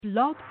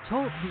Blog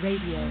Talk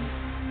Radio.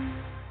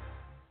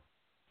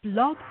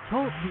 Blog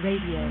Talk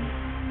Radio.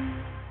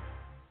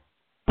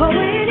 But when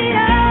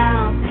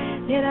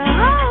it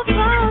all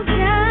falls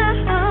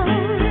down,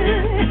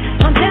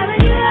 I'm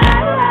telling you, it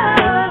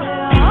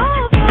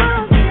all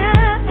falls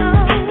down.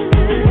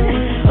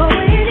 But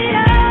when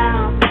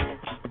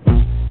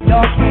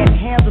y'all can't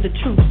handle the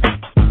truth.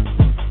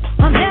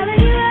 I'm telling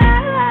you,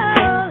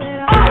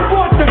 I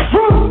want the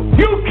truth.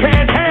 You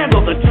can't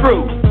handle the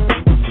truth.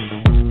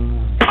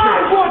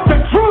 I want the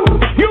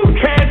truth. You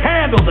can't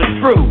handle the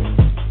truth.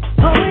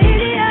 but when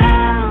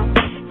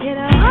it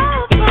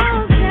all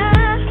falls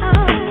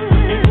down,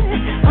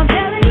 I'm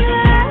telling you,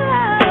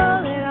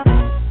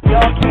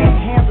 y'all can't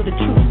handle the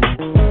truth.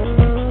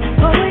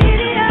 But when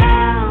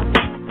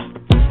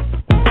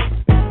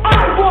I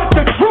want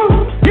the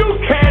truth. You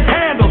can't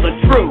handle the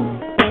truth.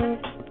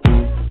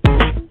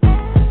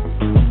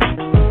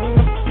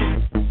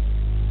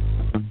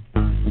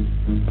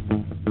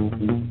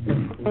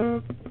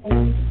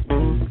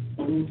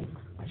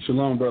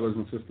 Shalom, brothers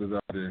and sisters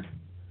out there.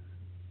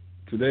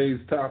 Today's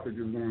topic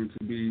is going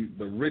to be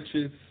the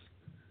riches,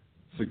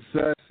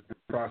 success, and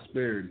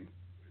prosperity.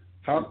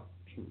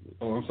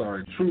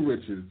 True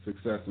riches,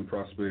 success, and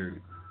prosperity.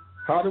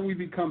 How do we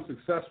become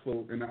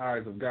successful in the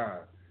eyes of God?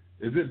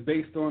 Is it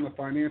based on the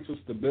financial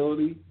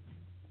stability,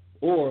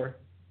 or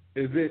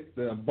is it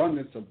the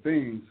abundance of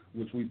things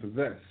which we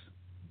possess?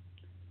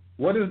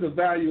 What is the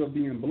value of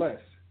being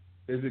blessed?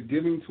 Is it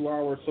giving to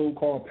our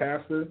so-called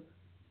pastor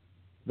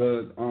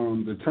the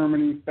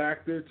determining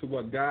factor to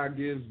what God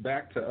gives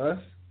back to us?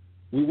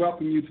 We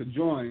welcome you to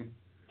join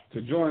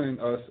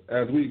us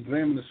as we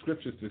examine the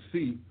scriptures to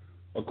see,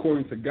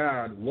 according to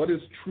God, what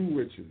is true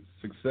riches,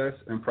 success,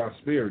 and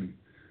prosperity.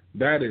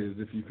 That is,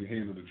 if you can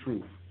handle the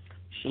truth.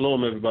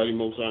 Shalom, everybody.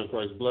 Most High in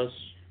Christ bless.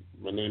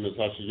 My name is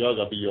Hashi Yug.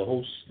 I'll be your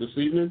host this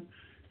evening,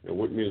 and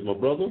with me is my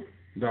brother.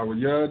 Dawa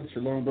Yud.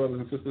 Shalom, brothers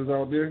and sisters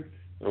out there.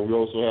 And we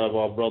also have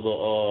our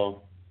brother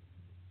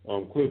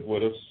Cliff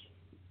with us.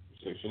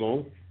 Say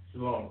shalom.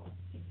 Shalom.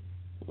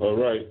 All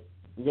right.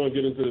 We're going to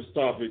get into this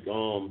topic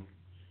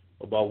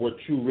about what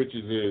true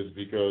riches is,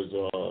 because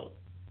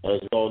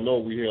as you all know,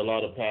 we hear a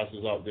lot of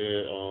pastors out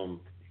there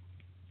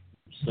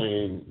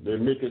saying, they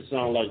make it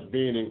sound like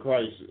being in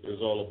Christ is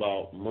all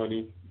about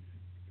money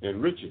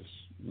and riches.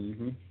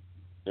 Mm-hmm.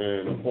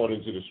 And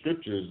according to the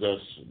scriptures,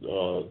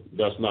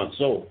 that's not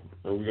so.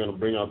 And we're going to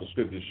bring out the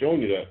scriptures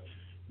showing you that.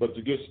 But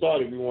to get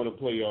started, we want to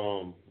play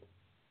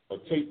a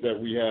tape that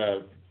we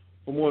have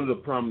from one of the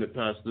prominent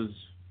pastors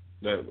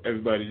that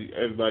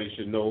everybody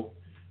should know.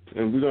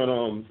 And we're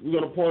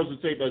gonna pause the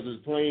tape as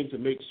it's playing to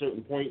make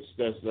certain points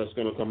that's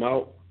gonna come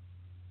out.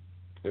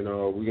 And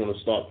we're gonna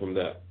start from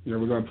that. Yeah,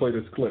 we're gonna play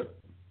this clip.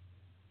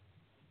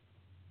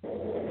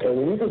 And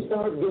when you can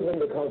start giving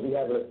because you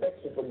have an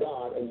affection for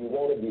God and you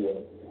want to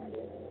give,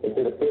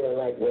 instead of feeling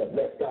like, well,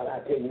 bless God,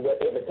 I tell you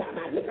what, every time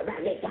I look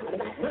around, they're talking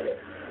about money.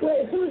 Well,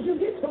 as soon as you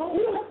get strong,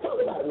 we don't have to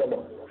talk about it no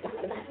more.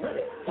 Talking about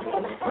money,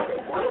 talking about money.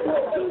 Well,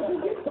 as soon as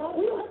you get strong,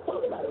 we don't have to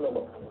talk about it no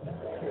more.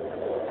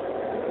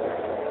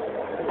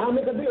 I'll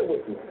make a deal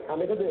with you.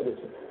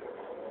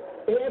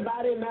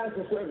 Everybody in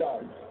Madison Square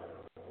Garden,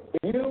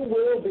 you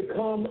will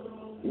become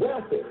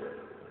wealthy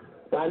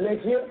by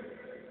next year.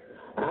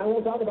 I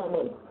won't talk about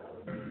money.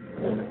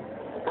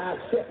 I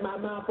shut my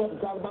mouth up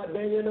and talk about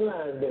Daniel in the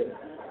lion's den.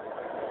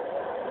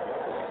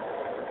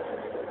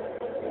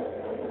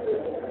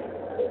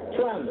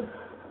 Try me.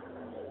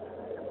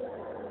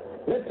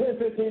 Let 10,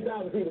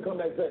 15,000 people come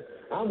back and say,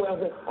 I'm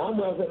wealthy.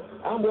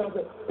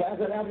 That's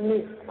what happened to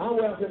me. I'm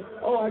wealthy.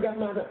 Oh, I got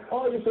my,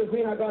 oh, you should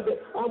see how God did.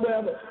 I'm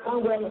wealthy.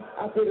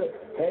 I figured,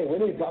 hey, we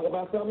need to talk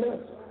about something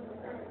else.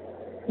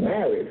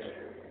 Marriage.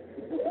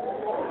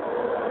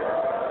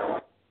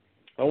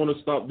 I want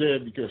to stop there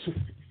because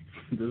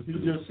he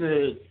just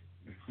said,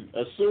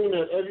 as soon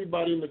as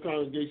everybody in the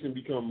congregation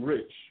become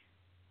rich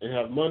and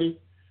have money,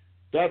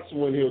 that's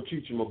when he'll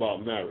teach them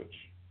about marriage.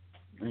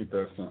 Ain't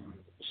that something?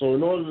 So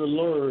in order to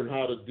learn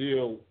how to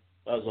deal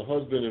as a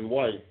husband and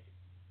wife,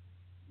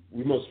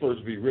 we must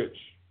first be rich.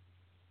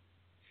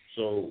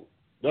 So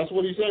that's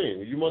what he's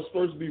saying. You must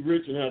first be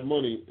rich and have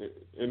money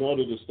in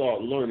order to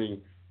start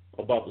learning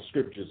about the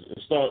scriptures.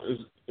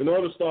 In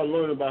order to start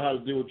learning about how to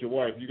deal with your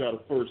wife, you got to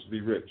first be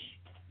rich.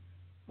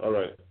 All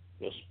right,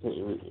 let's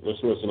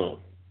listen on.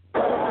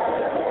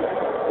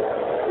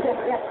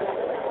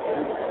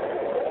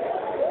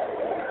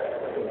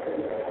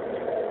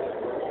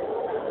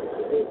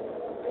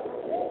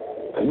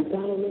 Are you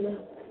following me now?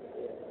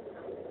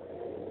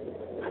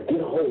 Get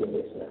a hold of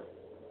this now.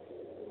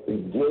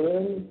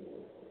 Begin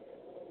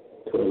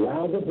to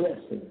allow the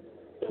blessing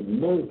to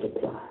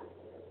multiply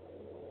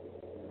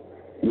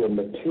your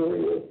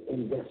material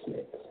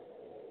investments.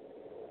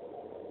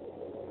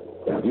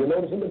 Now, if you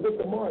notice in the book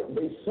of Mark,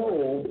 they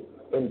sowed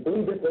in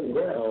 3 different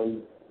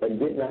grounds and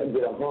did not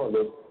get a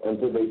harvest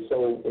until they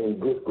sowed in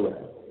good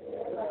ground.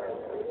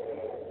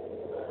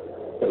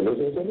 Are you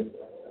listening to me?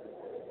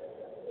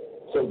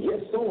 So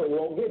just sowing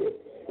won't get it.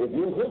 If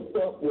you're hooked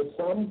up with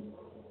some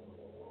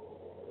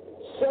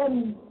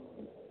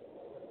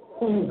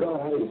Oh, God,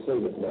 how do you say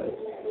this nice?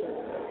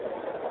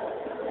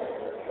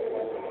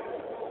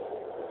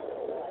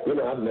 You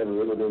know, I've never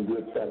really been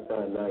good at trying to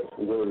find nice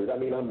words. I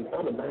mean, I'm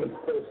a nice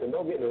person.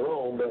 Don't get me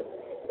wrong, but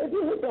if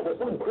you hook up with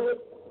some crook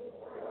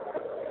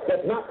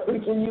that's not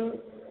preaching you,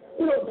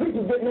 you know,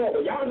 preachers getting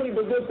over. Y'all need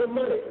to give some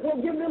money.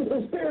 Well, give them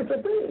some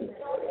spiritual things.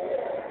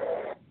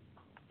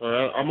 All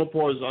right, I'm gonna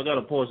pause. I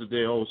gotta pause it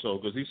there also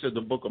because he said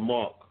the book of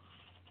Mark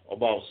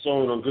about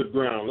sowing on good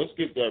ground. Let's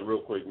get that real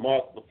quick.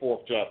 Mark, the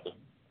 4th chapter.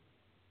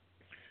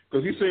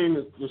 Because he's saying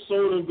that the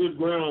sowing on good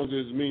grounds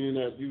is meaning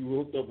that you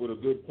hooked up with a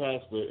good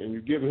pastor and you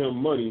give him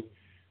money,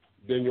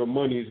 then your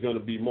money is going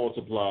to be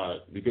multiplied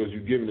because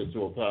you're giving it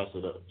to a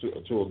pastor,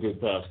 to a good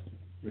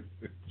pastor.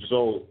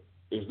 So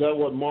is that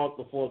what Mark,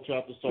 the 4th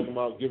chapter, is talking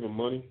about, giving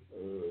money?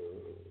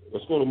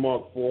 Let's go to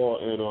Mark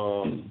 4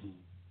 and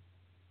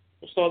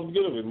let's start at the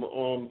beginning of it,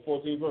 on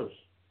 14th verse.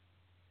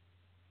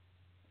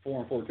 4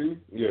 and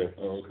 14? Yeah.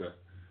 Oh, okay.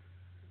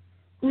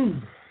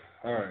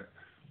 All right.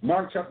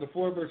 Mark chapter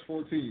 4, verse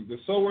 14. The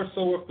sower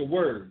soweth the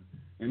word,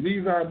 and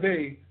these are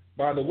they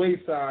by the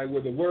wayside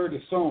where the word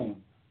is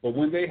sown. But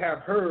when they have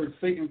heard,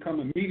 Satan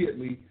come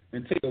immediately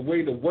and take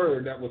away the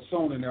word that was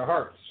sown in their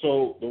hearts.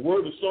 So the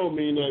word is sown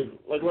means that,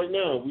 like right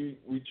now, we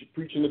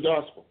preaching the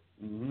gospel.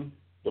 Mm-hmm.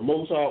 The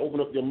Most High open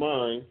up your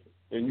mind,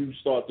 and you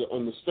start to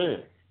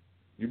understand.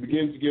 You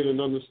begin to get an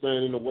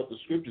understanding of what the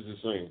scriptures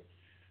are saying.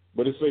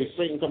 But it says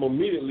Satan come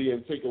immediately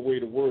and take away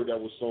the word that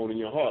was sown in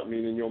your heart,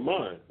 meaning in your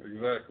mind.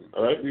 Exactly.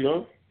 All right, read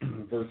on.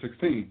 Verse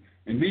 16.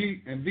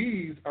 And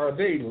these are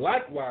they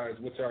likewise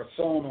which are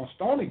sown on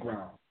stony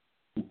ground.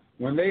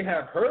 When they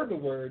have heard the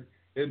word,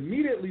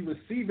 immediately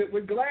receive it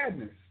with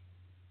gladness,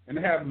 and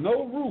have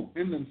no root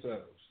in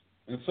themselves,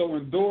 and so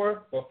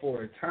endure but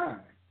for a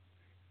time.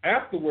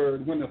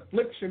 Afterward, when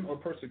affliction or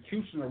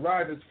persecution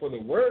arises for the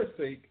word's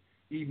sake,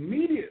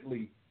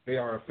 immediately they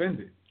are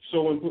offended.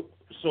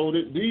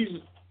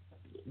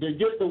 They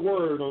get the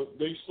word,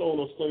 they sown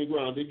on stony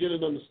ground. They get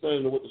an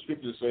understanding of what the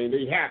scriptures are saying.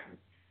 They happy.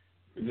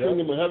 The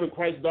kingdom of heaven,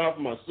 Christ died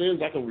for my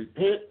sins. I can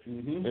repent,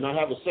 and I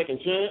have a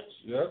second chance.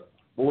 Yep.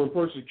 But when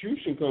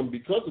persecution comes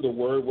because of the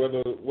word,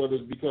 whether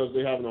it's because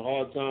they're having a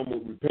hard time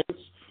with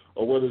repentance,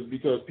 or whether it's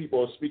because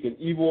people are speaking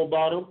evil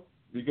about them,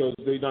 because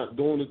they're not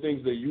doing the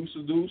things they used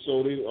to do,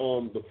 so they,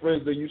 the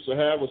friends they used to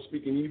have are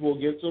speaking evil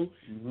against them,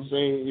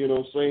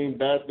 saying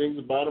bad things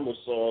about them,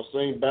 or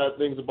saying bad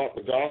things about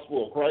the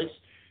gospel of Christ.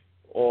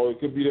 Or it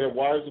could be their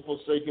wives are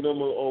forsaking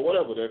them, or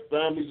whatever. Their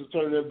families are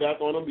turning their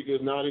back on them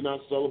because now they're not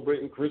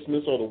celebrating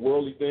Christmas or the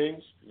worldly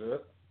things. Yeah.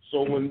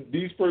 So when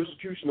these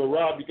persecutions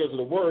arrive because of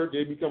the word,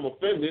 they become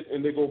offended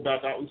and they go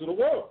back out into the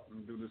world.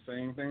 And do the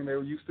same thing they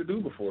used to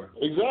do before.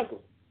 Exactly.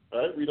 All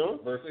right, read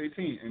on. Verse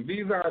 18. And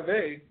these are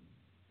they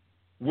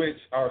which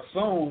are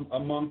sown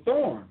among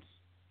thorns,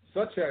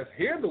 such as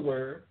hear the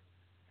word,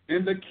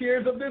 and the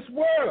cares of this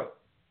world,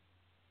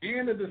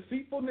 and the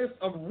deceitfulness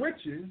of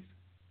riches,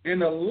 and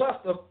the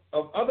lust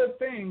of other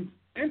things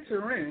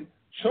enter in,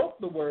 choke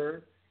the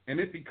word, and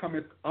it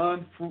becometh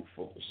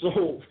unfruitful.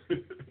 So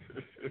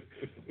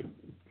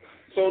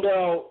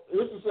now,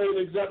 this is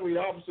saying exactly the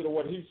opposite of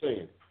what he's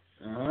saying.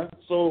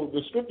 So the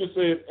scripture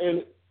says,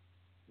 and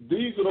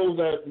these are those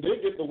that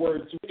they get the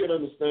word to get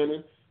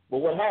understanding, but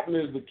what happened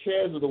is the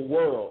cares of the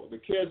world, the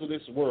cares of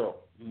this world,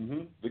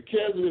 the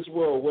cares of this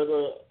world,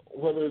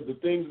 whether the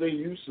things they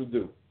used to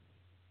do,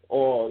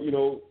 or,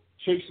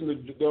 chasing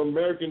the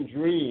American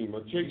dream,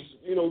 or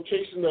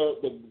chasing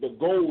the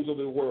goals of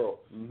the world.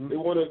 They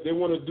want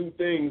to do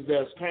things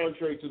that's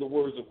contrary to the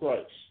words of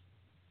Christ.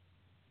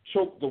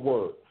 Choke the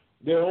word.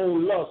 Their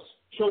own lust,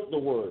 choke the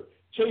word.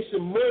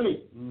 Chasing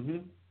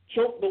money,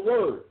 choke the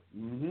word.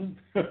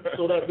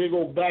 So that they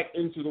go back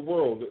into the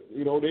world.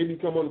 They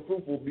become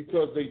unfruitful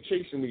because they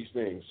chasing these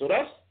things. So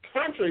that's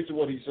contrary to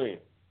what he's saying.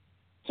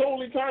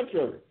 Totally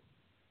contrary.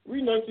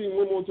 Read 19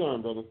 one more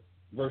time, brother.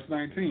 Verse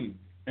 19.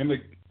 I'm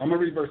going to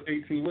read verse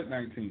 18 with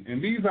 19.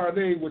 And these are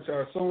they which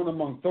are sown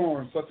among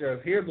thorns, such as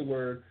hear the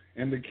word,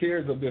 and the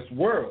cares of this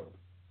world,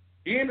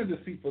 and the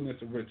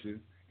deceitfulness of riches,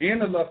 and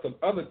the lust of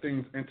other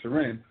things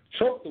enter in,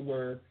 choke the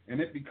word,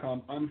 and it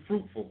become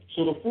unfruitful.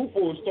 So the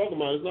fruitful is talking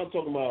about, it's not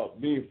talking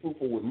about being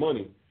fruitful with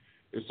money.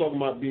 It's talking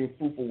about being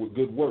fruitful with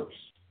good works.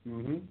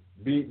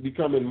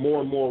 Becoming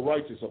more and more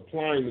righteous,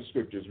 applying the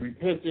scriptures,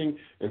 repenting,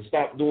 and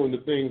stop doing the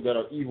things that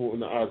are evil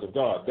in the eyes of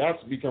God.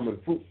 That's becoming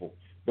fruitful.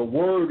 The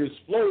word is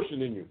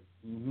flourishing in you,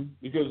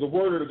 because the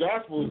word of the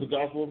gospel is the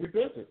gospel of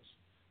repentance.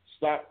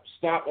 Stop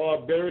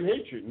bearing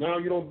hatred. Now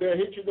you don't bear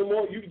hatred no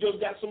more. You just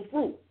got some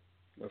fruit.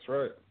 That's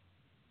right.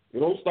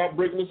 Stop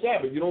breaking the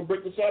Sabbath. You don't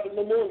break the Sabbath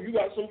no more. You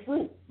got some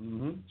fruit.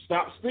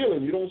 Stop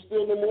stealing. You don't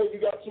steal no more.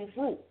 You got some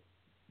fruit.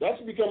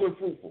 That's becoming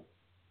fruitful.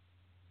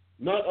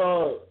 Not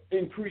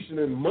increasing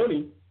in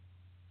money.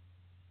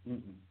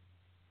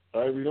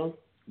 All right, read on.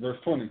 Verse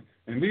 20.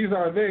 And these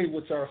are they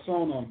which are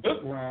sown on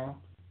good ground,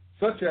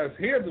 such as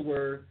hear the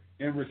word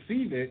and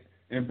receive it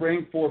and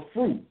bring forth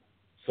fruit,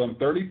 some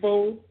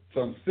 30-fold,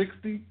 some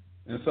 60,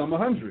 and some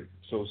 100.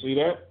 So see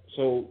that?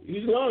 So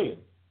he's lying.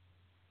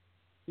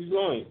 He's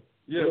lying.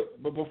 Yeah,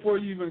 but before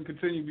you even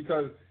continue,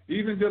 because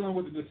even dealing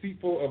with the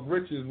deceitful of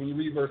riches, when you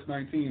read verse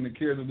 19, the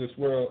cares of this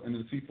world and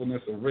the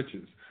deceitfulness of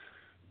riches.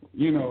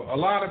 You know, a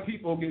lot of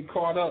people get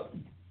caught up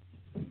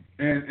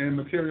in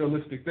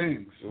materialistic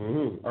things.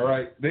 Mm-hmm. All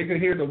right? They can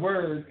hear the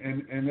word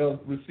and they'll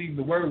receive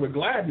the word with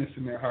gladness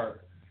in their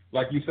heart.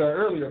 Like you said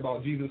earlier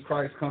about Jesus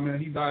Christ coming,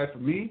 he died for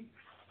me,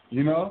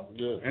 you know?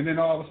 Yeah. And then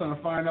all of a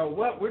sudden find out,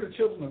 what, we're the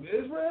children of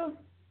Israel?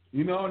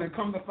 You know, and then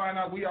come to find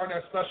out we are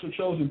that special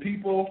chosen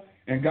people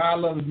and God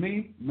loves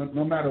me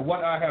no matter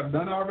what I have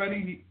done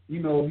already.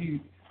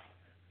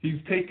 He's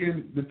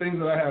taken the things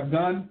that I have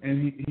done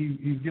and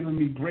he's given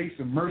me grace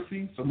and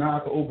mercy so now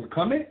I can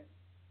overcome it.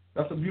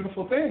 That's a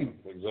beautiful thing.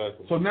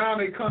 Exactly. So now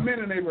they come in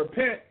and they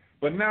repent,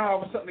 but now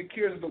all of a sudden the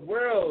cares of the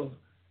world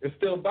is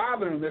still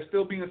bothering them. They're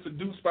still being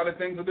seduced by the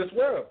things of this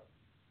world.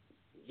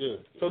 Yeah.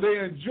 So they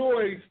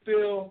enjoy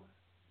still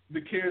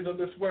the cares of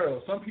this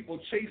world. Some people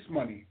chase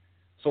money,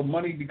 so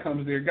money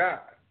becomes their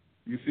God.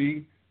 You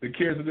see, the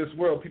cares of this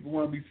world, people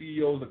want to be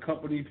CEOs of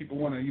companies, people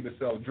want to either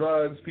sell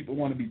drugs, people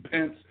want to be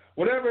pimps,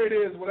 whatever it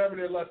is, whatever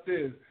their lust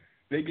is,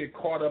 they get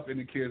caught up in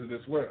the cares of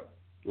this world.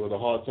 Will the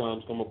hard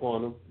times come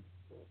upon them?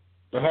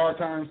 The hard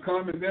times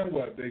come, and then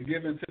what? They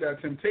give into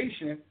that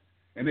temptation,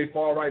 and they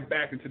fall right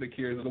back into the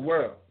cares of the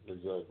world.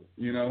 Exactly.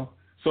 You know?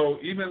 So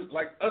even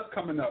like us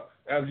coming up,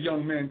 as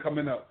young men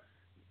coming up,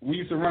 we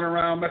used to run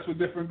around, mess with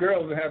different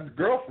girls and have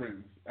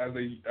girlfriends, as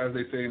they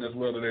say in this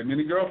world today.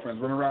 Many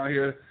girlfriends run around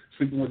here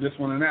sleeping with this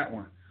one and that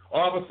one.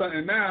 All of a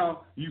sudden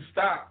now, you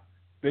stop.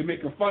 They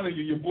making fun of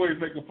you. Your boys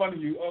making fun of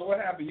you. Oh, what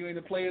happened? You ain't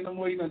a player no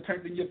more? You done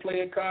turned in your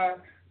player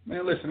card?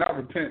 Man, listen, I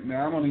repent, man.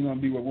 I'm only going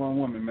to be with one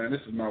woman, man.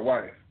 This is my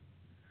wife.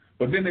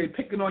 But then they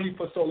picking on you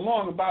for so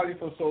long, about you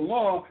for so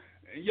long.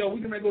 Yo,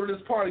 we can go to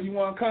this party. You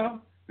want to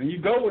come? Then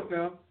you go with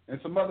them, and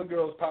some other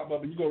girls pop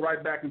up, and you go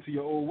right back into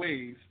your old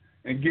ways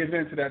and give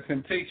in to that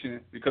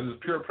temptation because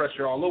it's peer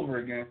pressure all over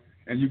again,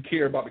 and you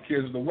care about the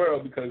cares of the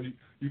world because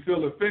you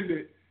feel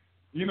offended.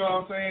 You know what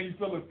I'm saying? You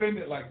feel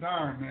offended like,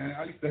 darn, man,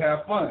 I used to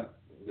have fun.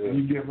 Yeah. And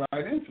you get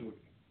right into it.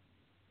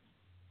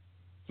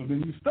 So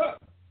then you stuck.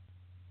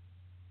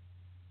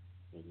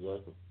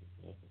 Exactly.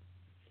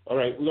 All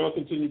right, we're going to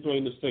continue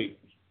playing this tape,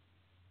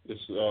 this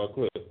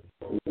clip.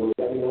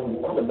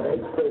 I'm a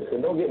nice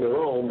person, don't get me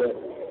wrong, but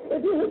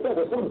if you look at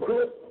some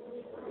clip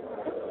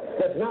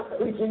that's not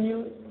preaching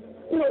you,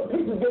 you know,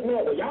 people get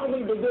mad, well, y'all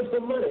need to give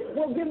some money.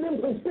 Well, give them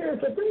some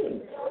spiritual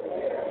things.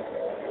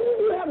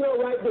 You have no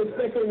right to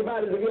expect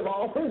anybody to give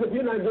offerings if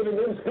you're not giving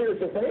them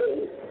spiritual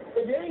things.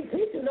 If you ain't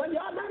teaching them,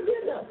 y'all not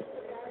getting nothing.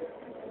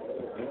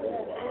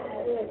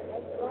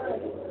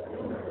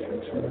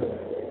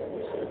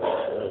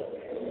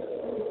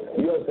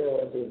 You understand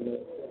what I'm saying,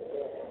 man?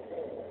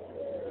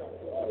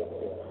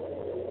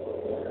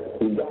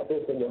 You got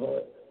this in your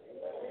heart.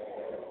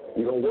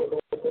 You gonna work on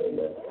this thing,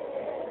 man?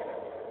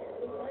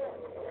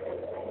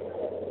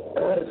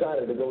 I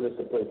decided to go this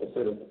place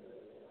instead of,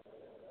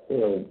 you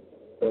know,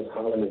 us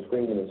hollering and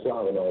screaming and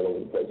slobbering all over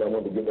the place. I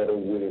wanted to get that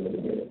over with in the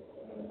beginning.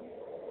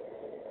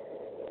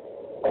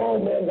 Oh,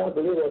 man,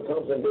 Dr. Leroy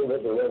Thompson gave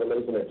us a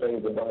revelation that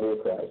changed the body of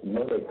Christ.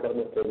 Money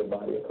cometh to the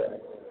body of Christ.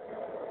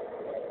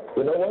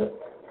 You know what?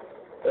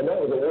 And that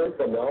was a word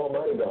from the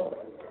Almighty God.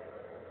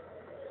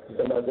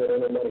 Somebody said,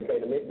 ain't no money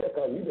came to me. That's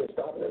because you been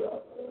stopping it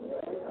up.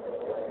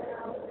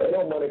 Ain't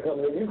no money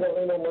coming to you because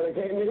ain't no money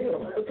came to you.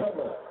 What are you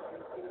talking about?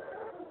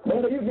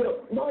 Money, you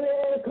get money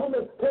ain't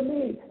coming to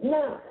me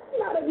now.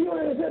 Not if you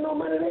ain't send no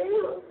money to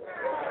him.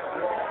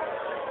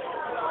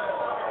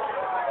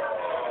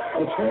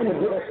 I'm trying to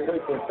get us away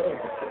from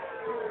fantasy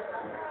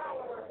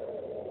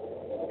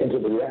into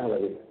the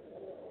reality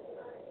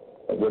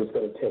of what it's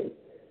going to take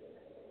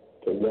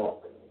to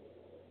walk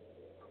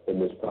in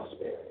this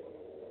prosperity.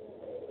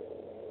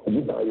 Would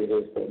you bow your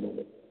heads for a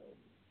moment?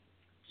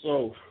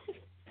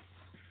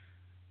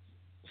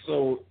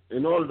 So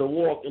in order to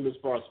walk in this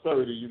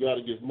prosperity, you got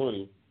to give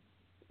money,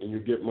 and you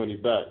get money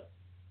back.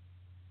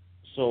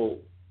 So,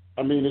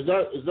 I mean, is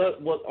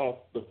that what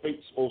the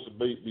faith's supposed to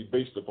be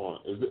based upon?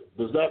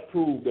 Does that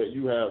prove that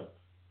you have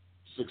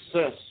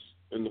success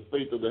in the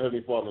faith of the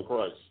Heavenly Father in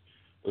Christ?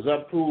 Does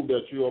that prove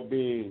that you are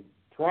being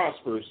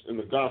prosperous in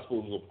the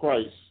gospels of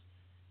Christ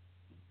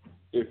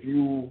if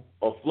you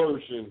are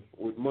flourishing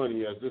with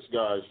money, as this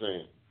guy is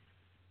saying?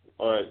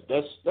 All right,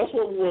 that's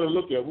what we want to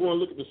look at. We want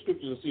to look at the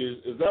scriptures and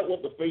see, is that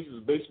what the faith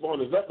is based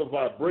upon? Is that the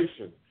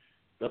vibration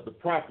that the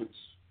prophets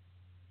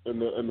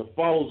and the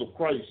followers of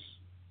Christ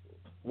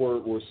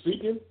were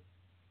seeking?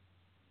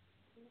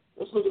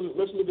 Let's look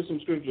at some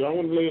scripture. I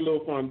want to lay a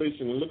little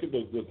foundation and look at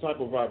the type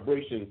of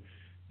vibration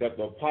that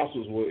the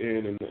apostles were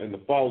in and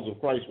the followers of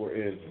Christ were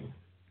in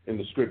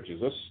the scriptures.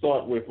 Let's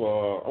start with,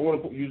 I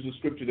want to use the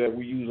scripture that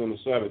we use on the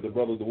Sabbath. The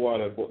brother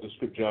Dewad had brought the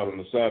scripture out on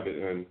the Sabbath,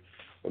 and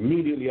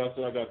immediately I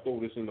said I got to throw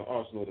this in the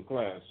arsenal of the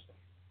class.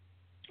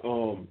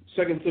 2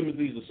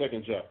 Timothy is the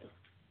 2nd chapter.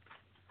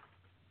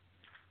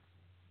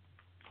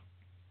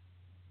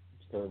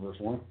 Start at verse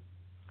 1?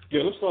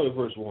 Yeah, let's start at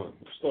verse 1.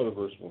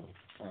 All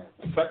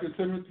right. 2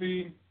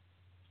 Timothy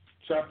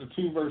chapter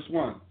 2, verse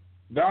 1.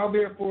 Thou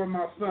therefore,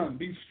 my son,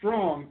 be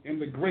strong in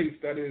the grace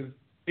that is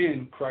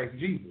in Christ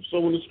Jesus. So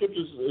when the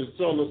scriptures is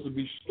telling us to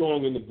be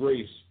strong in the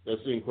grace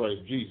that's in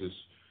Christ Jesus,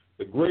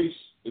 the grace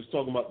is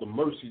talking about the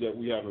mercy that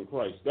we have in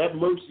Christ. That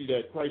mercy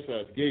that Christ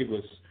has gave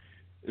us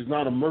is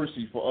not a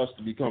mercy for us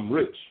to become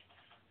rich.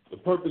 The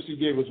purpose he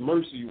gave us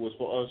mercy was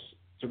for us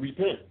to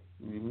repent.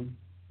 Mm-hmm.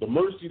 The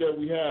mercy that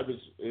we have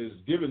is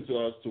given to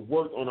us to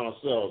work on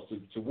ourselves,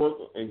 to work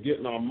and get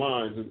in our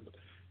minds, and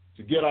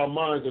to get our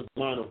minds as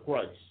the mind of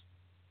Christ.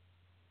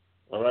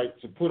 All right,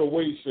 to put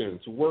away sin,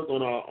 to work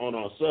on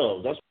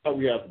ourselves. That's why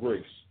we have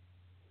grace,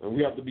 and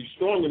we have to be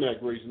strong in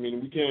that grace.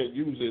 Meaning we can't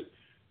use it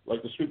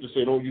like the scriptures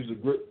say. Don't use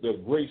the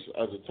grace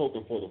as a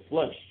token for the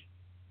flesh,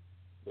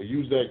 but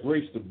use that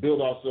grace to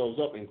build ourselves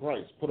up in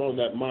Christ. Put on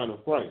that mind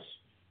of Christ.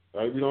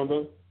 All right, read on,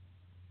 brother.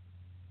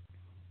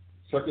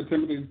 2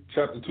 Timothy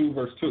chapter 2,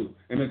 verse 2.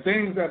 And the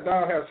things that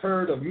thou hast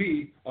heard of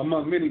me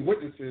among many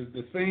witnesses,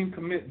 the same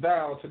commit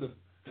thou to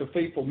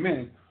faithful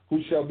men,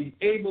 who shall be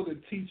able to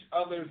teach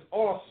others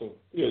also.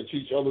 Yeah,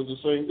 teach others the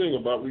same thing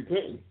about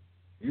repenting.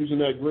 Using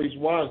that grace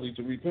wisely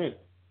to repent.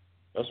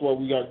 That's what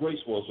we got grace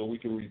for, so we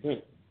can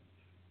repent.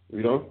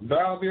 You know?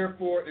 Thou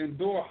therefore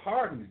endure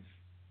hardness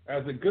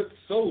as a good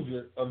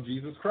soldier of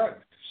Jesus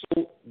Christ.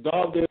 So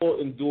thou therefore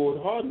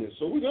endured hardness.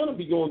 So we're going to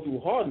be going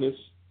through hardness.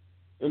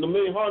 And the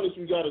main hardness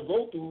we got to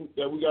go through,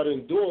 that we got to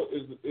endure,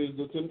 is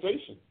the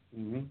temptation.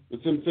 Mm-hmm. The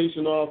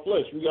temptation of our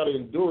flesh. We got to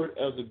endure it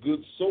as a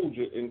good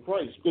soldier in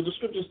Christ. Because the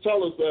scriptures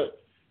tell us that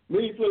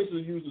many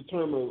places use the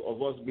term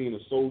of us being a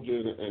soldier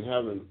and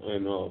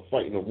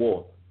fighting a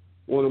war.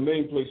 One of the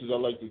main places I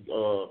like to,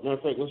 matter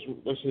of fact,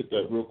 let's hit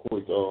that real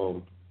quick.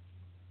 2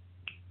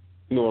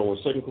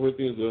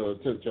 Corinthians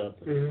 10th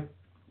chapter, mm-hmm.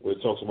 where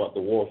it talks about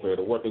the warfare,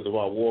 the weapons of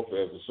our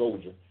warfare as a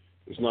soldier.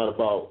 It's not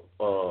about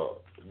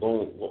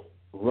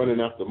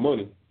running after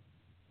money.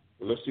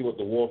 But let's see what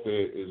the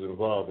warfare is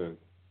involved in.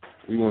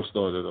 We want to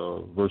start at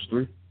verse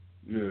 3?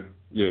 Yeah.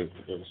 Yeah.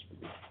 2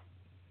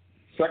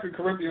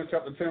 Corinthians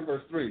chapter 10,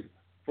 verse 3.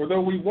 For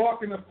though we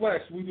walk in the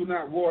flesh, we do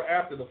not war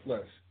after the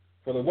flesh.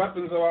 For the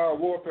weapons of our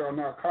warfare are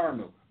not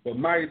carnal, but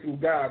mighty through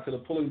God to the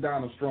pulling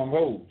down of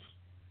strongholds,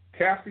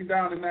 casting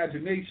down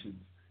imaginations,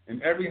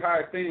 and every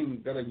high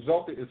thing that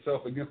exalted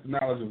itself against the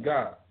knowledge of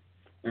God,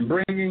 and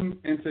bringing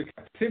into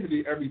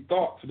captivity every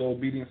thought to the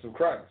obedience of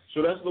Christ.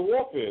 So that's the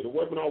warfare. The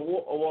weapon of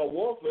our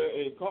warfare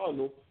ain't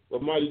carnal,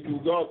 but mighty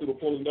through God through the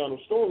pulling down of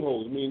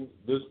strongholds. I mean,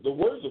 the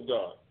words of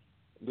God,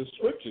 the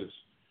scriptures,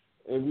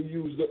 and we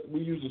use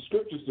the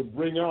scriptures to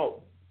bring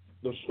out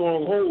the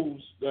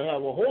strongholds that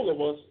have a hold of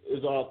us.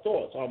 Is our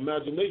thoughts, our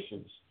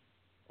imaginations.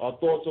 Our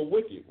thoughts are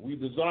wicked. We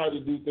desire to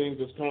do things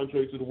that's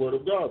contrary to the word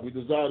of God. We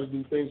desire to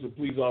do things that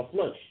please our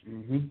flesh.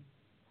 Mm-hmm.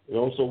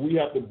 So we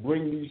have to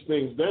bring these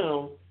things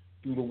down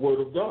through the word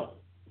of God.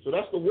 So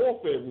that's the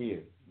warfare we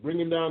in,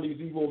 bringing down these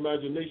evil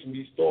imaginations,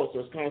 these thoughts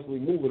that's constantly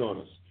moving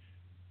on us.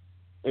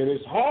 And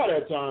it's hard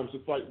at times to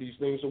fight these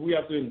things, so we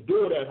have to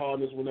endure that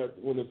hardness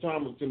when the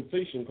time of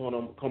temptation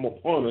come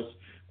upon us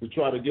to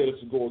try to get us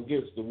to go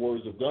against the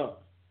words of God.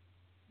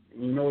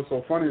 You know what's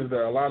so funny is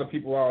that a lot of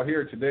people out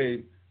here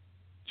today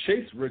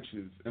chase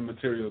riches and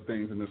material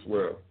things in this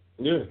world.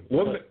 Yeah.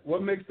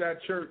 What makes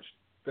that church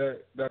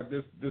that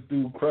this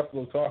dude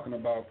Creflo talking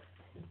about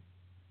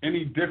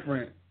any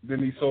different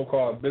than these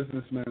so-called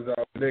businessmen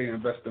out today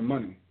investing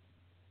money?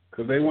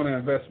 Because they want to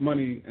invest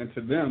money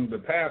into them, the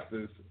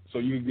pastors, so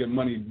you can get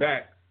money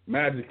back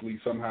magically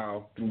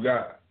somehow through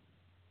God.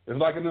 It's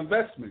like an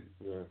investment.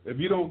 Yeah. If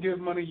you don't give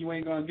money, you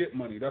ain't gonna get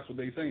money. That's what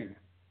they saying.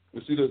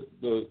 You see,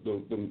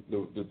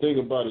 the thing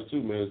about it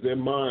too, man, is their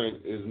mind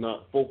is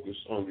not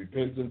focused on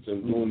repentance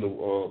and doing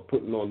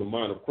putting on the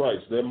mind of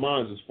Christ. Their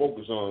minds is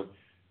focused on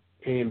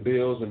paying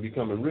bills and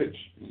becoming rich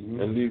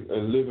and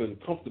living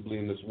comfortably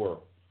in this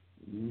world.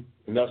 Mm-hmm.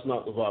 And that's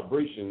not the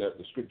vibration that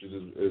the scriptures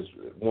is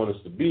want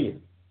us to be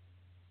in.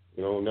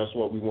 And that's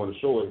what we want to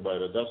show everybody,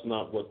 that that's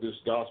not what this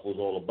gospel is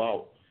all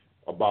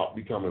about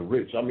becoming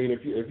rich. I mean,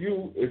 if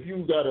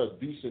you got a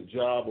decent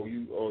job or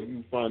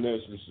you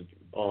financially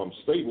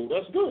stable,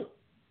 that's good.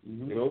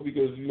 Mm-hmm.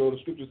 Because the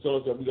scriptures tell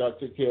us that we got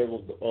to take care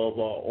of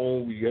our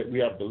own. We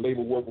have to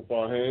labor work with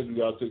our hands. We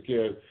got to take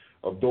care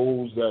of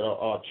those that are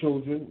our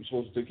children. We're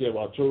supposed to take care of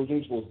our children.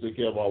 We're supposed to take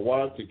care of our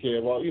wives. Take care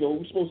of our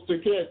we're supposed to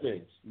take care of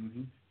things.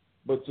 Mm-hmm.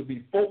 But to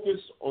be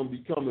focused on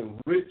becoming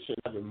rich and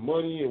having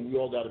money and we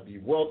all got to be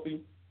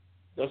wealthy,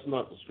 that's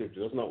not the scripture.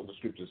 That's not what the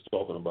scripture is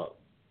talking about.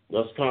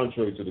 That's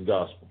contrary to the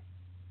gospel.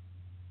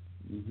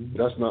 Mm-hmm.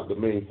 That's not the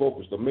main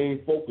focus. The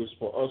main focus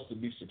for us to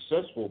be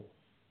successful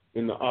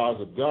in the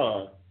eyes of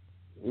God,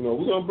 we're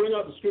going to bring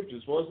out the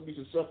scriptures. For us to be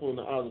successful in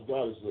the eyes of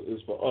God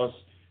is for us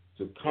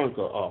to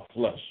conquer our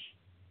flesh,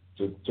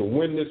 to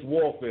win this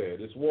warfare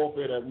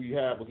that we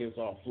have against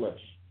our flesh.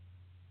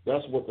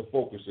 That's what the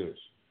focus is.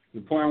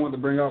 The point I wanted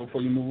to bring out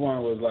before you move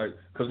on was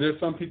because there's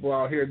some people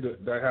out here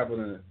that have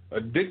an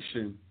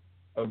addiction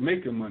of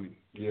making money.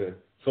 Yeah.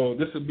 So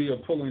this would be a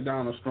pulling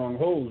down of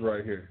strongholds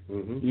right here.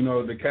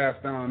 Mm-hmm. To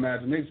cast down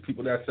imaginations.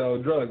 People that sell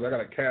drugs, I got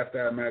to cast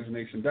that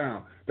imagination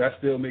down. That's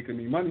still making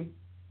me money.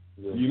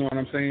 Yeah. You know what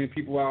I'm saying?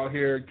 People out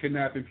here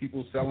kidnapping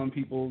people, selling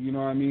people, you know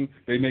what I mean?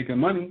 They making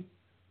money.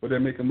 but they're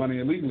making money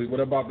illegally? What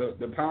about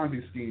the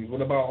Ponzi schemes?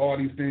 What about all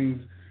these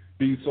things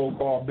these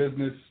so-called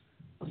business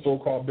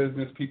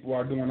people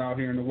are doing out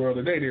here in the world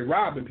today? They're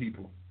robbing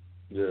people.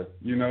 Yeah.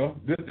 You know,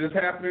 this is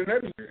happening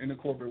everywhere in the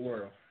corporate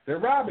world. They're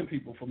robbing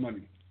people for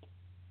money.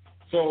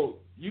 So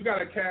you got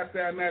to cast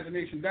that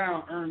imagination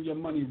down, earn your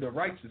money the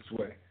righteous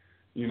way.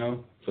 You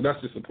know, so that's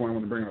just the point I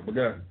want to bring up. But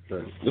go ahead.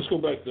 Okay. Let's go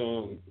back to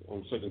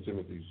on 2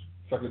 Timothy.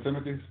 2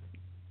 Timothy?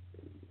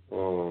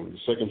 The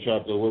second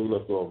chapter, where we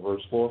left off,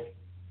 verse 4.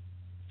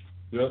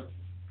 Yep.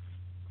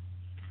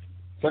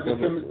 2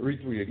 Timothy.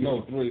 Read 3 again.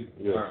 No, 3.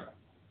 Yeah. All right.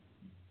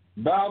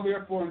 Thou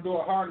therefore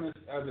endure hardness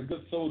as a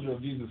good soldier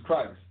of Jesus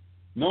Christ.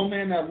 No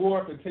man that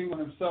warreth entangle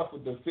himself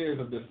with the affairs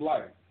of this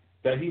life,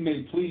 that he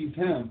may please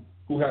him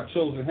who have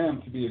chosen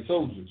him to be a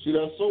soldier. See,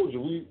 that soldier,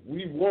 we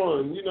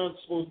won. We're not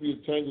supposed to be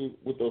entangled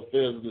with the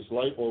affairs of this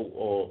life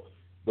or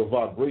the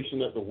vibration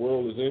that the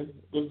world is in.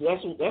 Because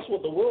that's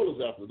what the world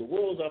is after. The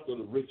world is after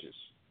the riches.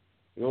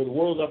 You know, the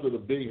world is after the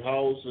big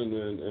house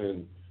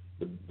and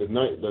the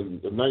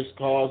nice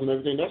cars and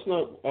everything. That's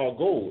not our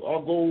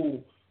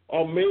goal.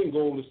 Our main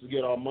goal is to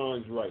get our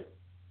minds right,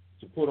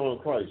 to put on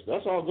Christ.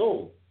 That's our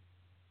goal.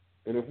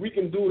 And if we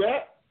can do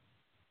that,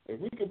 if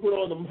we can put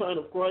on the mind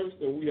of Christ,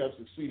 then we have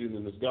succeeded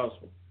in this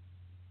gospel.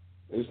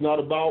 It's not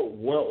about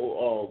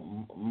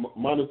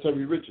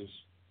monetary riches,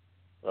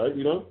 right?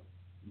 You know?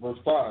 Verse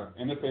 5,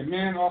 and if a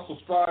man also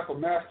strive for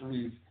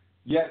masteries,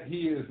 yet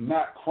he is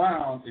not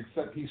crowned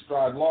except he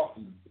strive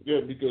lawfully.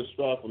 Yeah, because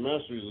strive for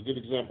mastery is a good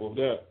example of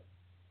that.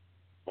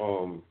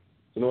 You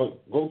know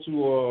what? Go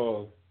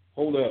to,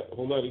 hold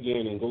that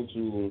again and go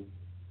to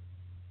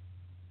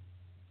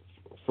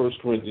 1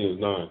 Corinthians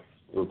 9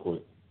 real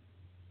quick.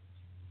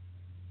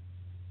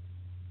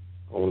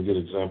 I want to get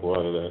an example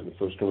out of that in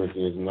 1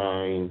 Corinthians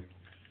 9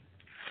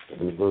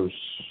 and verse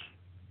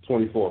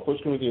 24. 1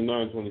 Corinthians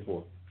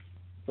 9:24.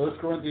 1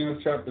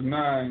 Corinthians chapter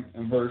 9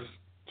 and verse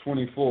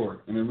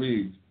 24, and it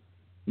reads,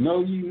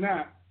 Know ye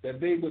not that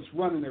they which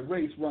run in a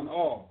race run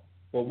all,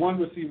 but one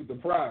receiveth the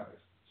prize.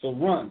 So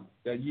run,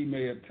 that ye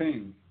may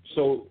obtain.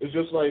 So it's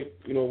just like,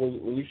 you know,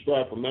 when you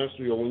strive for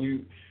mastery, or when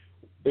you,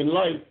 in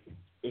life,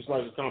 it's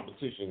like a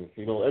competition.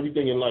 You know,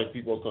 everything in life,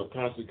 people are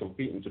constantly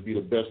competing to be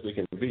the best they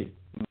can be.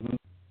 Mm-hmm.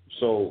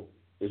 So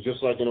it's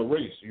just like in a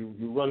race. You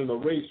run in a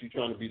race, you're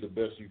trying to be the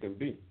best you can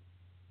be.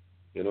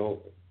 You know,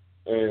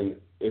 and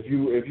if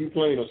you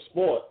playing a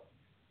sport,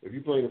 if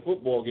you're playing a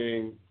football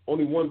game,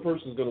 only one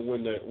person's going to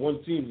win that.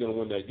 One team's going to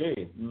win that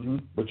game. Mm-hmm.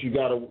 But you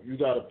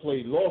gotta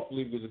play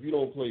lawfully, because if you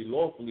don't play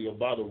lawfully or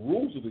by the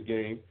rules of the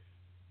game,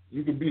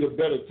 you can be the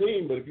better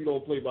team. But if you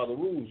don't play by the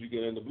rules, you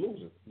can end up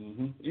losing.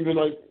 Mm-hmm. Even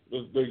like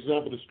the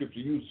example the scripture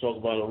used to talk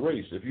about a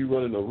race. If you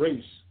run in a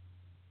race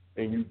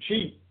and you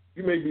cheat,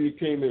 you maybe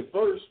came in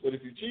first, but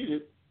if you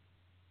cheated,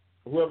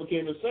 whoever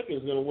came in second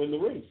is going to win the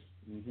race.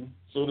 Mm-hmm.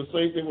 So the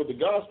same thing with the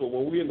gospel.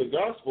 When we're in the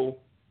gospel,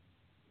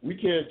 we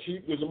can't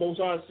cheat because the Most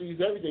High sees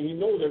everything. He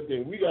knows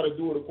everything. We got to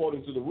do it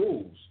according to the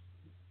rules.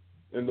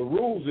 And the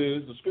rules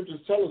is, the scriptures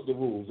tell us the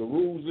rules. The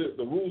rules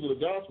of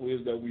the gospel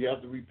is that we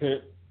have to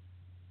repent,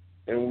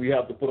 and we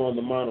have to put on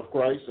the mind of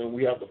Christ, and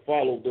we have to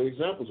follow the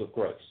examples of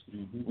Christ.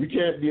 Mm-hmm. We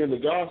can't be in the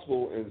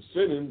gospel and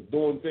sinning,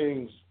 doing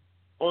things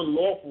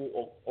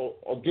unlawful or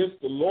against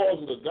the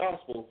laws of the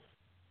gospel,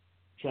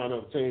 trying to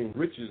obtain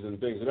riches and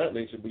things of that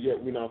nature, but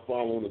yet we're not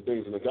following the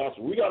things in the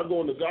gospel. We got to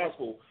go in the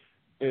gospel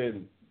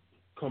and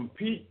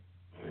compete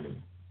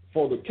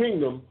for the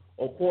kingdom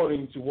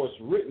according to what's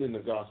written in the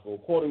gospel,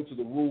 according to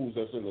the rules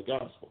that's in the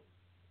gospel.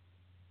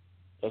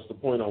 That's the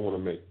point I want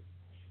to make.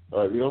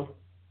 All right, you know?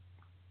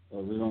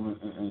 Read on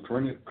in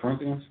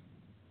Corinthians?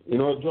 You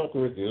know, drop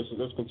Corinthians.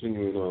 Let's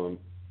continue in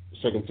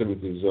 2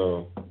 Timothy's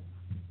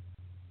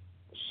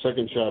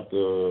second chapter,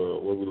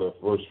 where we left,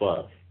 verse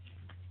 5.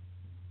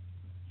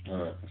 All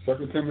right.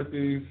 2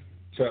 Timothy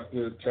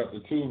chapter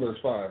 2, verse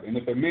 5. And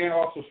if a man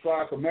also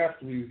strive for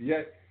masteries,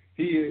 yet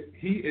he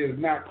is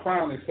not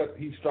crowned except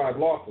he strive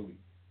lawfully.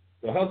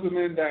 The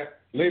husbandman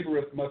that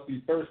laboreth must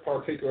be first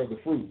partaker of the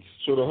fruits.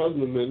 So the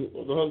husbandman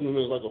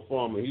is like a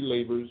farmer. He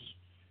labors,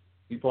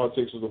 he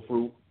partakes of the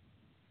fruit.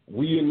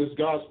 We in this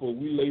gospel,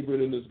 we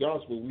laboring in this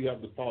gospel, we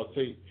have to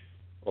partake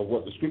of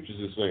what the scriptures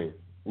is saying.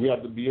 We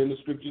have to be in the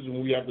scriptures,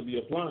 and we have to be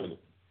applying it.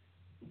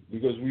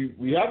 Because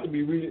we have to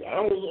be reading. I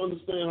don't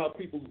understand how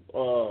people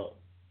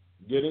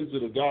get into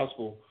the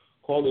gospel,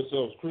 call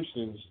themselves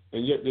Christians,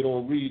 and yet they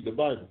don't read the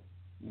Bible.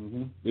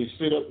 Mm-hmm. They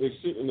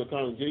sit in the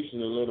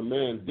congregation and let a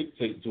man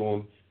dictate to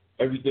them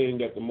everything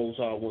that the Most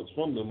High wants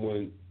from them.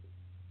 When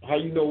how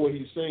you know what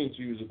he's saying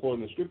to you is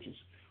according to scriptures.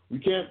 We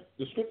can't.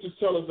 The scriptures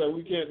tell us that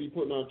we can't be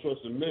putting our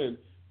trust in men,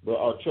 but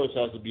our trust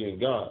has to be in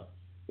God.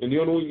 And the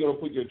only way you're going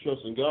to put your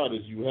trust in God is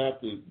you have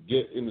to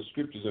get in the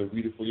scriptures and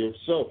read it for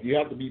yourself. You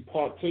have to be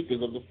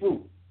partakers of the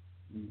fruit.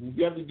 Mm-hmm.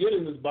 You have to get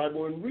in this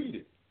Bible and read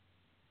it.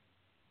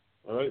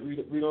 All right,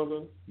 read on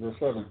then. Verse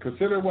 7.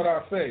 Consider what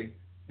I say,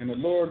 and the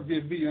Lord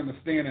give thee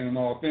understanding in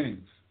all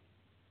things.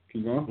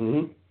 Keep going.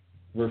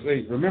 Mm-hmm. Verse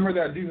 8. Remember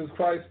that Jesus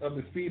Christ of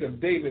the seed of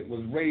David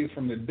was raised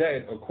from the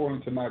dead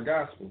according to my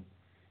gospel,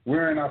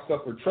 wherein I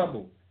suffered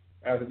trouble,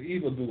 as an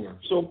evildoer.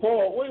 So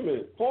Paul, wait a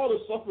minute. Paul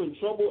is suffering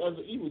trouble as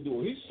an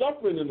evildoer. He's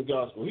suffering in the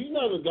gospel. He's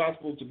not in the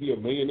gospel to be a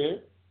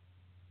millionaire.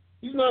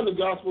 He's not in the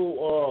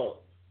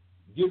gospel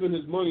giving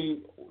his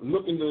money,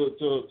 looking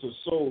to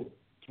sow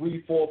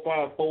 3, 4,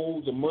 5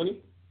 folds of money.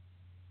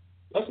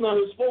 That's not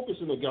his focus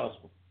in the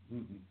gospel.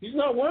 Mm-hmm. He's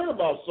not worried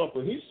about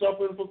suffering. He's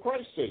suffering for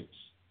Christ's sakes.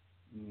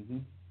 Mm-hmm.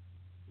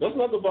 That's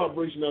not the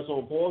vibration that's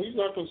on Paul. He's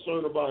not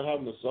concerned about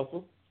having to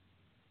suffer.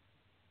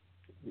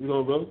 You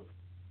know, brother?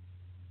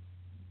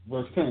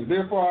 Verse 10,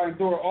 therefore I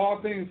endure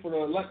all things for the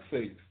elect's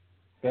sake,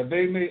 that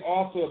they may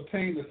also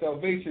obtain the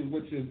salvation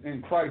which is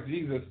in Christ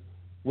Jesus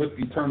with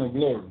eternal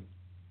glory.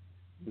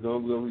 You know,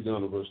 we'll read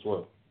down to verse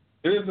 12.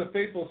 It is a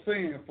faithful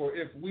saying, for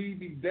if we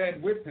be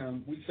dead with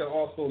him, we shall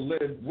also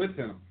live with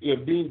him. Yeah,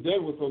 being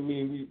dead with him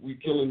means we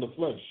killing the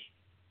flesh.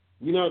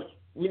 We're not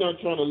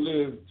trying to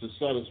live to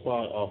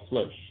satisfy our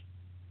flesh.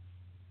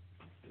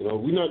 You know,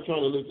 we're not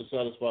trying to live to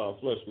satisfy our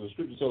flesh. But the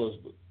scripture tells us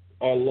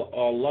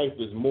our life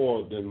is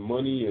more than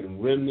money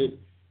and remnant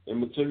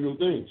and material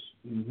things.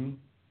 Mm-hmm.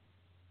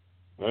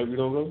 Right, you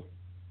know, brother?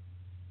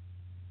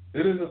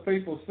 It is a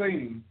faithful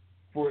saying,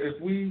 for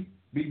if we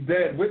be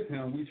dead with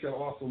him, we shall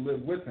also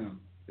live with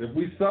him. If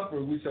we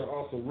suffer, we shall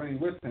also reign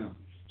with him.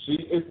 See,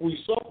 if we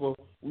suffer,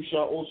 we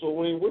shall also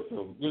reign with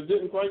him.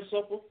 Didn't Christ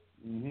suffer?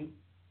 Mm-hmm.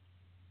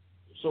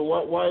 So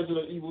why is it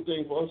an evil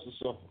thing for us to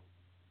suffer?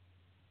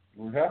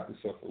 We have to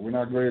suffer. We're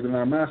not greater than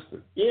our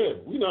master. Yeah,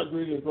 we're not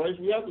greater than Christ.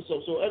 We have to suffer.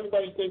 So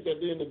everybody think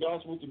that they're in the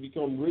gospel to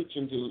become rich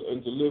and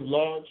to live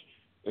large,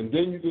 and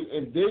then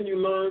you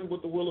learn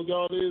what the will of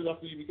God is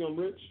after you become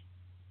rich.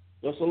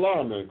 That's a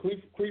lie, man.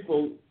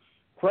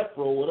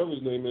 Crefro, whatever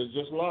his name is,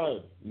 just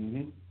lied.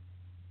 Mm-hmm.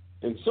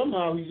 And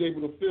somehow he's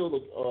able to fill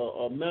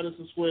a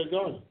Madison Square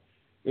Garden.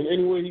 And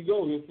anywhere he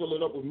goes, he'll fill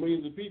it up with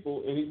millions of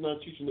people, and he's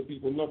not teaching the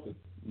people nothing.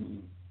 Mm-hmm.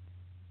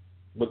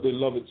 But they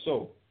love it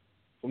so.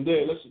 From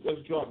there,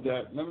 let's drop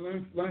that. Let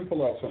me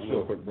pull out something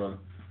real quick, brother.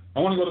 I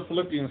want to go to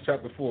Philippians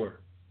chapter 4.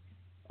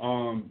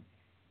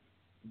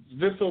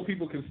 Just so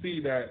people can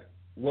see that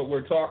what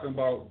we're talking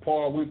about,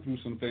 Paul went through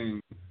some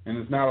things, and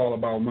it's not all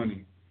about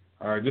money.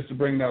 All right, just to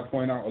bring that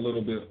point out a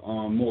little bit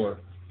more,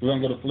 we're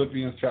going to go to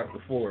Philippians chapter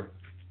 4.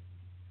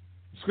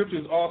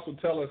 Scriptures also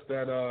tell us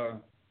that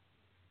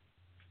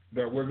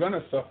we're going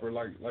to suffer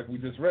like we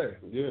just read.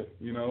 Yeah.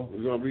 You know?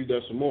 We're going to read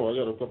that some more. I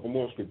got a couple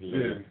more scriptures.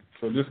 Yeah.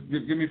 So just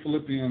give me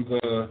Philippians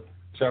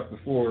chapter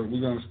 4.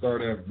 We're going to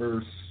start at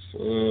verse,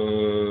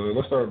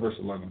 let's start at verse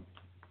 11.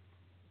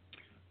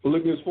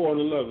 Philippians 4 and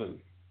 11.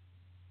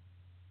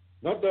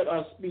 Not that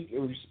I speak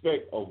in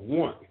respect of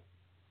want,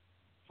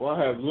 for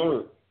I have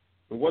learned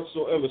in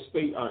whatsoever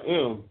state I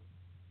am,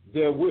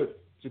 therewith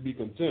to be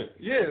content.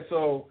 Yeah,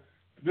 so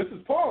this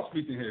is Paul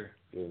speaking here.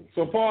 Yeah.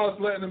 So Paul is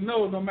letting them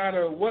know no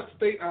matter what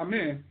state I'm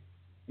in,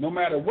 no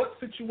matter what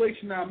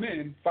situation I'm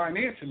in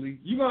financially,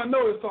 you're going to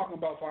know it's talking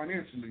about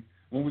financially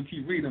when we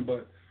keep reading.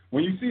 But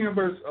when you see in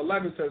verse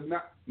 11, it says,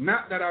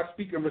 not that I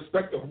speak in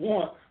respect of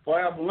want, for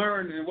I have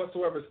learned in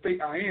whatsoever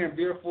state I am,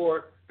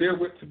 therefore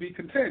therewith to be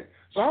content.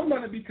 So I'm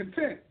going to be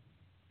content.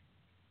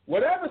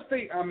 Whatever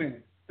state I'm in,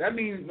 that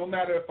means no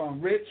matter if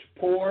I'm rich,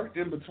 poor,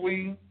 in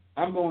between,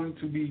 I'm going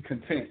to be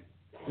content.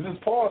 This is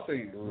Paul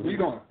saying. Mm-hmm.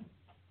 Read on.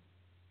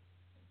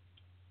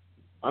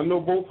 I know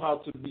both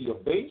how to be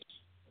abased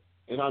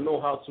and I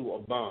know how to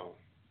abound.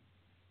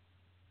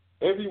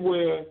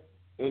 Everywhere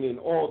and in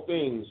all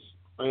things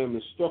I am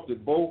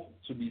instructed both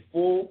to be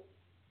full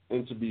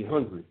and to be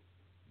hungry,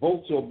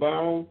 both to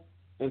abound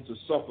and to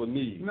suffer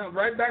need. Now,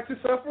 right back to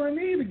suffer and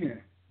need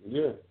again.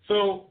 Yeah.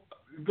 So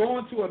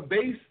going to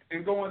abase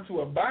and going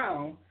to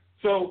abound,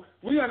 so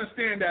we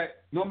understand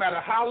that no matter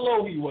how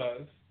low he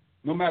was,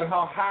 no matter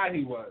how high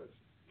he was,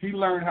 he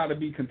learned how to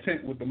be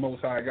content with the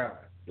Most High God.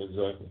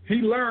 Exactly. He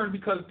learned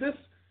because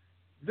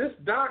this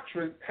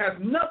doctrine has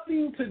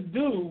nothing to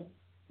do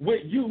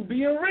with you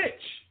being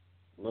rich.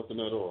 Nothing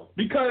at all.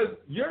 Because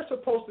you're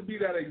supposed to be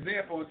that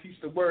example and teach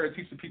the word and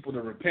teach the people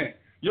to repent.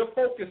 Your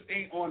focus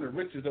ain't on the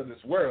riches of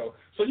this world.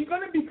 So you're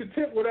going to be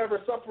content with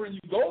whatever suffering you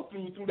go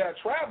through that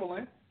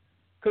traveling,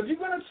 because you're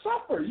going to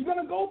suffer. You're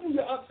going to go through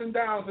your ups and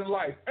downs in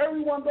life.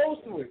 Everyone goes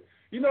through it.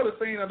 You know the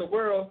saying of the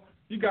world,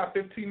 you got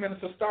 15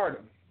 minutes of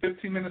stardom,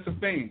 15 minutes of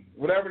fame,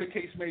 whatever the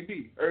case may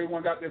be.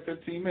 Everyone got their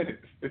 15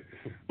 minutes.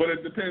 But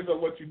it depends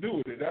on what you do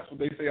with it. That's what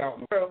they say out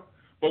in the world.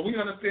 But we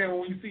understand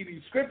when we see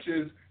these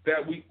scriptures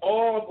that we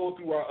all go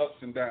through our ups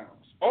and downs.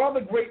 All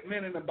the great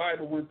men in the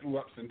Bible went through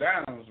ups and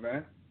downs,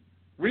 man.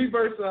 Read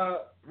verse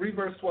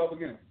 12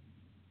 again.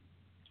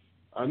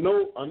 I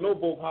know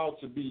both how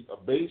to be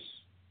abased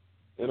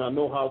and I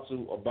know how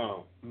to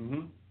abound.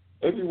 Mm-hmm.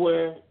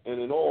 Everywhere and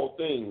in all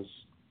things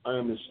I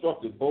am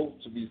instructed both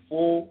to be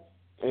full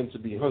and to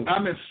be hungry.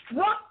 I'm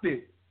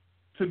instructed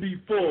to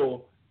be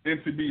full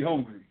and to be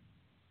hungry.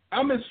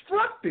 I'm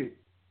instructed.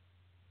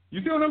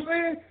 You see what I'm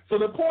saying? So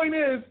the point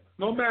is,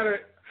 no matter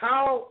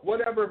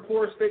whatever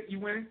poor state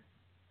you in,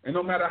 and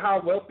no matter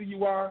how wealthy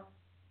you are,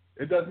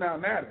 it does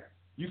not matter.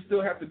 You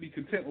still have to be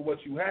content with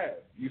what you have,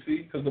 you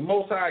see? Because the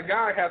Most High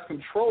God has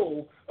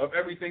control of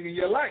everything in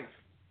your life.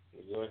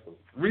 Exactly.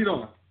 Read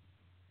on.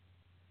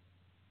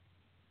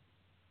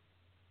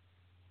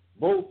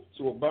 both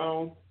to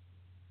abound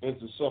and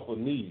to suffer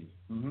need.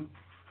 Mm-hmm.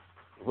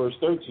 Verse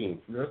 13.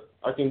 Yep.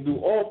 I can do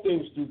all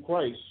things through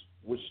Christ,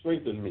 which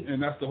strengthen me.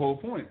 And that's the whole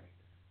point.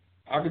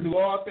 I can do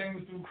all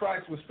things through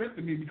Christ, which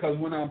strengthen me, because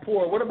when I'm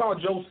poor, what about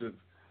Joseph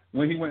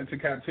when he went into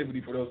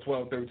captivity for those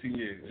 12, 13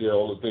 years? Yeah,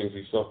 all the things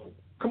he suffered.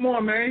 Come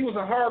on, man. He was a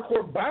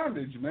hardcore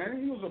bondage,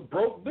 man. He was a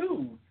broke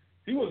dude.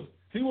 He was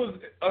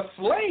a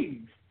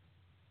slave.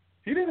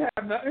 He didn't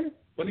have nothing,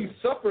 but he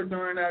suffered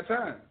during that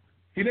time.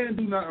 He didn't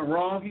do nothing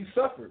wrong. He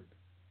suffered.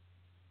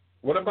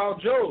 What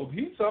about Job?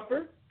 He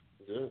suffered.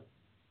 Yeah.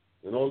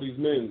 And all these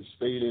men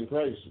stayed in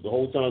Christ. The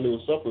whole time they were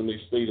suffering, they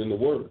stayed in the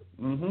Word.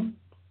 Mm-hmm.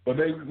 But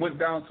they went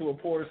down to a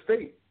poor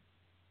state.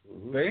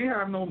 Mm-hmm. They ain't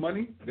have no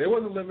money. They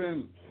wasn't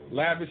living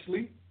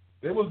lavishly.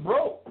 They was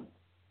broke.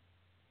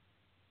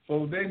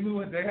 So they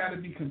knew they had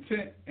to be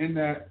content in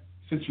that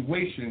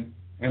situation.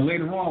 And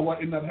later on, what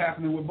ended up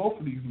happening with both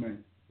of these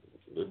men?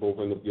 They both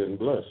ended up getting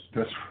blessed.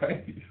 That's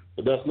right.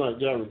 But that's not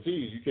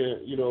guaranteed. You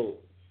can't,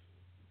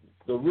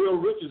 the real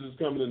riches is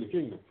coming in the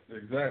kingdom.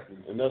 Exactly.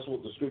 And that's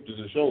what the scriptures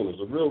are showing us.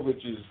 The real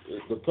riches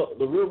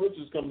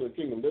coming in the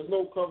kingdom. There's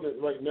no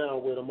covenant right now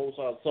where the Most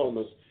High is telling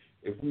us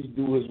if we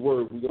do His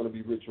word, we're going to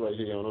be rich right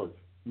here on earth.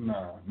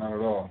 Nah, not at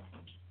all.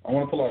 I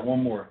want to pull out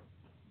one more.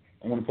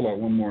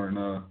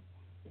 And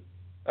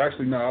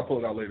actually, no, I'll pull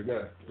it out later. Go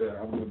ahead. Yeah,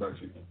 I'll give it back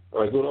to you.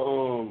 All right, go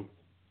to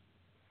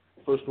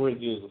 1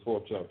 Corinthians, the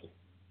 4th chapter.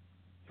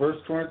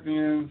 1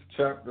 Corinthians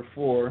chapter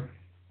 4.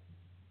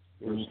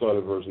 We'll start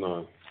at verse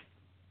 9.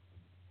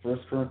 1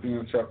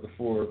 Corinthians chapter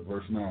 4,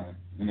 verse 9,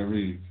 and it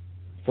reads,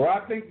 For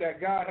I think that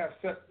God hath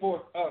set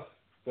forth us,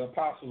 the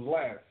apostles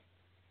last,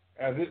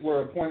 as it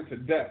were appointed to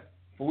death.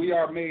 For we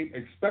are made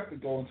a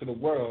spectacle unto the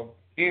world,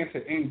 and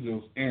to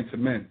angels, and to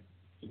men.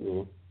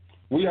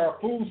 Mm-hmm. We are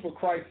fools for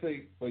Christ's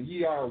sake, but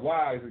ye are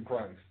wise in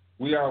Christ.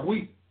 We are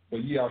weak,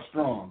 but ye are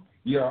strong.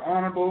 Ye are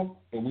honorable,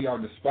 but we are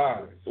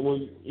despised. So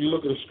when you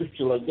look at a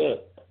scripture like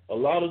that, a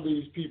lot of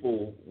these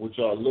people which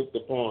are looked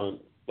upon,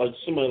 like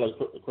somebody like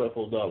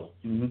Creflo Dollar,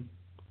 mm-hmm.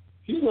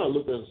 He's not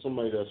looked at as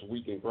somebody that's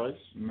weak in Christ.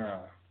 Nah.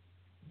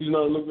 He's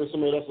not looked at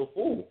somebody that's a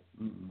fool.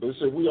 Mm-hmm. But it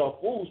said, we are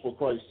fools for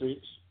Christ's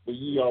sake, but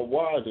ye are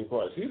wise in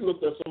Christ. He's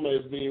looked at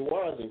somebody as being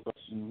wise in Christ.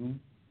 Mm-hmm.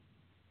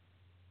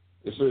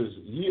 It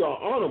says, ye are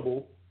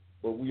honorable,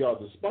 but we are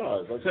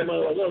despised. Like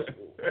somebody like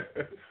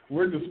us.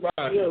 We're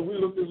despised. Yeah, we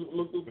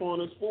looked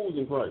upon as fools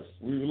in Christ.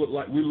 We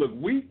look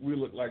weak, we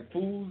look like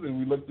fools, and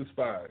we look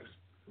despised.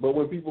 But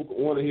when people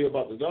want to hear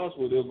about the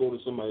gospel, they'll go to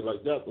somebody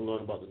like that to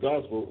learn about the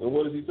gospel. And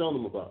what is he telling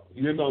them about?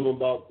 He's telling them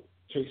about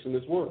chasing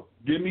this world.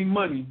 Give me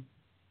money,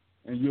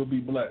 and you'll be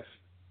blessed.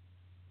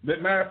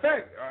 But matter of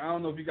fact, I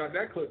don't know if you got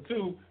that clip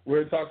too,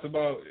 where it talks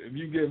about if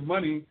you give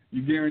money,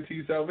 you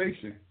guarantee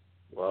salvation.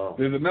 Wow.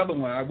 There's another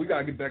one. We got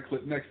to get that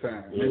clip next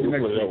time. Yeah, we'll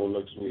play that one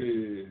next week.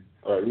 Yeah.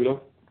 All right, read on.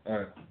 All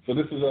right. So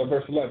this is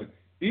verse 11.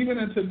 Even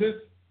into this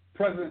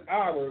present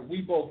hour,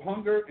 we both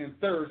hunger and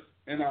thirst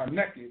and are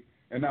naked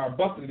and are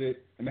buffeted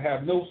and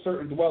have no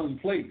certain dwelling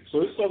place. So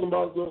it's talking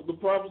about the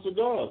prophets of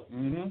God,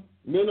 mm-hmm.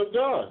 men of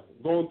God,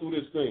 going through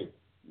this thing.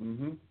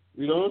 Mm-hmm.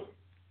 You know?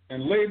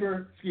 And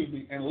labor,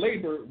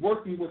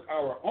 working with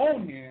our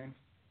own hands,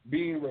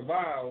 being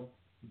reviled,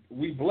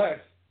 we bless,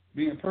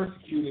 being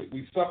persecuted,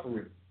 we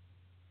suffer it.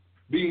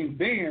 Being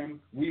damned,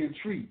 we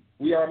entreat.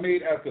 We are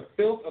made as the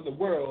filth of the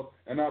world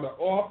and are the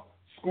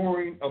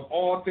offscouring of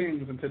all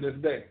things unto this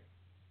day.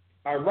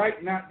 I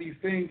write not these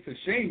things to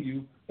shame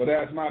you, but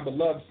as my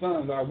beloved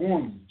sons, I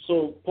warn you.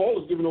 So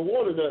Paul is giving a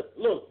warning that,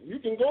 look, you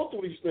can go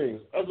through these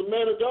things. As a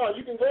man of God,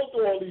 you can go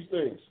through all these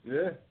things.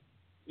 Yeah.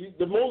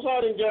 The Most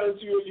High didn't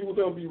guarantee you were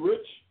going to be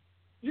rich.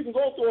 You can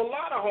go through a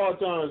lot of hard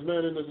times,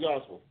 man, in this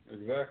gospel.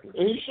 Exactly.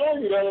 And he's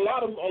showing you that a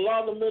lot of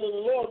the men of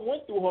the Lord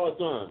went through hard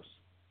times.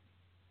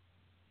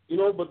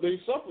 But they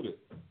suffered it.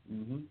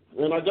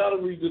 Mm-hmm. And I got to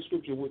read this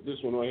scripture with this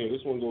one right here.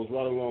 This one goes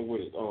right along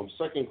with it.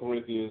 2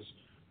 Corinthians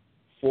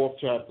 4th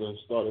chapter,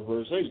 start at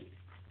verse 8.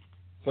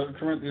 2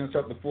 Corinthians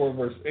chapter 4,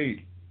 verse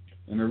 8.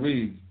 And it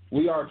reads,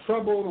 We are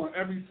troubled on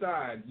every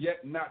side,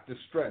 yet not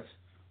distressed.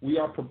 We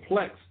are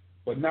perplexed,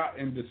 but not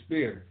in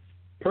despair.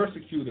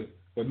 Persecuted,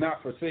 but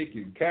not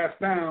forsaken. Cast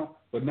down,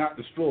 but not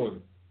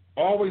destroyed.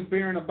 Always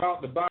bearing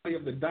about the body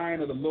of the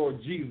dying of the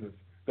Lord Jesus,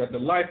 that the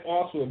life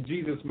also of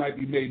Jesus might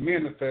be made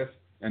manifest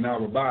in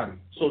our body.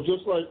 So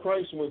just like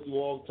Christ went through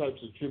all types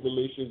of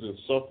tribulations and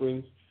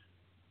sufferings,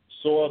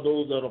 so are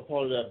those that are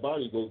part of that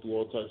body go through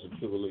all types of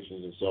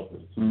tribulations and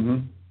sufferings. Mm-hmm.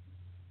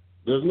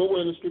 There's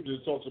nowhere in the scripture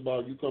that talks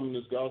about you come in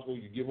this gospel,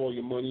 you give all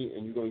your money,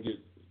 and you're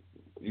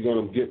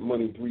gonna get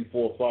money 3,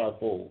 4, 5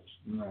 folds.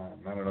 No,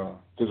 not at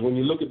all. Because when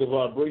you look at the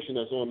vibration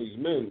that's on these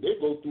men, they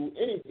go through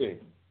anything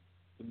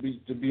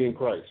to be in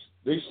Christ.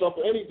 They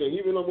suffer anything.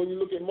 Even when you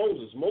look at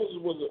Moses, Moses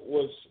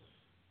was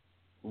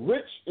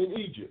rich in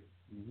Egypt.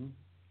 Mm-hmm.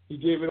 He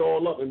gave it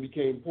all up and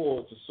became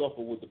poor to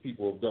suffer with the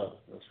people of God.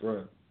 That's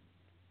right.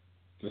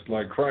 Just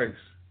like Christ.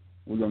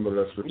 We're gonna go to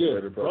that scripture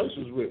later. Probably. Christ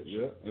was rich.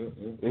 Yeah.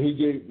 And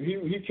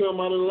he came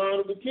out of the line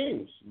of the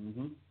kings.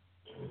 Mm-hmm.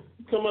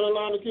 He come out of the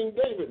line of King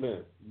David,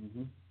 man.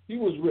 Mm-hmm. He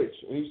was rich,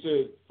 and he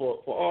said,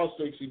 for our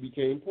sakes, he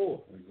became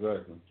poor.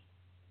 Exactly.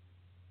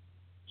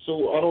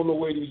 So I don't know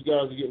where these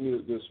guys are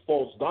getting this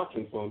false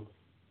doctrine from,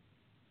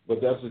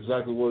 but that's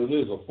exactly what it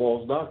is, a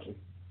false doctrine.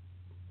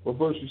 What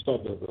verse you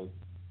stopped at, brother?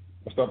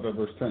 I stopped at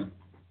verse 10.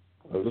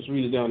 All right, let's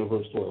read it down to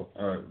verse 12.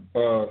 All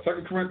right. 2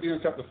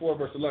 Corinthians chapter 4,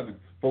 verse 11.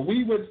 For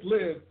we which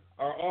live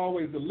are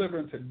always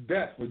delivered to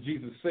death for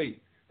Jesus'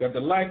 sake, that the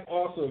life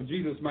also of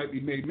Jesus might be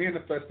made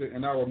manifested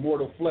in our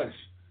mortal flesh.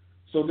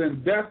 So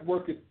then death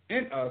worketh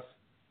in us,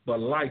 but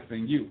life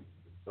in you.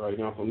 All right,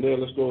 now from there,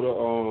 let's go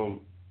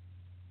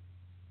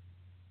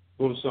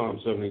to Psalm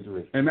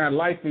 73. And that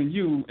life in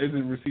you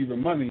isn't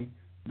receiving money.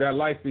 That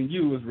life in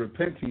you is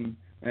repenting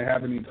and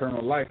having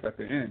eternal life at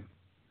the end.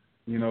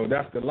 You know,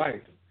 that's the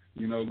life.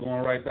 You know,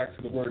 going right back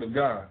to the Word of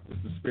God.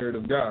 It's the Spirit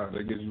of God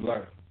that gives you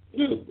life.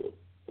 Yeah.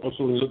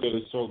 Also, when you look at it,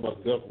 it talks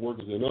about death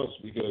workers in us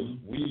because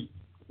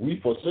we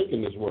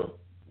forsaken this world.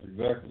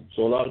 Exactly.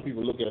 So a lot of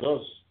people look at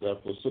us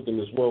that forsaken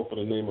this world for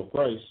the name of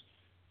Christ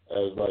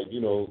as like,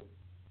 you know,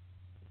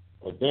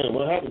 like, damn,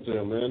 what happened to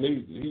him, man?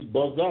 He's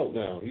bugged out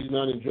now. He's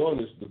not enjoying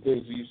the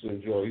things he used to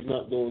enjoy. He's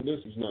not doing this.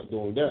 He's not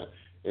doing that.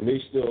 And they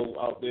still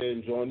out there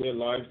enjoying their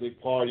lives. They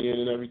partying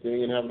and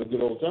everything and having a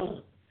good old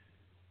time.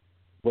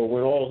 But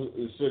when all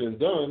is said and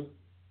done,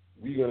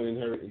 we're going to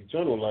inherit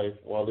eternal life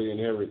while they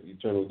inherit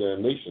eternal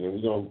damnation.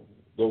 And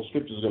those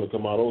scriptures are going to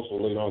come out also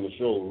later on the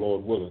show,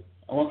 Lord willing.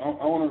 I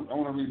want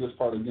to read this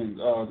part again.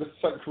 This is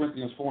 2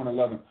 Corinthians 4 and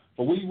 11.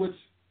 For we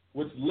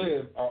which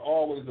live are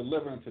always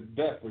delivered to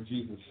death for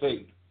Jesus'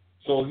 sake.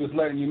 So just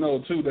letting you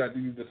know, too, that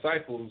these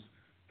disciples,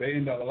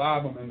 a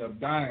lot of them end up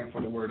dying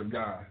for the Word of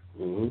God.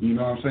 Mm-hmm. You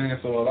know what I'm saying?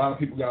 So a lot of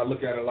people got to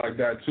look at it like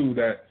that, too,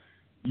 that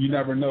you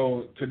never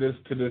know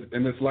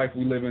in this life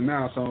we live in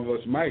now, some of us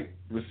might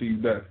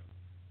receive death,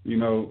 you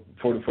know,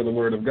 for the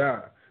Word of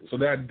God. So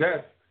that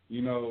death,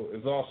 you know,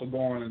 is also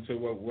going into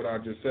what I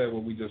just said,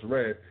 what we just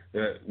read,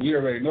 that we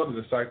already know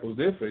the disciples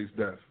did face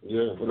death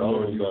for the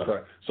Lord Jesus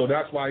Christ. So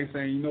that's why he's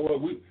saying, you know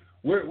what,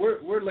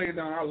 we're laying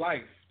down our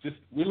life.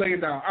 We're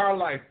laying down our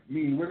life,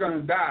 meaning we're going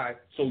to die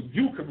so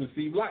you can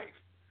receive life.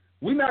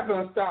 We're not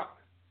going to stop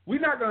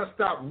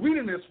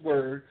reading this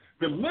word,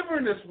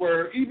 delivering this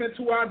word even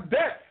to our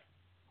death,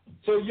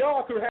 so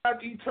y'all could have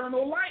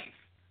eternal life.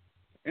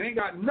 It ain't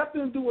got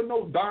nothing to do with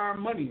no darn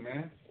money,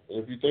 man.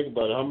 If you think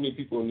about it, how many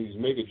people in these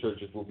mega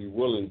churches will be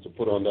willing to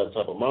put on that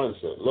type of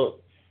mindset?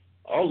 Look,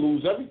 I'll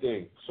lose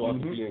everything so I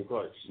can be in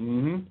Christ.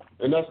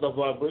 Mm-hmm. And that's the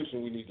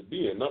vibration we need to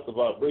be in, not the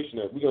vibration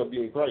that we're going to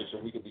be in Christ so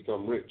we can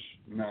become rich.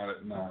 Nah.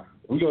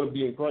 We're going to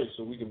be in Christ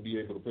so we can be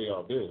able to pay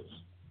our bills.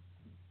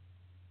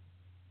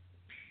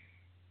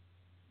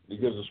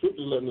 Because the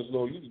scripture's letting us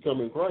know you can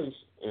come in Christ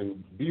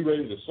and be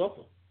ready to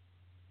suffer.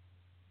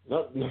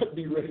 Not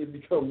be ready to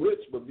become rich,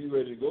 but be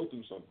ready to go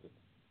through something.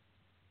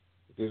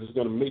 Because it's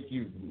going to make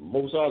you,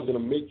 Most High is going to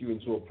make you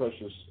into a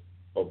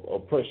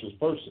precious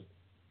person.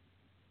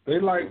 They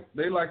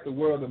like the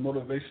world of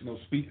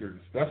motivational speakers.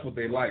 That's what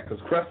they like, because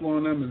Creflo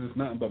and them is just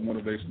nothing but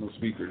motivational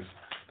speakers.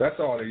 That's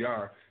all they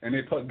are, and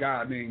they put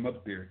God's name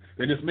up there.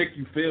 They just make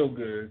you feel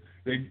good.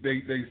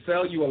 They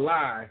sell you a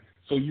lie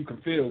so you can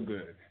feel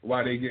good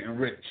while they getting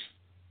rich,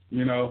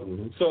 you know.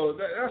 Mm-hmm. So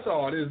that's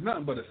all it is.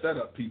 Nothing but a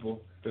setup,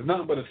 people. There's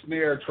nothing but a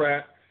snare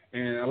trap,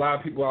 and a lot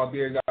of people out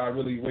there gotta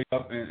really wake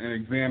up and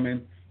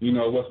examine, you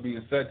know, what's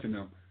being said to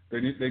them. They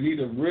need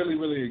to really,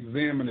 really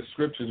examine the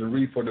scriptures and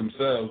read for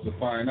themselves to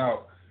find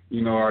out,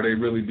 you know, are they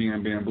really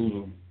being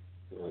bamboozled?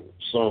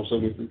 Psalm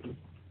 73.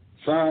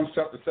 Psalms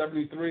chapter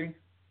 73. Where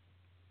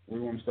do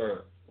you want to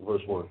start?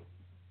 Verse 1.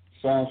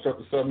 Psalms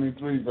chapter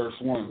 73, verse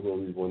 1. We're going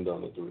to read 1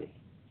 down to 3.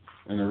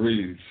 And it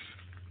reads,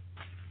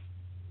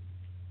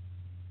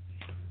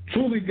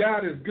 truly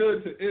God is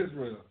good to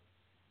Israel,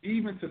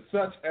 even to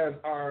such as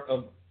are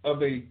of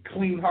a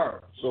clean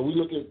heart. So we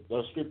look at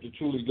our scripture,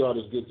 truly God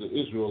is good to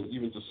Israel,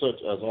 even to such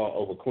as are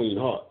of a clean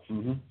heart.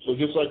 Mm-hmm. So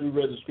just like we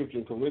read the scripture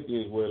in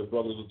Corinthians where the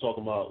brothers are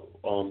talking about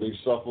they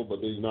suffer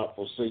but they're not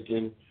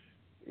forsaken,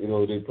 you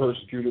know, they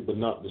persecuted but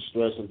not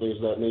distressed and things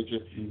of that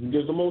nature. Mm-hmm.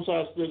 Because the Most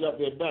High still got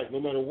their back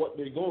no matter what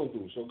they're going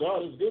through. So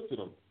God is good to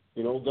them.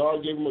 You know,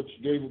 God give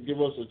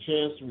us a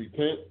chance to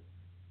repent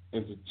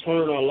and to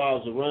turn our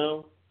lives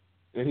around.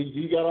 And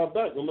he got our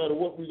back no matter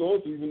what we're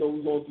going through, even though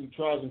we're going through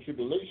trials and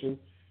tribulation.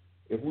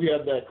 If we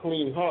have that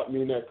clean heart,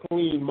 meaning that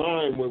clean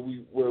mind where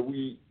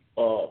we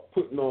are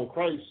putting on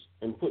Christ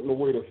and putting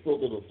away the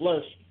filth of the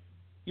flesh,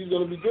 he's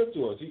going to be good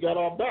to us. He got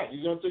our back.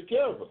 He's going to take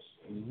care of us.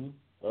 Mm-hmm.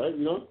 All right,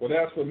 you know? Well,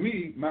 as for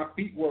me, my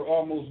feet were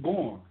almost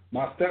gone.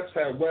 My steps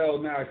had well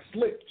nigh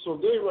slipped. So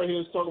Dave right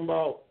here is talking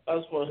about,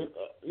 as for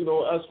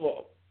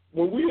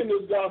when we in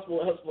this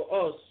gospel, as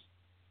for us,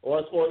 or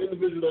as for an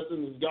individual that's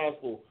in this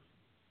gospel,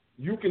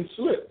 you can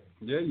slip.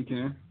 Yeah, you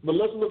can. But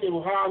let's look at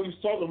how he's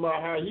talking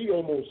about how he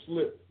almost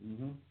slipped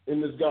in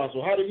this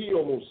gospel. How did he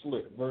almost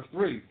slip? Verse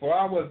 3, for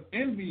I was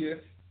envious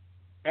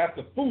at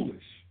the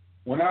foolish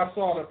when I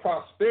saw the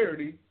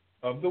prosperity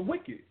of the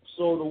wicked.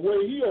 So the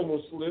way he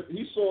almost slipped,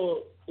 he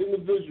saw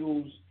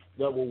individuals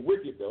that were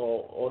wicked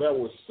or that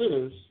were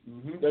sinners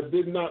that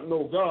did not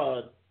know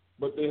God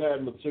but they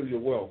had material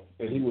wealth,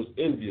 and he was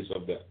envious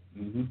of that.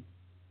 Mm-hmm.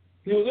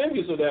 He was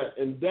envious of that,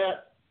 and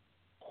that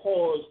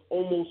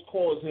almost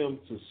caused him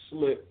to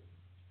slip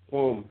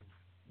from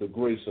the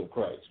grace of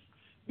Christ.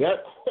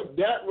 That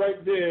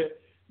right there,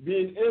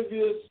 being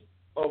envious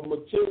of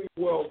material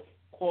wealth,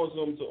 caused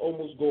him to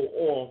almost go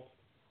off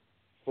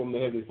from the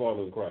Heavenly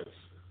Father in Christ.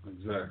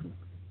 Exactly.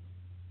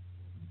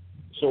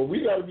 So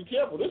we got to be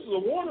careful. This is a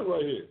warning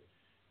right here.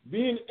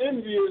 Being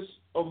envious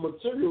of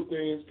material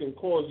things can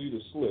cause you to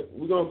slip.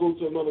 We're going to go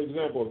to another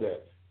example of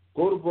that.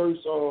 Go to verse,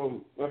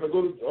 if I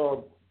go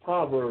to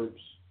Proverbs,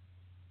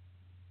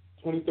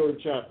 23rd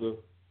chapter,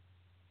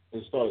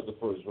 and start at the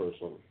first verse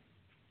on it.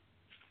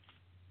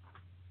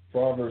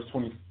 Proverbs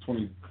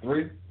 23?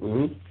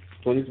 Mm-hmm.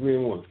 23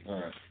 and 1. All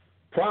right.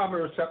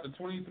 Proverbs chapter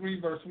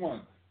 23, verse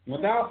 1.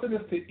 When thou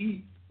sittest to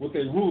eat with a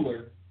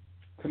ruler,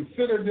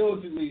 consider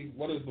diligently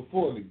what is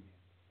before thee,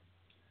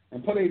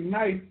 and put a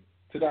knife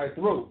to thy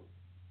throat.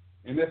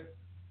 And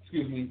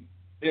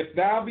if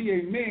thou be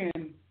a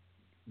man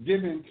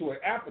given to an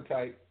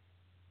appetite,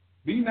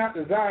 be not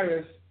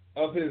desirous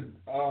of his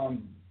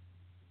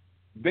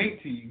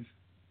dainties,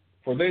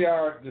 for they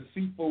are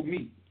deceitful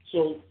meat.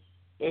 So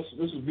this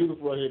is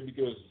beautiful right here,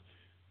 because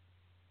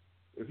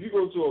if you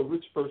go to a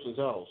rich person's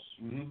house,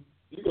 mm-hmm.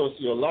 you're going to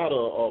see a lot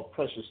of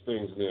precious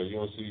things there. You're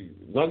going to see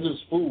not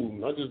just food,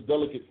 not just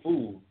delicate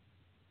food,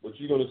 but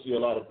you're going to see a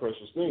lot of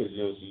precious things.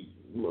 You're going to see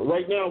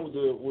right now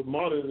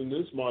in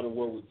this modern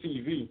world with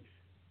TV,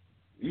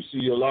 you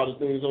see a lot of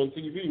things on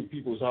TV in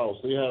people's house.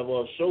 They have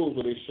shows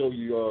where they show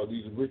you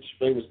these rich,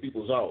 famous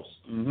people's house.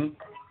 Mm-hmm.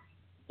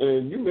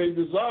 And you may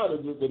desire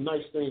the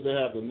nice things they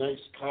have, the nice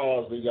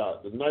cars they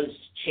got, the nice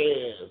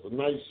chairs, the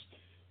nice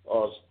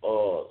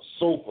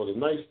sofa, the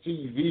nice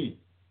TV.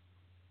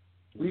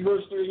 Read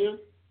verse 3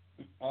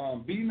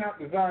 again. Be not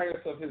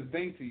desirous of his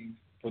dainties,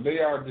 for they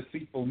are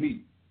deceitful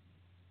meat.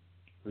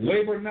 Mm-hmm.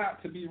 Labor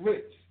not to be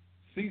rich.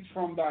 Cease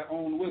from thy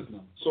own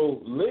wisdom.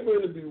 So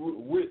laboring to be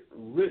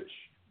rich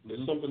is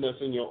something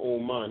that's in your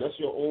own mind. That's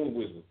your own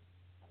wisdom.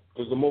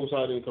 Because the Most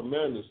High didn't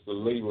command us to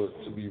labor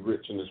to be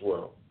rich in this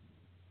world.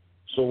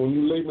 So when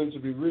you laboring to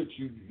be rich,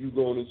 you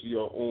going into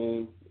your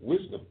own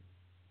wisdom.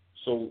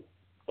 So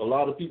a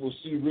lot of people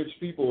see rich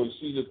people and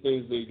see the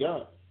things they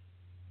got.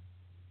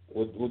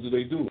 What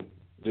do?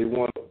 They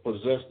want to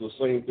possess the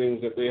same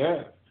things that they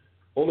have.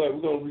 Hold on,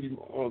 we're going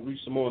to read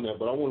some more on that,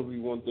 but I want to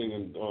read one thing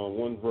in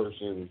one verse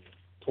in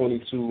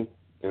 22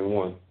 and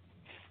 1.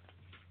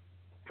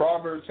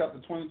 Proverbs chapter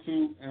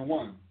 22 and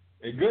 1.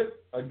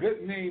 A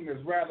good name is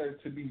rather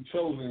to be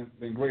chosen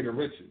than greater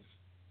riches,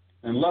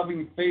 and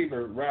loving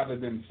favor rather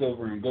than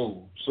silver and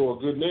gold. So a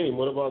good name,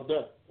 what about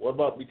that? What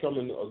about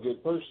becoming a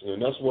good person?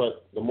 And that's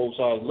what the Most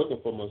High is looking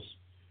from us,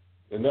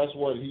 and that's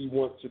what he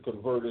wants to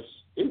convert us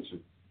into.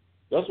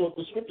 That's what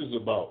the scripture is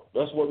about.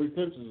 That's what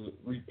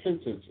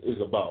repentance is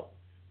about.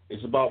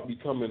 It's about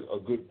becoming a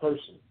good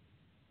person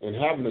and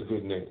having a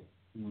good name.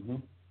 Mm-hmm.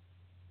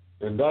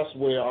 And that's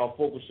where our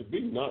focus should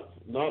be. Not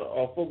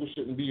our focus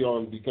shouldn't be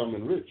on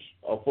becoming rich.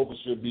 Our focus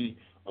should be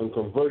on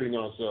converting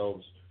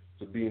ourselves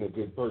to being a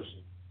good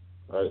person.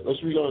 All right,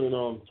 let's read on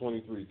in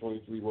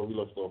 23 where we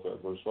left off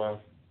at, verse 5.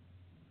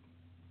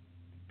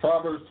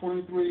 Proverbs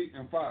 23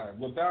 and 5.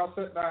 Wilt thou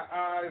set thy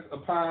eyes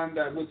upon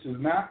that which is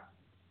not?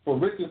 For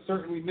riches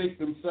certainly make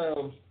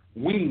themselves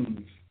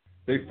wings.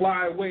 They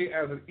fly away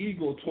as an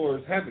eagle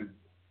towards heaven.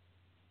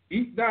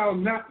 Eat thou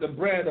not the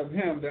bread of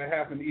him that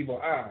hath an evil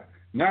eye,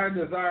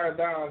 neither desire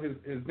thou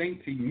his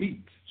dainty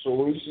meat. So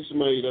when you see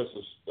somebody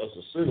that's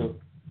a sinner,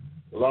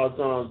 a lot of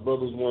times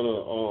brothers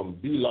want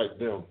to be like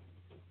them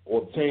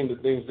or obtain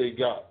the things they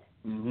got.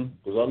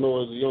 Because I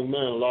know as a young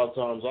man, a lot of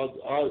times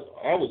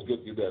I was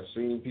good through that,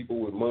 seeing people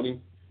with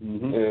money,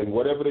 and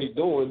whatever they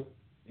doing,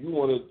 you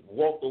want to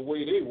walk the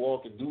way they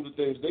walk and do the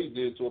things they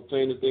did to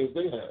obtain the things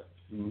they have.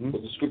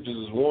 But the scriptures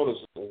is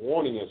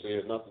warning us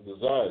here not to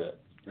desire that.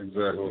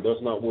 Exactly. So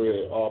that's not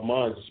where our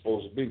minds are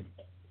supposed to be.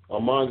 Our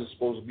minds are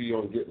supposed to be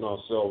on getting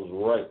ourselves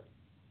right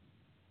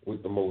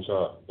with the Most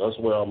High. That's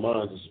where our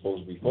minds are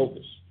supposed to be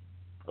focused.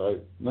 All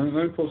right. Let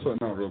me pull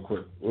something out real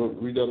quick.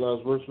 Read that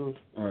last verse, Ruth.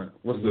 All right.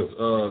 What's this?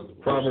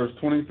 Proverbs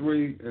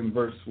 23 and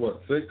verse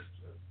what? 6?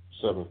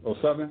 7. Oh,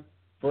 7.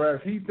 For as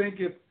he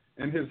thinketh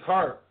in his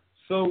heart,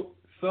 so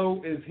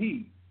is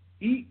he.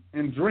 Eat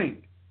and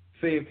drink,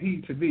 saith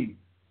he to thee,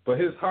 but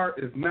his heart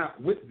is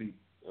not with thee.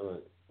 All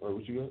right.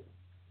 What you got?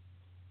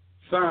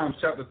 Psalms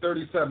chapter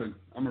 37.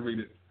 I'm going to read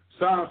it.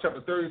 Psalms chapter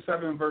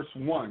 37, verse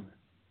 1.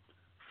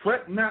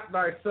 Fret not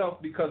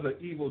thyself because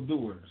of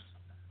evildoers,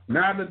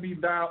 neither be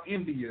thou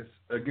envious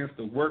against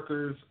the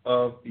workers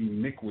of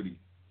iniquity.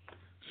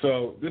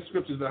 So this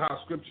scripture is a hot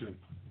scripture.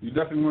 You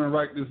definitely want to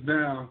write this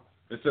down.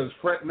 It says,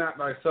 fret not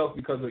thyself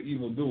because of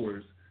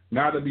evildoers,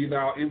 neither be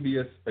thou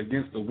envious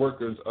against the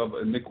workers of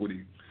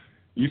iniquity.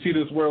 You see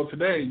this world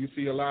today, you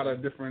see a lot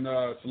of different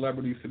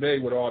celebrities today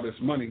with all this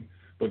money,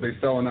 but they're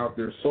selling out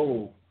their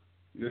soul.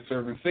 They're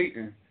serving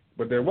Satan,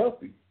 but they're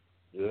wealthy.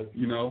 Yeah.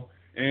 You know,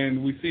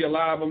 and we see a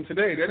lot of them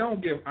today. They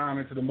don't give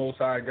honor to the Most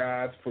High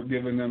God for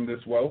giving them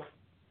this wealth.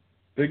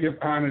 They give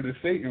honor to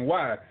Satan.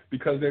 Why?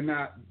 Because they're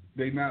not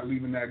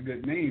leaving that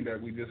good name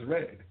that we just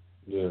read.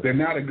 Yeah. They're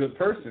not a good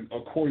person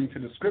according to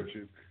the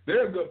scriptures.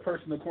 They're a good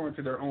person according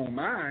to their own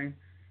mind.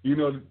 You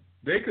know,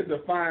 they could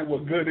define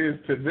what good is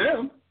to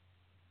them,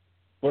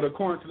 but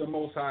according to the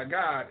Most High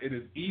God, it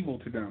is evil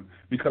to them,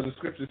 because the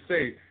scriptures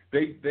say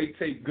they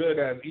take good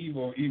as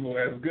evil, evil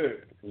as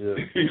good. Yeah.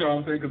 You know what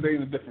I'm saying? Because they're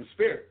in a different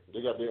spirit.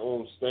 They got their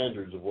own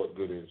standards of what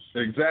good is.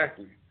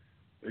 Exactly.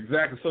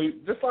 So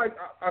just like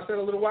I said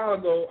a little while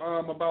ago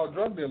about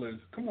drug dealers,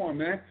 come on,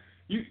 man.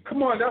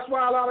 Come on. That's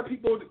why a lot of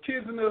people, the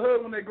kids in the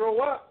hood, when they grow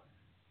up,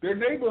 their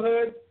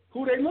neighborhood,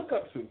 who they look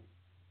up to?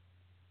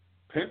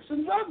 Pimps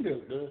and drug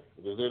dealers. Yeah,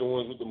 because they're the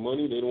ones with the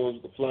money. They're the ones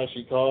with the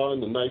flashy car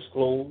and the nice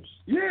clothes.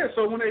 Yeah,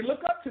 so when they look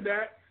up to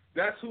that,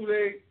 that's who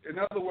they, in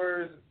other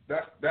words,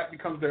 that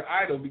becomes their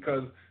idol,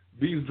 because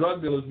these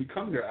drug dealers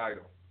become their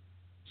idol.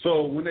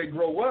 So when they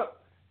grow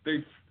up,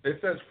 it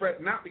says,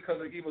 fret not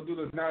because of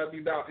evildoers, neither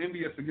be thou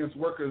envious against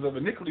workers of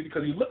iniquity,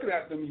 because you're looking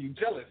at them and you're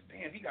jealous.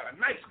 Damn, he got a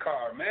nice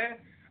car, man.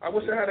 I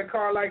wish I had a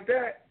car like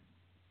that.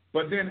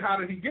 But then how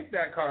did he get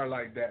that car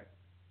like that?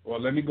 Well,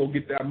 let me go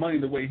get that money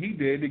the way he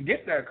did to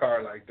get that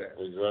car like that.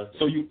 Exactly.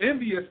 So you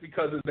envious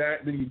because of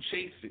that, then you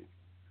chase it.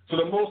 So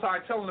the Most High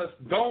telling us,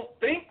 don't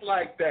think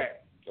like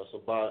that. That's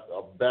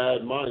a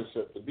bad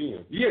mindset to be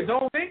in. Yeah,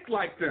 don't think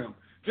like them.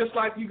 Just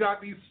like you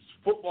got these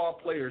football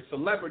players,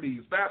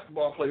 celebrities,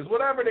 basketball players,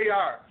 whatever they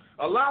are.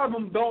 A lot of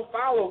them don't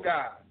follow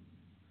God.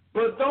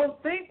 But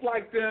don't think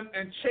like them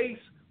and chase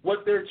what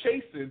they're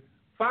chasing.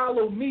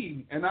 Follow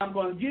me, and I'm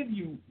going to give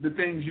you the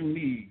things you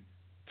need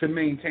to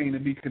maintain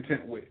and be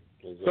content with.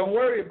 Exactly. Don't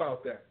worry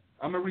about that.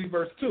 I'm going to read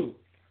verse 2.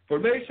 For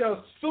they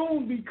shall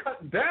soon be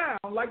cut down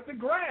like the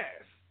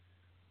grass,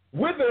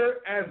 wither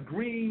as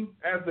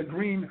the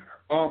green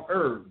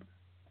herb.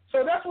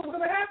 So that's what's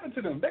going to happen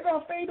to them. They're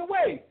going to fade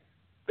away.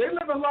 They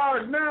live in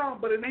large now,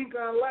 but it ain't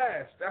going to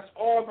last. That's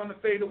all going to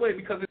fade away,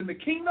 because in the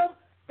kingdom,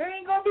 they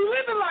ain't going to be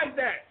living like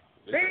that.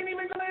 They ain't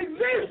even going to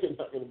exist. They're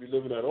not going to be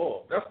living at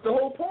all. That's the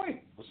whole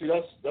point. But see,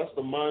 that's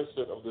the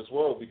mindset of this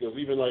world, because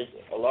even like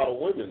a lot of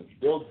women,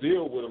 they'll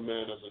deal with a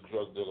man that's a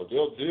drug dealer.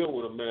 They'll deal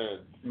with a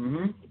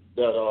man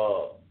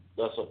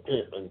that's a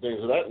pimp and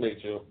things of that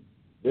nature.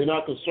 They're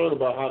not concerned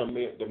about how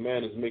the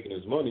man is making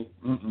his money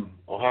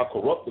or how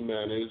corrupt the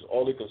man is.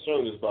 All they're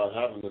concerned is about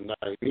having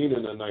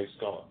a nice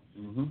car.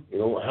 You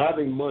know,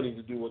 having money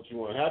to do what you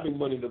want, having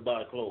money to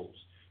buy clothes.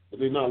 But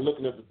they're not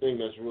looking at the thing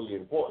that's really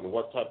important.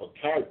 What type of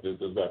character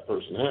does that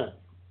person have?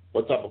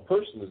 What type of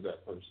person is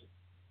that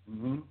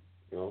person?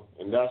 You know,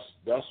 and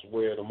that's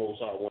where the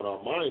Most High want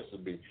our minds to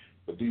be.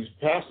 But these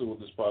pastors with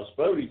this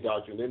prosperity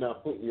doctrine, they're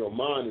not putting your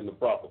mind in the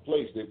proper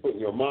place. They're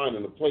putting your mind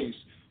in the place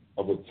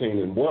of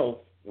obtaining wealth,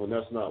 when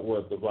that's not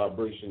what the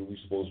vibration we're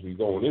supposed to be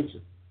going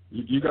into.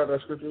 You got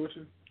that scripture with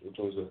you? Which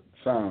one's that?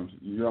 Psalms.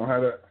 You don't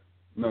have that?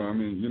 No, I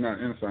mean, you're not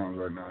in Psalms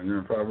right now. You're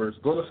in Proverbs.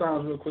 Go to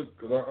Psalms real quick,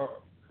 because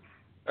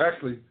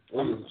actually,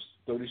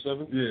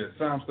 37? Yeah,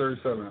 Psalms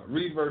 37.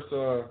 Read verse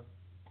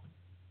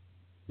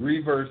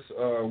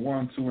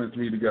 1, 2, and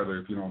 3 together,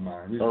 if you don't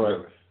mind. Read all right.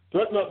 together.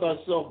 Fret not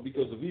thyself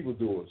because of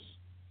evildoers,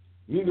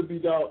 neither be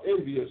thou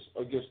envious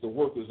against the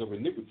workers of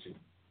iniquity.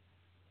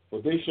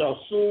 For they shall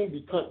soon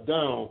be cut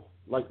down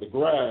like the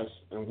grass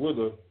and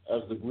wither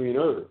as the green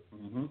herb.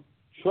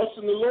 Trust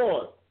in the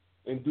Lord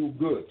and do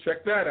good.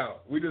 Check that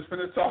out. We just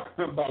finished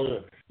talking about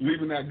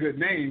leaving that good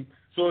name.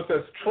 So it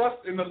says,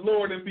 trust in the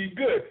Lord and be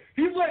good.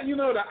 He's letting you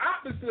know the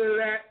opposite of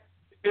that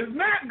is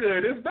not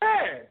good. It's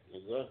bad.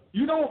 Exactly.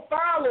 You don't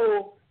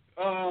follow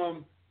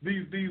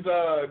these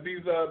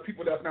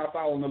people that's not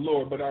following the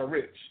Lord but are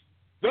rich.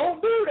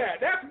 Don't do that.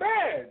 That's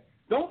bad.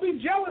 Don't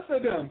be jealous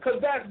of them,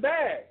 because that's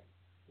bad.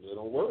 Yeah,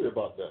 don't worry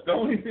about that.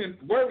 Don't even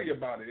worry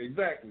about it.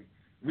 Exactly.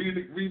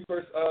 Read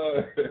verse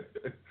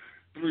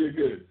 3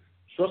 again.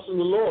 Trust in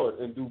the Lord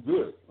and do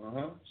good.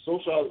 So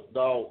shalt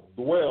thou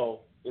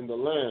dwell in the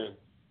land,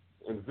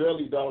 and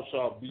verily thou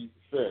shalt be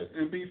fed.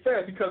 And be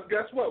fed, because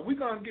guess what? We're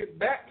going to get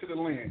back to the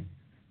land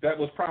that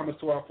was promised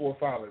to our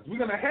forefathers. We're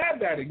going to have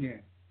that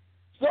again.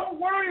 So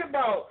don't worry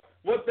about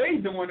what they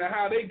doing and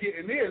how they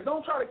getting theirs.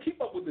 Don't try to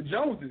keep up with the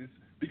Joneses,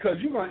 because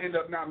you're going to end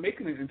up not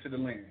making it into the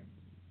land.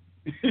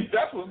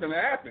 That's what's going to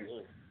happen.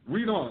 Yeah.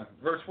 Read on,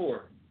 verse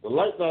 4.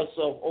 Delight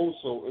thyself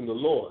also in the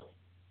Lord,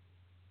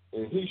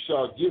 and he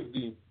shall give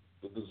thee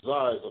the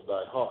desires of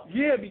thy heart.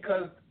 Yeah,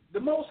 because the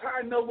Most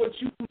High know what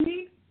you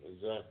need.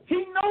 Exactly. He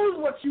knows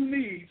what you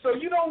need. So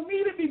you don't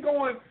need to be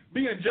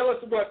being jealous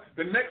of what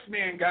the next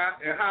man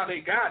got and how they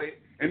got it,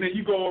 and then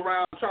you go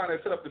around trying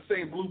to set up the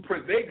same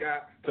blueprint they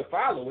got to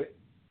follow it.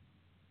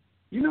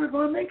 You're not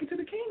going to make it to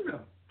the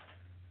kingdom.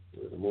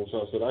 The Most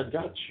High said, I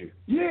got you.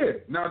 Yeah.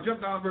 Now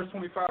jump down to verse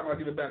 25 and I'll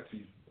give it back to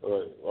you.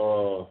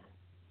 All right.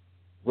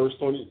 Verse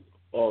 20,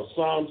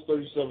 Psalms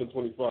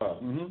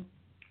 37:25.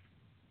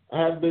 I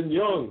have been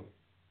young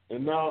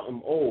and now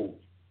am old,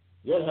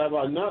 yet have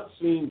I not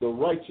seen the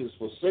righteous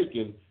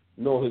forsaken,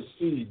 nor his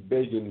seed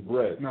begging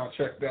bread. Now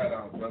check that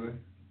out, brother.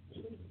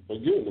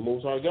 Again, the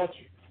Most High got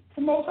you.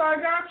 The Most High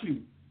got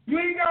you. You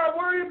ain't got to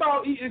worry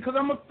about eating, because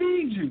I'm going to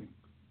feed you.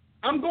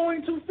 I'm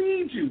going to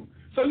feed you.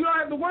 So you don't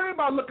have to worry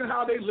about looking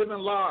how they live in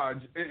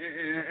lodge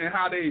and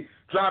how they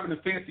driving the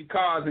fancy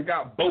cars and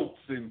got boats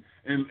and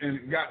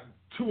got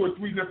 2 or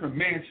 3 different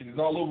mansions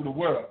all over the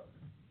world.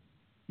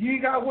 You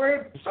ain't got to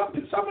worry.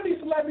 Some of these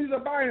celebrities are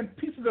buying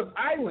pieces of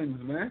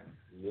islands, man.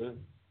 Yeah.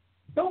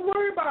 Don't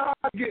worry about how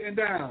they're getting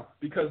down,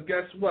 because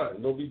guess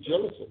what? Don't be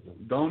jealous of them.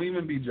 Don't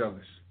even be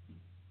jealous.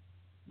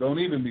 Don't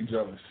even be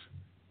jealous.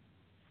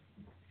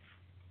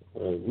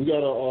 We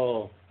got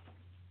a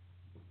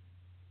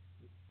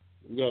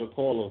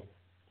caller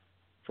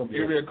from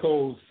area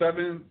code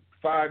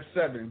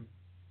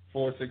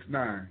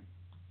 757-469.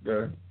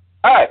 Good.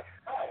 Hi.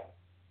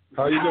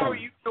 How you doing? How are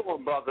you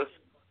doing, brothers?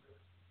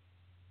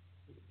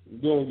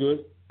 Doing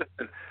good.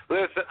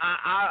 Listen,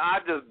 I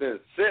just been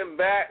sitting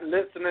back,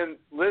 listening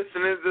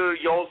to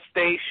your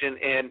station,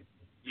 and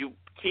you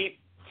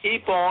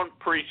keep on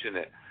preaching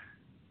it.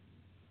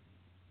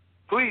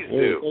 Please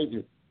do. Thank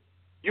you.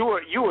 You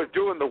are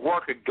doing the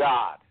work of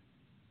God.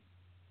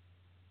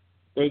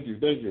 Thank you.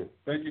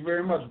 Thank you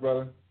very much,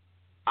 brother.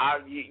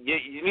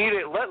 You need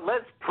it.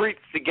 Let's preach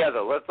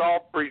together. Let's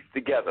all preach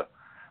together.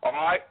 All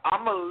right?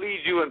 I'm going to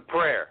lead you in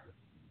prayer.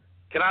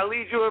 Can I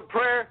lead you in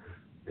prayer?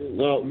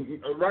 No.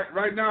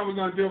 Right now we're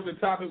going to deal with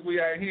the topic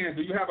we at hand.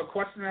 Do you have a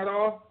question at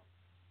all?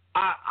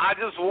 I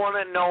just want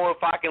to know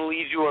if I can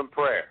lead you in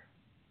prayer.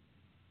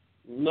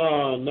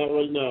 No, not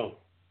right now.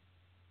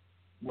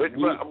 But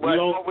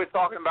we're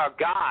talking about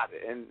God,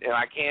 and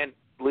I can't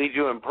lead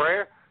you in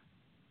prayer?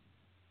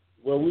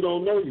 Well, we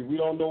don't know you. We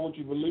don't know what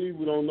you believe.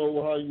 We don't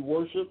know how you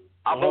worship.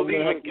 I believe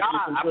in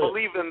God. I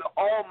believe in the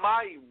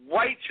almighty,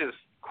 righteous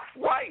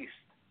Christ,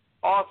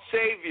 our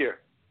Savior.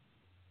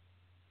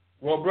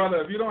 Well,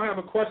 brother, if you don't have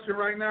a question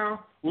right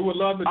now, we would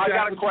love to chat. I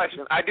got a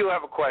question. I do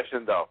have a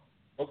question, though.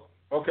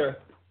 Okay.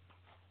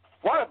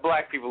 Why do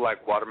black people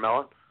like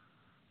watermelon?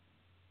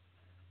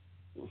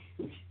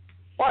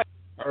 Why?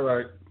 All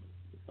right.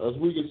 As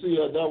we can see,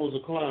 that was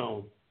a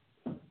clown.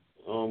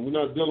 We're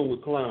not dealing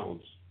with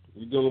clowns.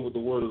 We're dealing with the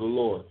word of the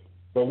Lord.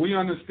 But we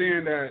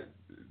understand that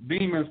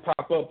demons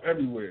pop up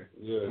everywhere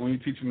when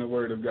you're teaching the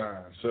word of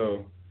God.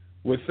 So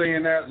with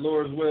saying that,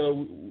 Lord's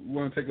will, we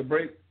want to take a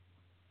break?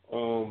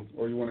 Or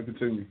you want to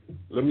continue?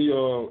 Let me,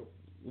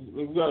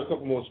 we've got a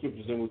couple more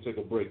scriptures, then we'll take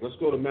a break. Let's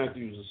go to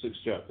Matthew, the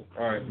 6th chapter.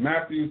 All right,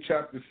 Matthew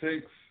chapter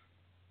 6.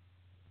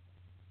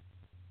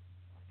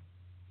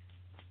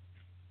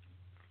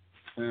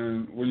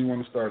 And where do you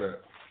want to start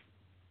at?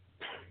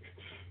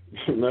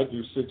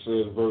 Matthew 6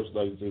 says, verse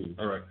 19.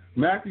 All right.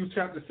 Matthew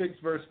chapter 6,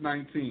 verse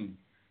 19.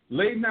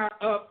 Lay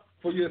not up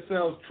for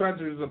yourselves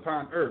treasures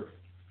upon earth,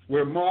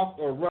 where moth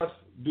or rust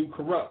do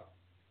corrupt,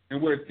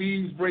 and where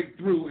thieves break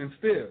through and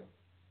steal.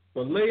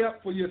 But lay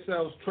up for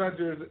yourselves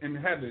treasures in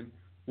heaven,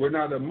 where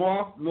neither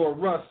moth nor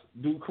rust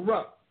do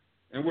corrupt,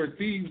 and where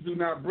thieves do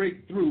not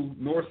break through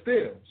nor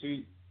steal.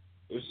 See,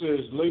 it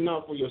says, lay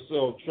not for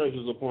yourselves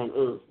treasures upon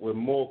earth, where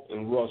moth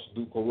and rust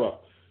do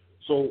corrupt.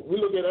 So we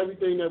look at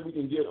everything that we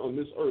can get on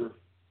this earth.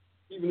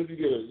 Even if you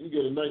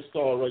get a nice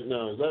car right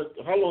now,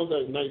 how long is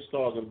that nice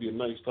car going to be a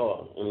nice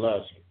car and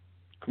last you?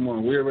 Come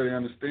on, we already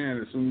understand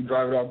as soon as you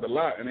drive it off the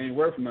lot, it ain't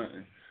worth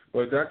nothing.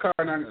 But that car,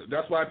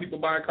 that's why people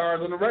buy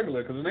cars on the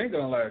regular, because it ain't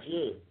going to last you.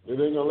 Yeah, it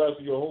ain't going to last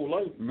you your whole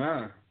life.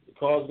 Nah. The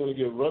car's going to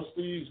get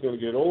rusty, it's going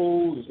to get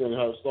old, it's going to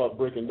have to start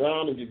breaking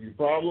down and give you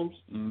problems.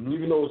 Mm-hmm.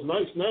 Even though it's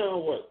nice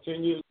now,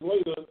 10 years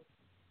later,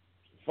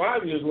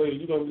 5 years later,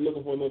 you're going to be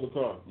looking for another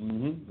car.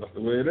 Mm-hmm. That's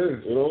the way it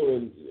is. You know,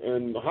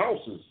 and the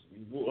houses.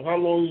 How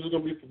long is it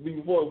going to be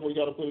before you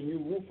got to put a new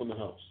roof on the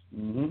house?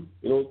 Mm-hmm.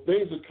 You know,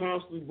 things are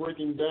constantly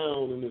breaking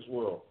down in this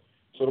world.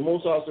 So the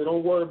Most High said,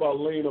 don't worry about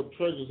laying up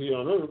treasures here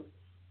on earth,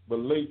 but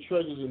lay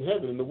treasures in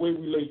heaven. And the way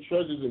we lay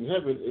treasures in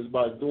heaven is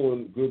by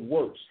doing good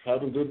works,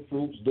 having good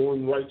fruits,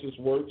 doing righteous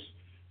works,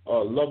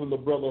 loving the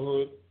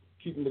brotherhood,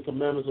 keeping the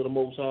commandments of the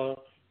Most High,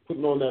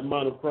 putting on that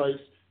mind of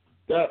Christ.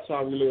 That's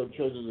how we lay up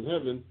treasures in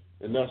heaven,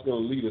 and that's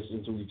going to lead us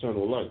into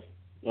eternal life.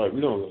 All right,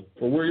 we don't.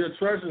 But where your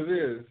treasure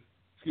is,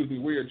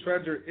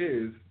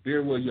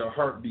 there will your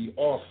heart be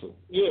also.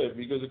 Yeah,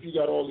 because if you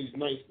got all these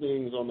nice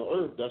things on the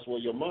earth, that's where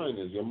your mind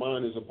is. Your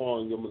mind is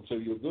upon your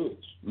material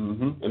goods.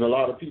 Mm-hmm. And a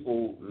lot of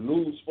people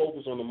lose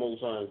focus on the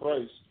Most High in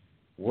Christ,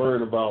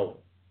 worrying about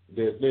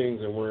their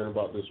things and worrying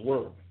about this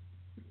world.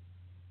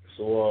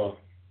 So,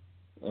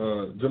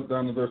 jump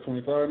down to verse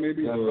 25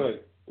 maybe? That's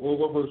right. Well,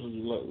 what verse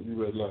you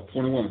read last?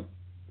 21.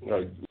 All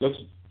right,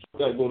 let's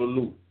go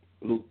to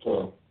Luke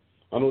 12.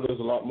 I know there's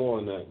a lot more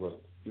in that,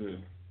 but yeah.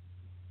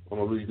 I'm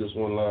going to read this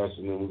one last,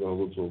 and then we're going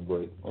to go to a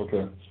break.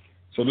 Okay.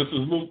 So this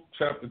is Luke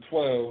chapter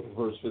 12,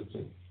 verse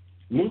 15.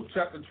 Luke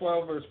chapter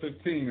 12, verse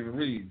 15, and it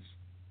reads,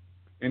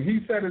 And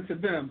he said unto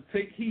them,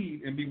 Take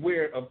heed and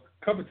beware of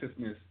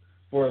covetousness,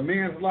 for a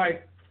man's life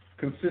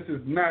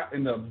consisteth not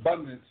in the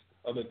abundance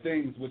of the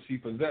things which he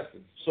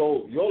possesses.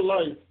 So your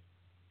life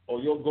or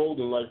your goal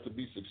in life to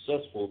be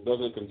successful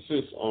doesn't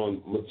consist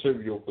on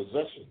material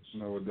possessions.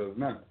 No, it does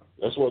not.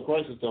 That's what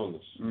Christ is telling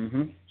us.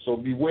 Mm-hmm. So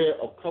beware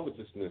of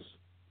covetousness.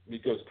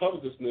 Because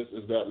covetousness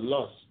is that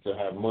lust to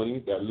have money,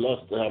 that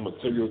lust to have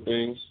material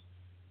things.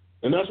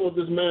 And that's what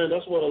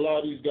a lot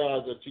of these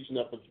guys that are teaching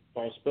that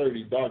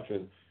prosperity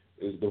doctrine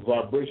is the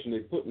vibration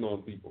they're putting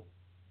on people.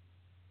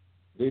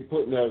 They're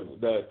putting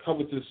that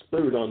covetous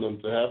spirit on them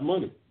to have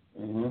money.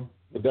 Mm-hmm.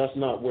 But that's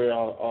not where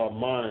our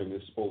mind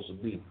is supposed to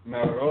be.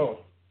 Not at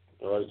all.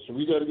 All right, so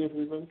read that again for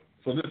me, brother.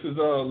 So this is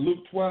Luke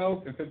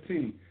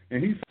 12:15.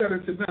 And he said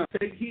unto them,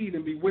 take heed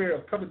and beware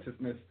of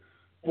covetousness,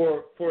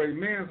 for a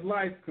man's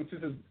life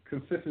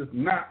consisteth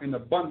not in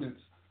abundance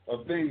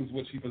of things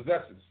which he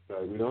possesses.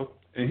 Right, we know.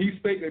 And he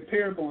spake a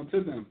parable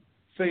unto them,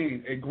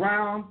 saying, the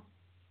ground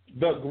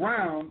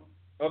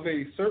of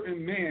a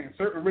certain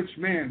rich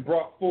man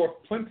brought forth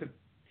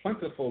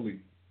plentifully.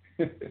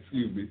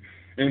 Excuse me.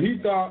 And he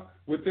thought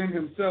within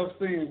himself,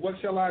 saying, what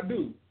shall I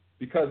do?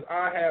 Because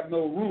I have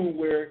no room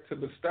where to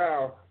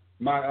bestow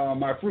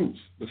my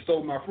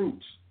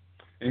fruits.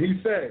 And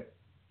he said,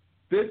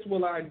 this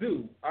will I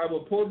do. I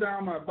will pull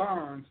down my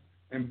barns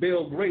and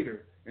build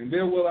greater, and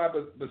there will I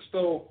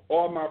bestow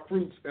all my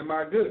fruits and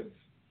my goods.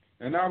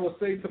 And I will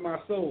say to my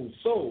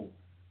soul,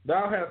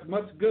 thou hast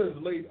much goods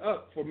laid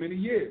up for many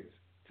years.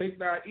 Take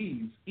thy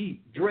ease,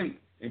 eat, drink,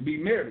 and be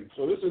merry.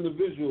 So this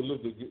individual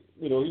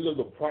lived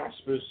a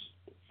prosperous,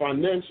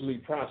 financially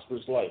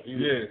prosperous life.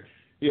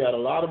 He had a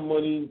lot of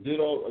money,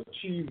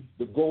 achieved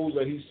the goals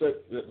that he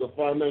set, the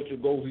financial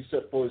goals he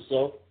set for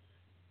himself,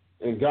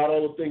 and got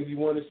all the things he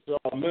wanted. So,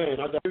 man,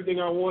 I got everything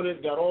I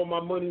wanted, got all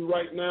my money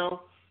right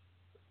now.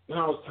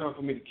 Now it's time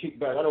for me to kick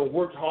back. I done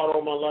worked hard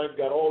all my life,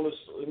 got all this,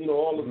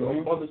 all of the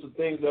abundance of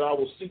things that I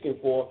was seeking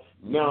for.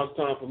 Now it's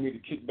time for me to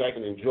kick back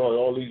and enjoy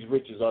all these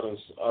riches I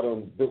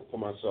done built for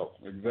myself.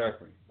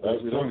 Exactly.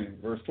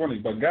 Verse 20.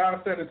 But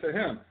God said unto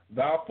him,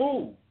 thou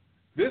fool,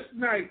 this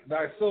night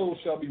thy soul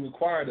shall be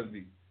required of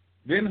thee.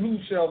 Then who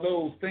shall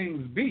those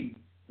things be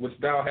which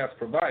thou hast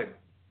provided?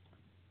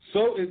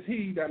 So is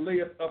he that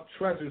layeth up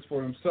treasures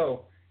for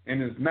himself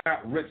and is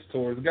not rich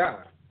towards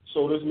God.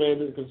 So this man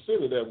didn't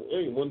consider that,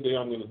 hey, one day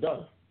I'm going to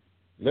die.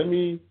 Let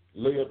me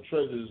lay up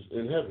treasures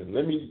in heaven.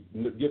 Let me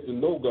get to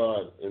know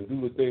God and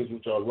do the things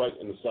which are right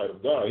in the sight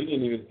of God. He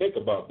didn't even think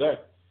about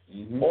that.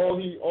 Mm-hmm. All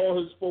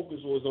his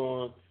focus was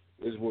on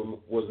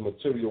was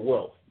material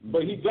wealth. Mm-hmm.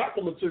 But he got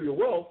the material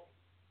wealth,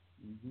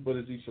 but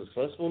is he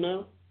successful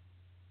now?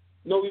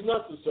 No, he's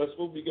not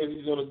successful because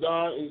he's going to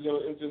die and he's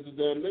going to enter into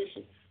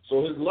damnation.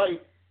 So his life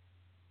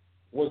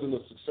wasn't a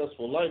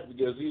successful life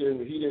because he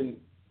didn't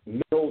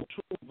know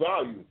true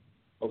value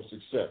of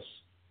success.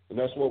 And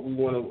that's what we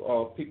want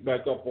to pick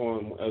back up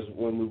on as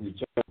when we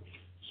return.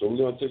 So we're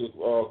going to take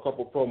a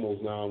couple promos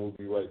now and we'll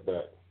be right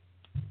back.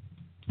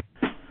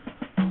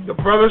 The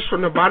brothers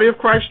from the Body of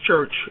Christ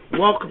Church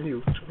welcome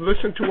you to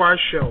listen to our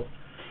show,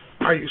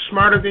 Are You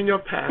Smarter Than Your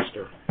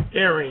Pastor?,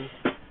 airing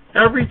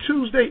every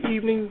Tuesday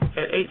evening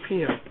at 8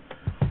 p.m.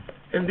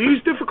 In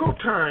these difficult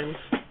times,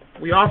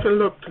 we often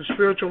look to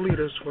spiritual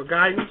leaders for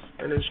guidance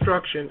and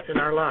instruction in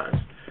our lives.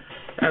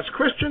 As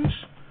Christians,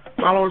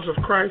 followers of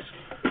Christ,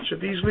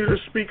 should these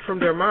leaders speak from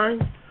their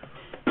mind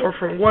or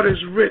from what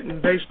is written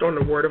based on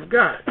the Word of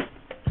God?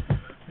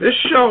 This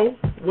show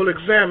will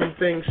examine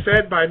things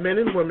said by men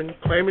and women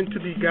claiming to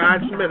be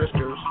God's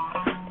ministers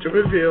to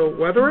reveal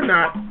whether or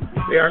not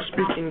they are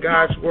speaking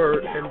God's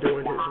Word and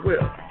doing His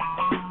will.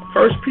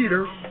 1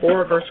 Peter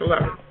 4, verse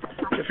 11.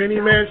 If any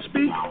man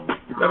speak,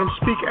 let him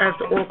speak as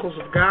the oracles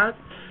of God.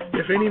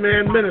 If any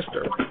man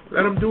minister,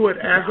 let him do it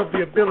as of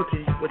the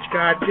ability which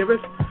God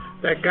giveth,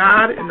 that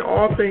God in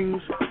all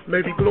things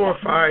may be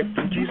glorified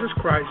through Jesus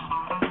Christ,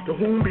 to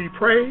whom be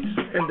praise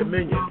and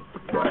dominion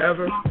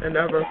forever and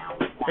ever.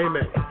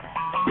 Amen.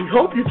 We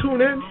hope you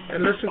tune in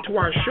and listen to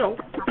our show.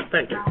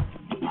 Thank you.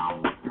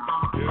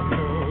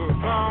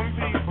 Some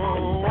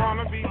people want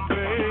to be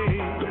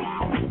saved,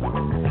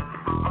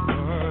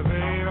 but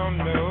they don't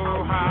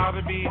know how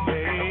to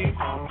behave.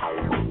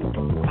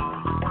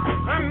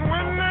 And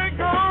when they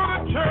go to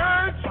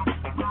church,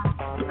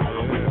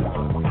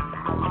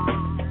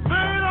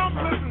 they don't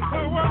listen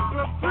to what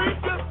the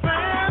preacher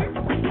said.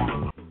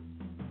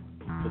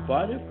 The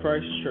Body of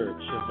Christ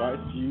Church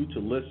invites you to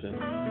listen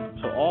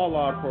to all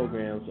our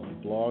programs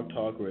on Blog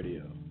Talk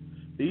Radio.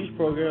 These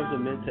programs are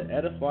meant to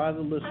edify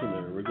the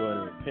listener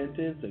regarding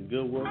repentance and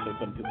good works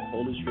according to the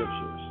Holy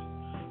Scriptures.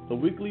 The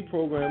weekly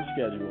program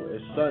schedule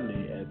is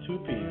Sunday at 2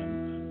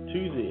 p.m.,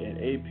 Tuesday at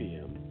 8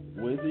 p.m.,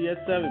 Wednesday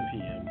at 7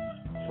 p.m.,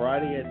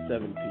 Friday at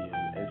 7 p.m.,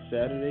 and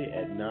Saturday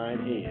at 9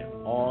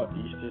 a.m., all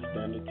Eastern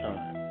Standard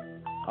Time.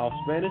 Our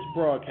Spanish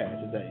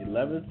broadcast is at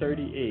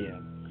 11:30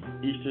 a.m.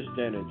 Eastern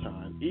Standard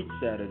Time each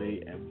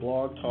Saturday at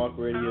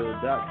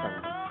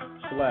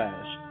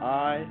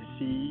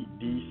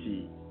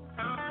blogtalkradio.com/ICDC.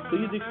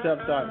 Please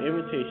accept our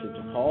invitation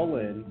to call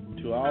in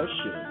to our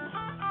show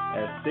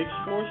at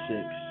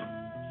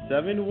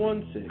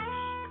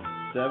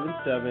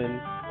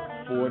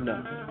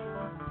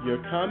 646-716-7749. Your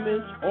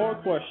comments or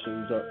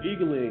questions are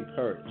eagerly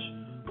encouraged,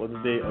 whether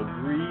they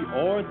agree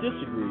or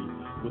disagree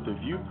with the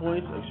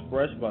viewpoints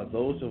expressed by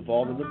those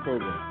involved in the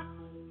program.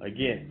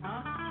 Again,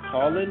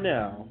 call in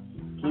now.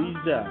 Please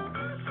dial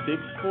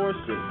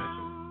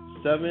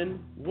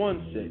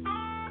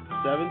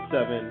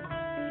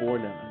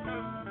 646-716-7749.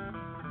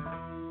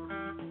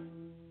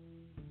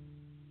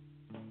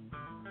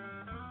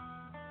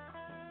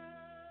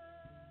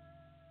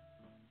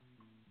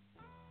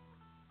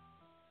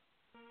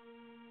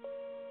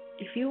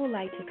 you would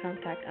like to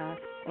contact us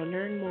or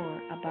learn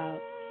more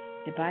about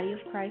the Body of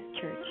Christ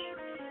Church,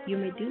 you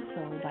may do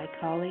so by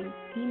calling,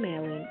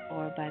 emailing,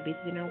 or by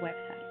visiting our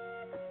website.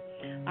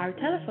 Our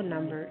telephone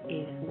number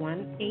is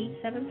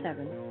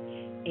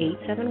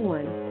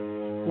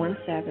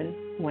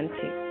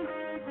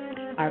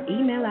 1-877-871-1712. Our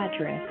email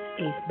address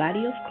is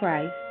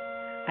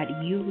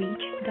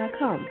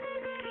bodyofchrist@ureach.com.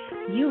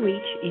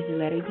 Ureach is the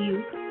letter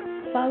U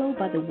followed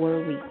by the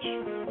word reach.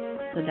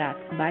 So that's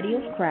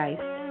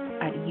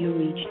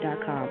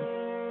bodyofchrist@ureach.com.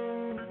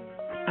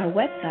 Our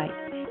website,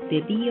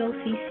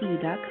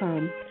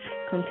 thebocc.com,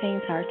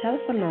 contains our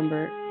telephone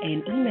number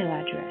and email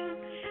address,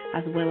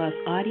 as well as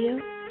audio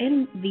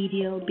and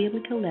video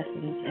biblical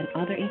lessons and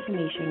other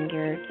information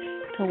geared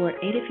toward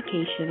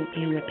edification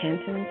in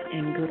repentance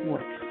and good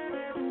works.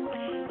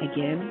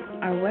 Again,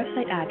 our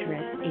website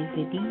address is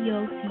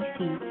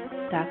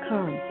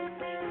thebocc.com,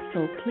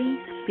 so please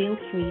feel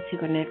free to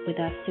connect with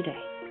us today.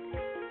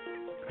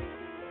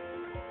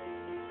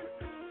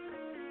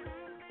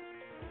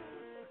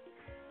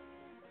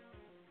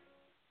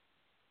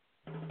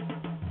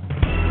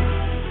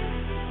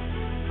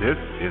 This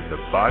is the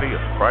Body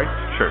of Christ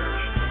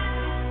Church,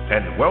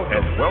 and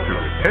welcome to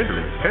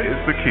Repentance is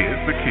the Key.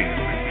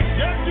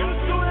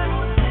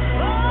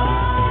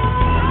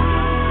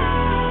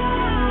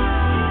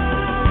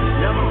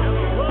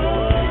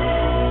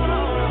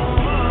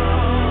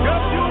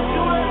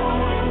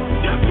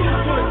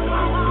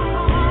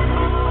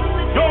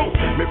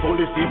 Me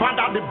fully see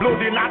that the blood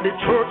in the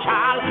church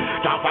hall.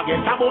 Don't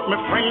forget about my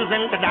friends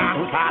in the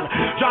dance hall.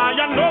 Joy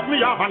and love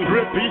me have a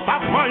great peace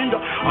of mind.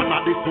 And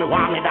now this me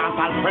want me dance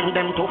I'll friend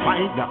them to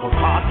find. Go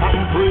fast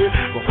and pray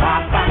till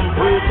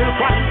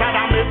Christ that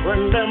I may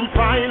friend them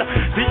find.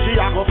 See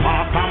I go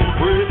fast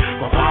and pray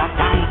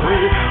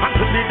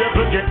until the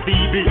devil get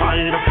thee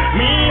behind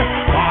me.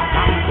 Fast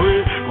and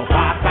pray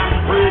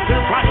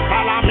till Christ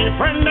that I may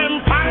friend them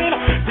find.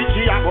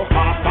 See I go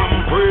fast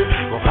and pray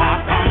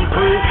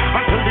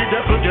until the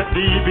devil get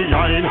thee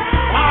behind.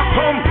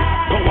 Awesome,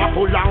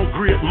 powerful and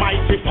great,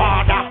 mighty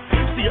Father,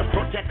 save,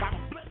 protect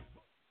and bless.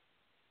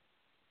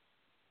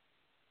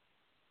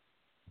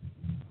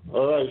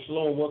 All right,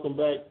 shalom. Welcome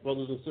back,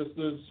 brothers and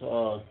sisters.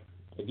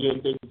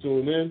 Again, thanks for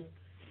tuning in.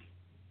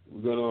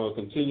 We're going to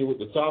continue with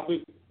the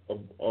topic of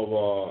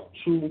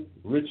true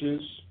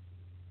riches,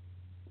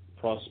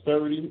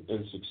 prosperity,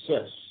 and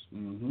success.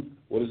 Mm-hmm.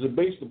 What is it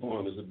based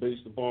upon? Is it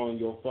based upon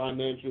your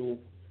financial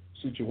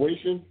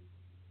situation?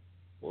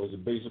 Or is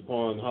it based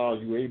upon how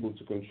you're able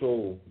to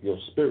control your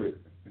spirit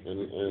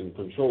and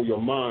control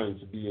your mind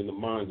to be in the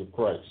mind of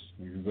Christ?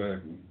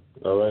 Exactly.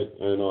 All right.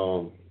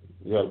 And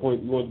you got a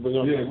point you want to bring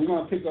up? Yeah, we're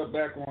going to pick up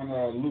back on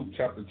Luke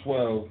chapter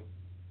 12.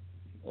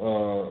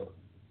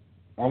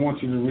 I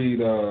want you to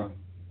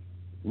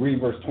read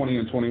verse 20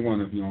 and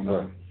 21 if you don't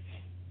know.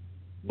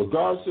 But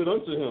God said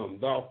unto him,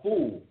 Thou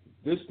fool,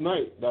 this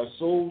night thy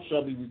soul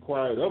shall be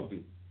required of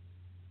thee.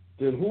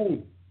 Then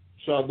who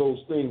shall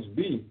those things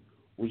be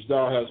which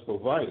thou hast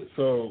provided?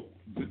 So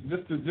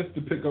just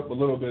to pick up a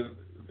little bit,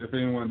 if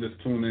anyone just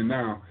tuned in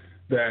now,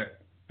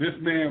 that this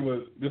man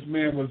was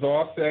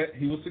all set.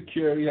 He was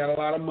secure. He had a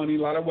lot of money,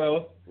 a lot of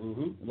wealth.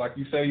 Mm-hmm. Like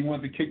you say, he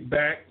wanted to kick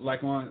back,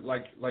 like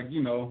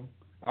you know,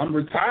 I'm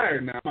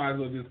retired now. Might as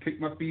well just kick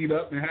my feet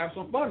up and have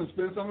some fun and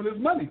spend some of this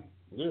money.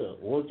 Yeah,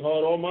 worked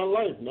hard all my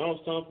life. Now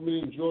it's time for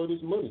me to enjoy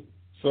this money.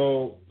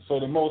 So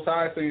the Most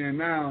High saying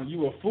now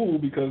you a fool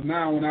because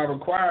now when I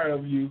require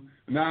of you,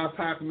 now it's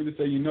time for me to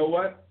say, you know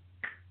what?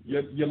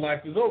 Your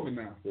life is over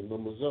now. Your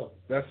number's up.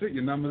 That's it.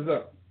 Your number's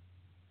up.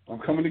 I'm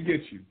coming to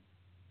get you.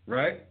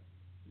 Right?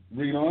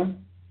 Read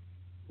on.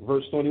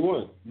 Verse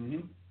 21.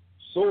 Mm-hmm.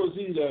 So is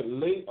he that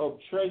lay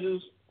up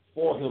treasures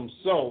for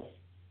himself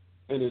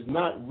and is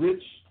not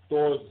rich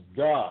towards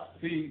God.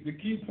 See, the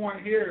key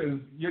point here is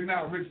you're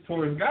not rich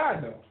towards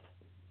God, though.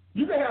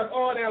 You can have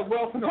all that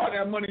wealth and all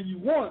that money you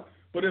want,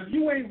 but if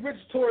you ain't rich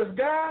towards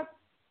God,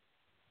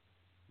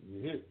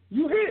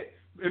 you hit.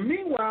 And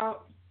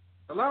meanwhile,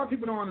 a lot of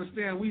people don't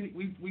understand.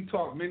 We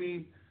taught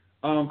many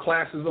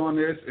classes on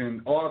this,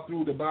 and all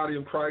through the Body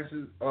of Christ's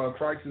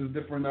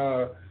different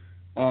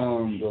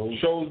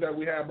shows that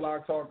we have,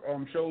 blog talk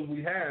shows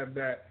we have,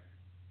 that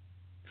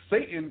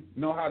Satan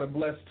know how to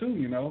bless too.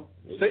 You know,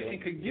 Satan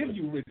can give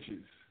you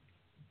riches.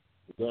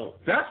 No.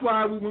 That's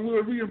why when we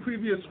were reading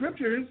previous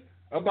scriptures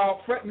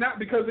about fret not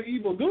because of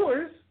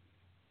evildoers,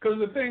 because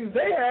of the things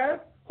they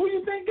have, who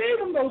you think gave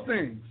them those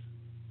things?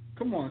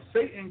 Come on,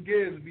 Satan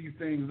gives these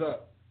things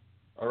up.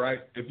 All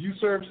right? If you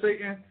serve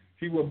Satan,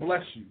 he will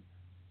bless you.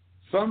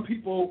 Some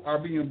people are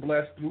being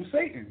blessed through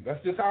Satan.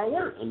 That's just how it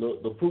works. And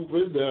the proof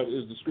is that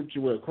is the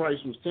scripture where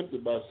Christ was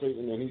tempted by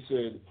Satan, and he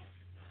said,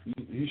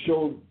 he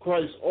showed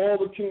Christ all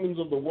the kingdoms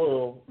of the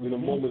world in a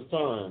moment's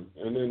time.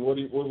 And then what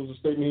was the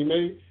statement he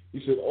made? He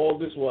said, all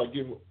this will I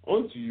give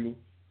unto you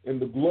in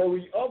the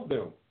glory of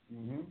them,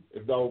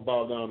 if thou wilt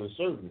bow down and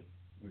serve me.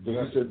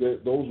 Because he said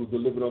that those were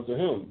delivered unto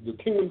him. The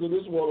kingdoms of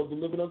this world are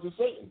delivered unto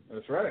Satan.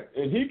 That's right.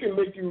 And he can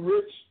make you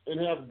rich and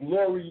have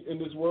glory in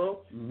this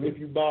world if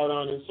you bow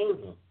down and serve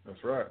him.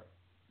 That's right.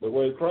 The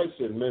way Christ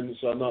said, men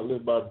shall not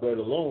live by bread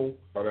alone,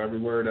 but every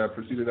word that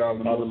proceeded out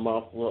of the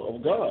mouth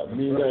of God.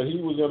 Meaning that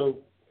he was going to,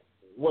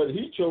 what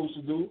he chose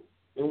to do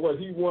and what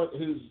he want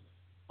his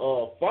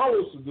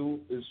followers to do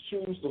is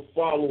choose to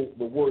follow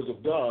the words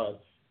of God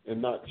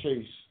and not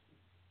chase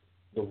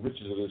the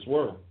riches of this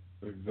world.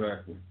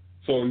 Exactly.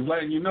 So he's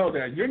letting you know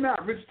that you're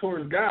not rich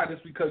towards God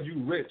just because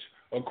you're rich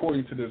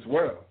according to this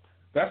world.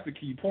 That's the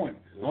key point.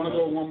 I want to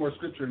go one more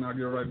scripture and I'll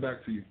get right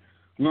back to you.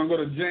 We're going to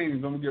go to James.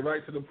 I'm going to get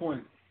right to the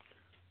point.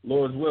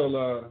 Lord's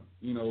will,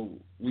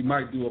 we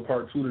might do a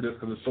part 2 to this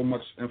because there's so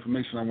much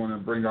information I want to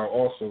bring out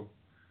also.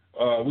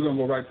 We're going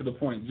to go right to the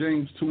point.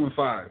 James 2 and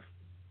 5.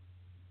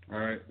 All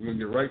right, we're going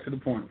to get right to the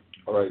point.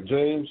 All right,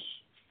 James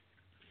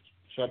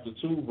chapter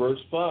 2, verse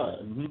 5.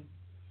 Mm-hmm.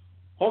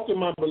 Hearken,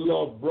 my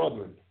beloved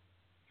brethren,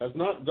 has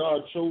not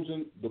God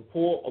chosen the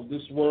poor of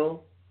this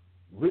world,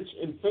 rich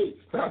in faith?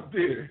 Stop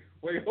there.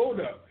 Wait, hold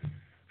up.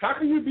 How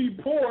can you be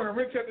poor and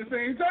rich at the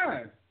same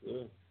time?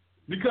 Yeah.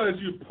 Because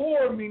you're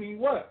poor, meaning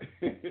what?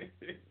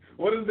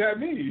 What does that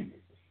mean?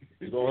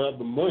 You don't have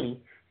the money,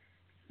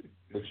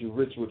 but you're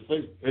rich with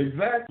faith.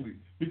 Exactly.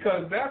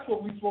 Because that's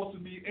what we're supposed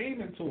to be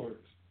aiming towards.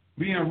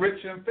 Being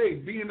rich in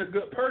faith, being a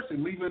good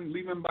person,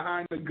 leaving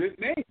behind a good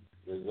name.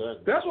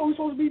 Exactly. That's what we're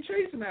supposed to be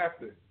chasing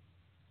after.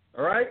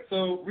 All right?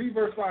 So read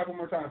verse 5 one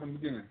more time from the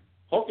beginning.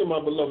 Hearken,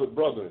 my beloved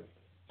brethren,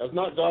 has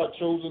not God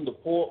chosen the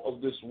poor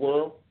of this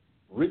world,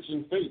 rich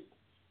in faith,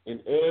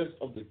 and heirs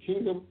of the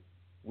kingdom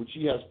which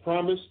he has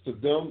promised to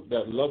them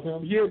that love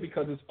him? Yeah,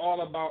 because it's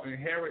all about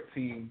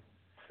inheriting.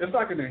 It's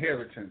like an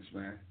inheritance,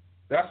 man.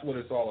 That's what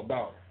it's all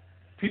about.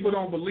 People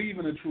don't believe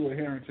in the true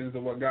inheritance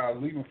of what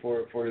God's leaving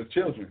for his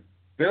children.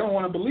 They don't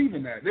want to believe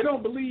in that. They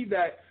don't believe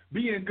that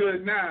being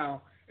good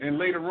now and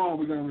later on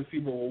we're going to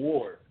receive a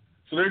reward.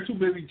 So they're too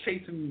busy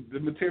chasing the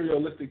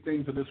materialistic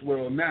things of this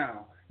world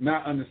now,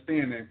 not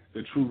understanding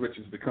the true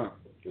riches to come.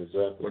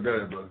 Exactly. Well, go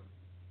ahead, brother.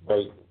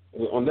 Right.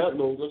 On that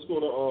note, let's go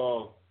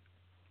to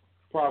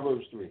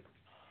Proverbs 3.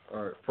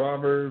 All right,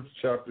 Proverbs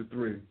chapter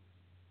 3.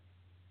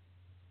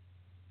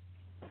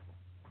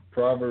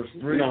 Proverbs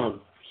 3.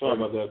 No, sorry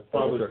about that.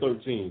 Proverbs okay.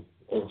 13.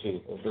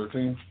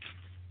 13.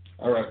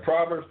 All right,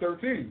 Proverbs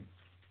 13.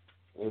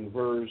 And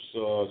verse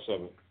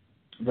 7.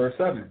 Verse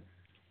 7.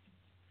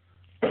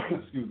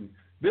 Excuse me.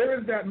 There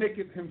is that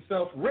maketh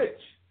himself rich,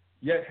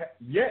 yet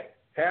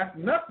hath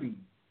nothing.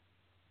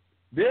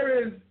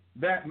 There is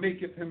that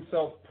maketh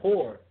himself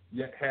poor,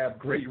 yet have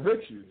great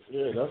riches.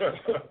 Yeah,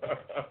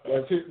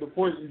 that's the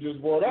point you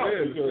just brought out.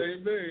 Yeah, the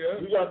same thing, yeah.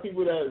 You got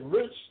people that are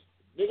rich,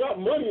 they got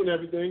money and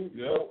everything,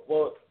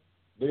 but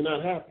they're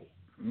not happy.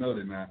 No,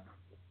 they're not.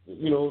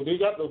 They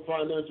got the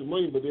financial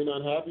money, but they're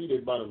not happy.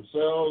 They're by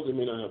themselves. They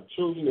may not have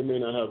children. They may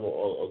not have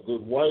a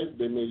good wife.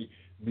 They may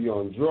be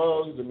on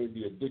drugs. They may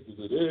be addicted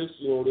to this.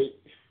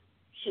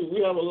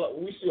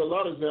 We see a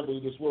lot of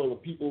examples in this world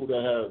of people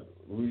that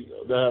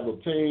have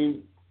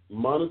obtained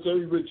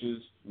monetary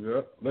riches,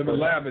 living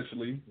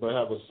lavishly, but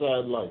have a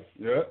sad life.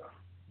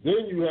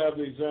 Then you have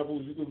the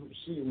examples, you can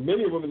see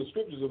many of them in the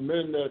scriptures of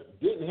men that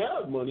didn't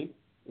have money,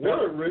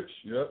 weren't rich,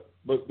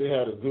 but they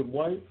had a good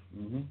wife.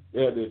 Mm-hmm.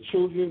 They had their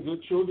children,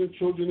 good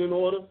children in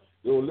order.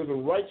 They were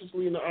living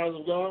righteously in the eyes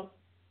of God.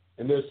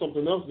 And there's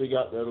something else they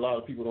got that a lot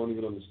of people don't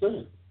even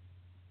understand.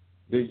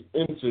 They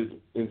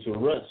entered into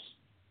rest,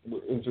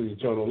 into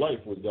eternal life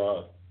with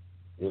God,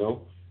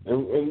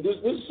 And this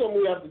is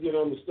something we have to get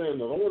an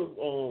understanding of. I want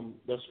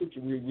to, that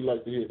scripture we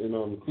like to hit in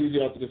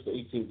Ecclesiastes, the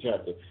 18th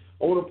chapter.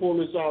 I want to pull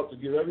this out to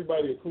give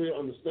everybody a clear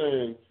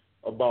understanding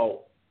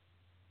about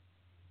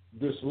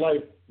this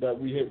life that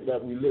we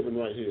live in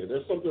right here.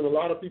 There's something a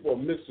lot of people are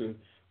missing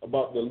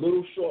about the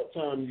little short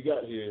time you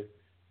got here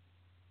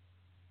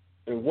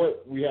and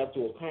what we have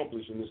to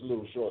accomplish in this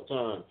little short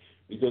time.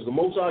 Because the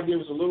Most High gave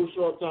us a little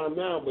short time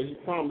now, but he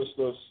promised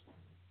us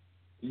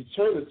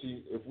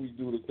eternity if we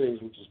do the things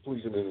which is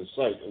pleasing in his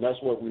sight. And that's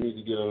what we need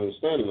to get an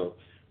understanding of.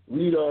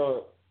 Read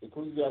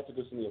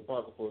Ecclesiastes in the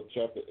Apocrypha,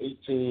 chapter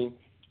 18,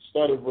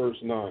 start at verse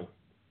 9.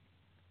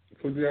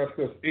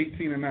 Ecclesiastes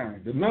 18 and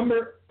 9. The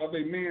number of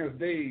a man's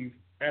days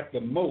at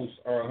the most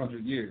are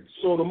 100 years.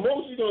 So the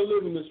most you're going to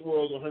live in this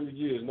world is 100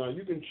 years. Now,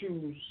 you can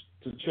choose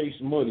to chase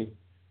money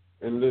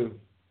and live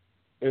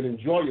and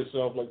enjoy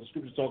yourself, like the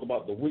scriptures talk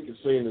about the wicked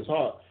say in his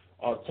heart,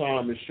 our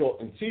time is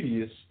short and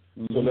tedious,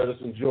 so let us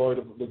enjoy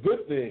the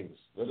good things.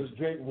 Let us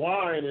drink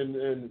wine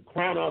and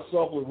crown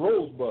ourselves with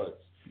rosebuds.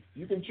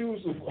 You can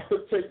choose to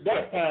take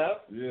that path.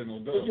 Yeah, no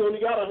doubt. Because you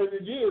only got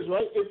 100 years,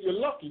 right? If you're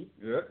lucky.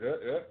 Yeah.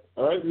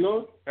 All right,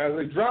 As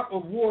a drop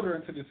of water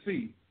into the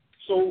sea.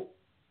 So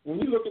when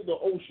you look at the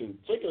ocean,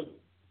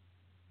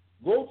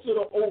 go to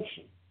the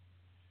ocean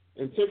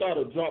and take out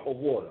a drop of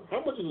water.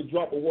 How much is a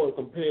drop of water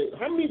compared?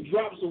 How many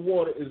drops of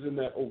water is in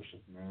that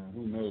ocean? Man,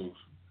 who knows?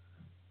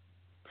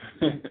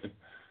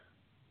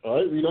 All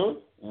right, read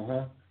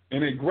on.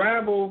 And a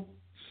gravel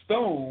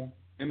stone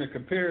in the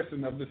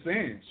comparison of the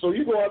sand. So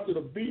you go out to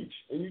the beach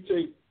and you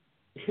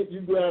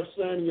grab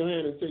sand in your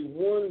hand and take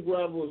one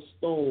gravel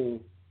stone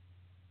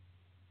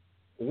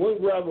 1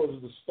 gravel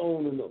is the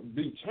stone in the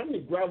beach. How many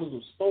gravels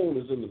of stone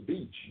is in the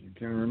beach? You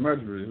can't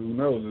remember it. Who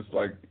knows? It's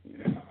like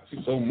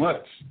so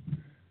much.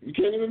 You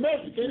can't even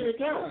measure. You can't even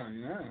count.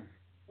 Yeah.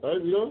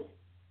 Right, you know?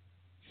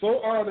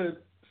 So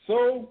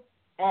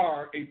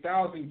are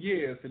 1,000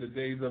 years to the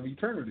days of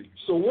eternity.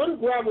 So 1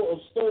 gravel of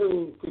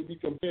stone could be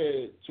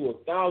compared to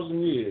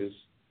 1,000 years,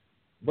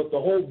 but the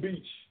whole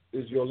beach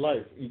is your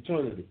life,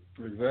 eternity.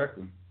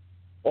 Exactly.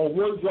 Or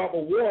 1 drop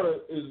of water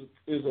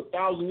is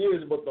 1,000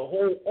 years, but the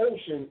whole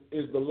ocean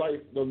is the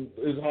life,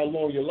 is how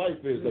long your life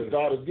is that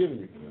God has given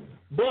you.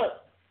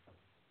 But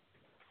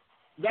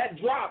that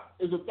drop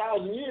is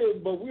 1,000 years,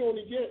 but we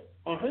only get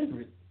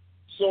 100.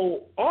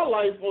 So our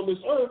life on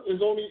this earth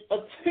is only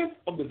 1/10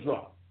 of the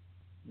drop.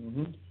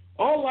 Mm-hmm.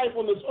 Our life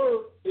on this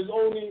earth is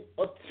only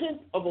 1/10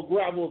 of a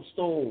gravel of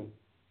stone.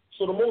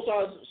 So the Most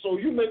High, so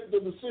you make the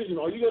decision: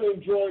 are you going to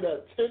enjoy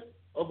that 1/10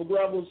 of a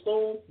gravel of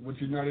stone?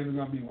 But you're not even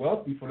going to be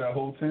wealthy for that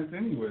whole 1/10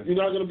 anyway.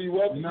 You're not going to be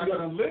wealthy. You're not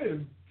going to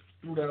live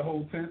through that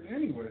whole 1/10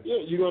 anyway.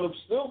 Yeah, you're going to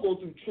still go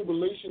through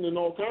tribulation and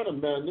all kind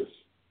of madness.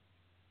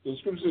 The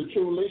scripture says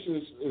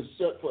tribulation is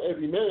set for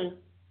every man.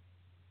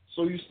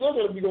 So you're still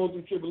going to be going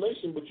through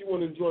tribulation, but you want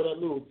to enjoy that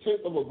little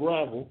 1/10 of a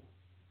gravel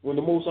when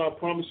the Most High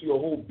promised you a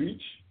whole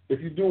beach. If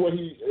you do what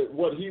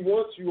he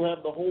wants, you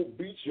have the whole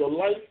beach, your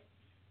life,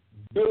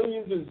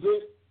 billions and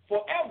zillions,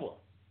 forever.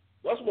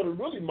 That's what it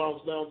really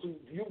amounts down to.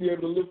 You'll be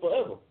able to live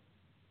forever.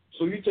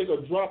 So you take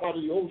a drop out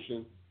of the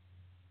ocean,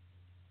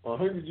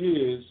 100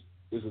 years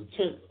is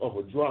 1/10 of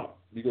a drop,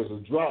 because a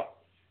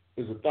drop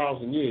is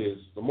 1,000 years.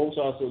 The Most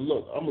High said,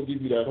 look, I'm going to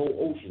give you that whole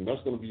ocean.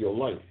 That's going to be your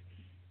life.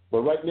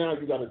 But right now,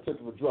 you got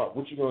 1/10 of a drop.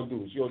 What you going to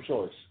do? It's your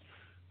choice.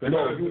 You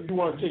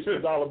want to take the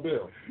dollar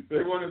bill.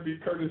 They want to be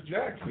Curtis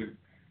Jackson.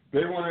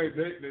 They want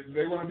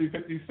to be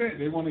 50 Cent.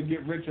 They want to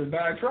get rich or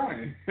die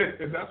trying.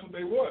 That's what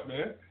they want,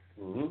 man.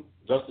 Mm-hmm.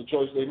 That's the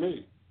choice they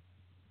made.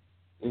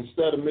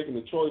 Instead of making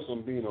the choice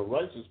on being a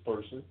righteous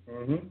person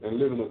and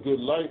living a good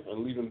life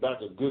and leaving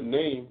back a good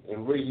name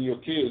and raising your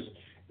kids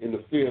in the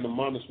fear and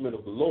admonishment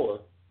of the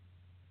Lord,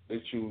 they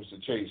choose to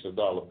chase a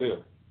dollar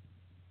bill.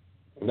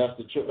 And that's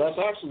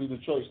actually the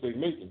choice they're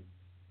making.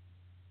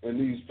 And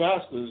these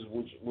pastors,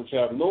 which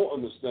have no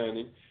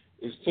understanding,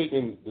 is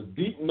taking the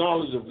deep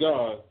knowledge of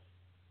God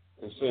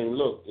and saying,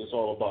 look, it's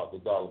all about the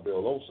dollar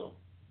bill also.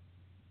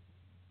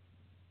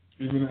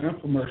 Even the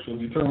infomercials,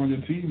 you turn on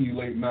your TV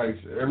late nights,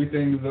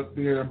 everything is up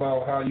there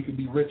about how you can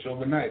be rich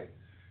overnight.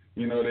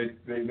 You know,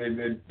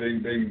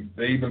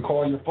 they even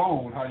call your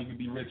phone how you can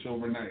be rich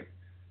overnight.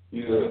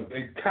 You know,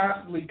 they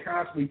constantly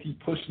keep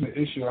pushing the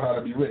issue of how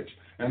to be rich.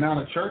 And now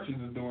the churches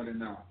is doing it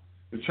now.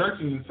 The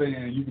churches are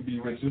saying you can be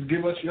rich. Just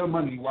give us your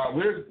money while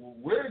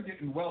we're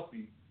getting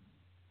wealthy.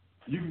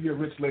 You can get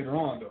rich later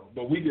on, though,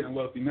 but we getting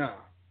wealthy now.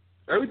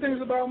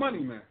 Everything's about money,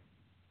 man.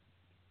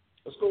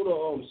 Let's go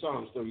to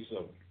Psalms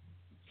 37.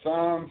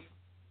 Psalms,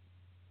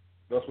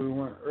 that's where we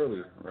went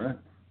earlier, right?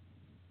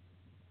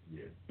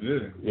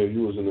 Yeah,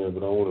 you was in there,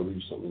 but I want to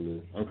read something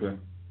there. Okay.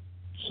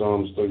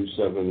 Psalms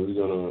 37, we're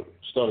going to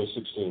start at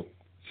 16.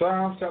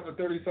 Psalms chapter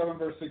 37,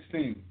 verse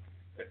 16.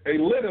 A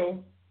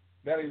little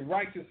that a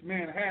righteous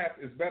man hath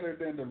is better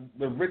than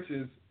the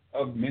riches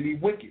of many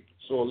wicked.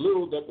 So a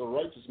little that the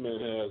righteous man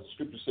has, the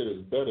scripture said,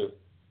 is better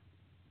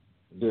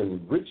than the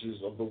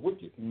riches of the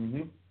wicked.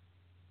 Mm-hmm.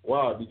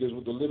 Why? Because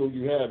with the little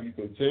you have, you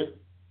content.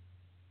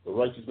 The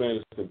righteous man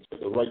is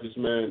content. The righteous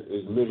man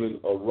is living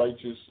a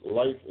righteous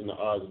life in the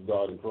eyes of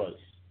God and Christ.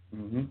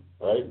 Mm-hmm.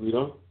 Right? Read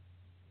on.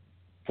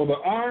 For the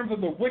arms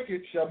of the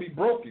wicked shall be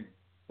broken,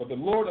 but the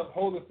Lord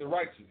upholdeth the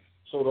righteous.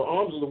 So the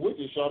arms of the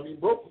wicked shall be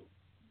broken.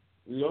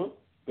 Read on.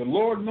 The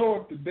Lord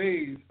knoweth the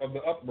days of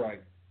the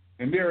upright,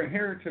 and their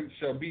inheritance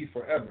shall be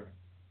forever.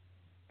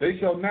 They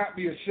shall not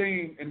be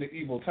ashamed in the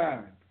evil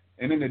time,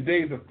 and in the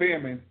days of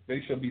famine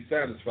they shall be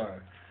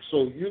satisfied.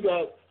 So you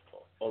got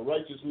a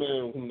righteous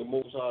man whom the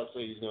Most High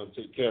says he's going to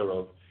take care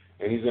of,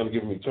 and he's going to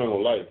give him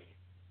eternal life.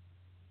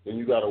 Then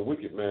you got a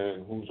wicked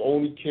man who's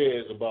only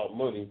cares about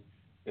money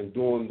and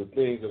doing the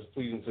things that's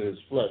pleasing to his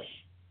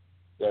flesh,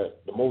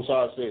 that the Most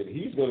High said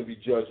he's going to be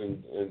judged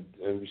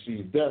and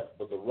receive death,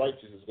 but the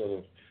righteous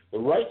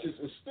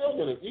is still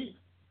going to eat,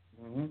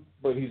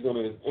 but he's going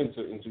to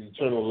enter into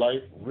eternal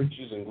life,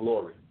 riches, and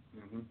glory.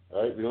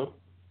 All right, you know?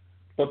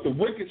 But the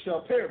wicked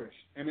shall perish,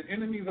 and the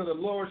enemies of the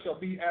Lord shall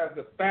be as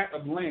the fat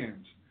of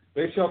lambs.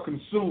 They shall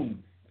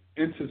consume,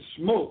 into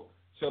smoke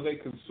shall they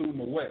consume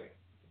away.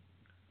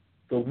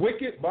 The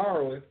wicked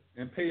borroweth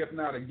and payeth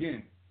not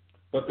again,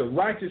 but the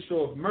righteous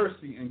showeth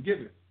mercy and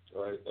giveth.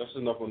 All right, that's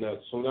enough on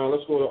that. So now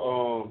let's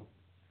go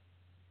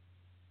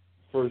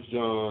to 1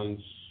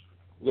 John's.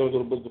 We're going to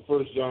go to the book of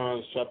 1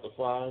 John, chapter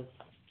 5,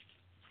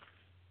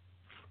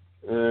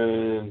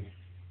 and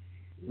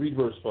read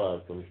verse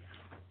 5 for me.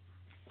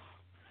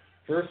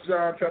 1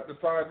 John chapter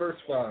 5, verse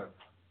 5.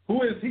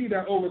 Who is he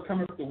that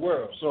overcometh the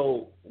world?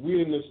 So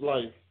we in this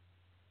life,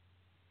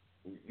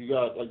 you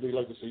got, like they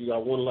like to say, you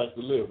got one life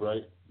to live,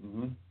 right?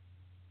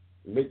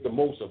 Make the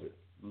most of it.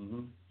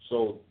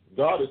 So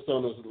God is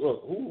telling us,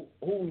 look,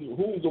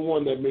 who's the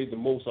one that made the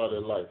most out of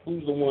their life?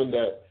 Who's the one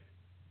that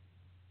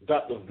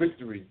got the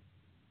victory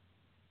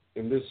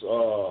in this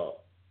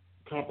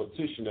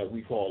competition that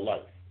we call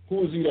life?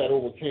 Who is he that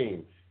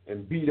overcame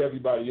and beat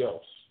everybody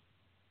else?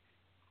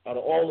 Out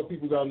of all the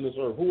people down on this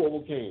earth, who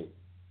overcame?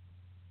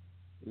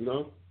 You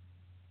know?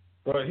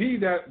 But he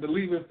that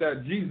believeth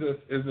that Jesus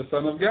is the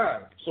Son of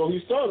God. So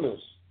he's telling us,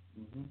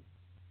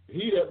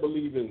 he that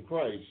believe in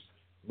Christ,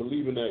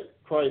 believing that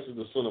Christ is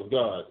the Son of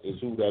God, is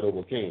who that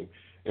overcame.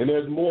 And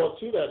there's more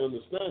to that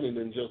understanding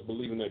than just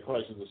believing that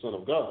Christ is the Son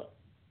of God.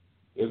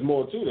 There's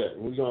more to that.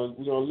 We're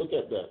gonna look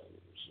at that.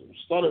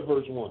 Start at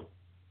verse 1.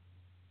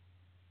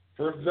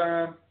 1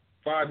 John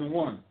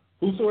 5:1.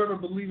 Whosoever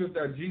believeth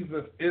that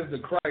Jesus is the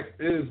Christ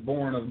is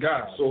born of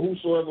God. So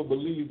whosoever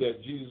believes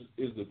that Jesus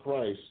is the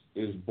Christ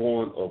is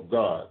born of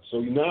God. So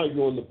now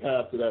you're on the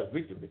path to that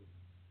victory.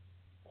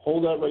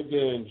 Hold that right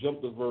there and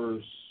jump to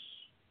verse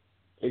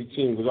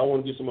 18, because I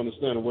want to get some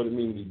understanding of what it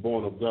means to be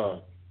born of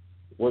God.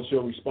 What's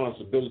your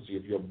responsibility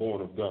if you're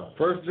born of God?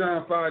 1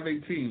 John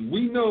 5:18.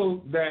 We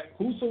know that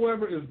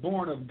whosoever is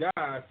born of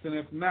God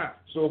sinneth not.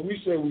 So if we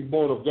say we're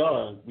born of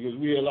God, because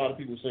we hear a lot of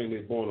people saying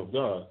they're born of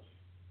God,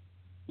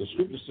 the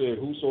scripture said,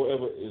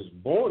 whosoever is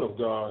born of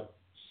God,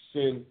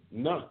 sin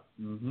not.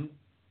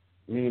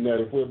 Meaning that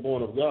if we're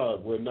born of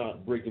God, we're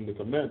not breaking the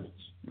commandments.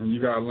 And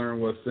you got to learn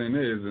what sin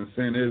is, and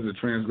sin is the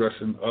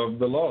transgression of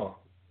the law.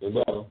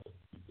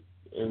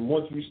 And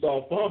once we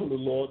start following the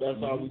law, that's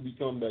how we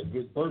become that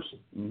good person.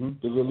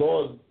 Because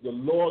the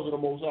laws of the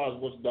Most High is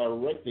what's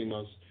directing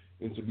us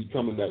into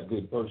becoming that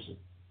good person.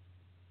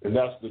 And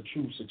that's the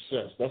true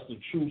success. That's the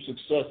true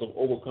success of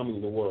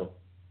overcoming the world.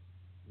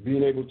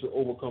 Being able to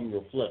overcome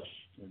your flesh.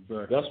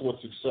 Exactly. That's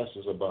what success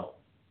is about.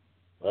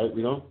 Right,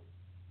 you know?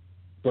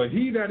 But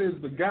he that is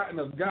begotten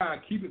of God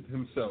keepeth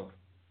himself,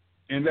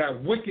 and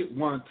that wicked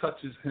one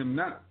touches him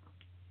not.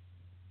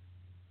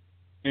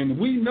 And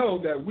we know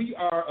that we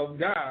are of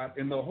God,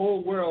 and the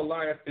whole world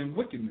lieth in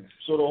wickedness.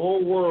 So the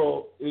whole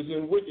world is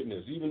in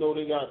wickedness. Even though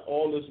they got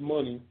all this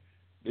money,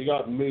 they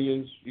got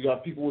millions. You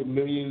got people with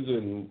millions,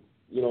 and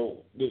you know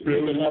they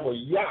can have a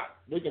yacht.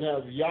 They can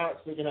have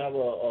yachts. They can have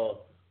a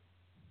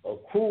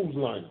cruise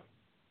liner.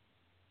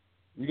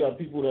 You got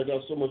people that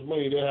got so much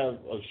money they have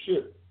a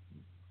ship.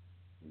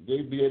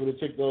 They'd be able to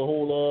take the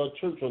whole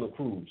church on a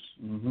cruise.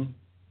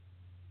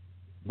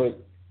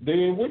 But they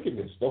in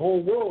wickedness. The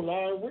whole world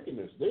lie in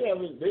wickedness. They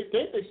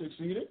think they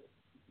succeeded.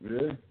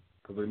 Yeah,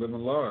 because they live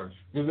in large.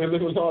 Because they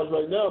live in large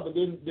right now, but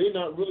they're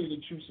not really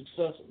the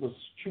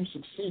true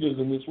succeeders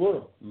in this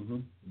world.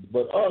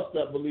 But us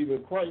that believe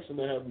in Christ and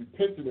that have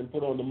repented and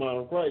put on the mind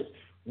of Christ,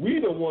 we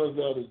the ones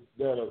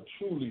that are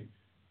truly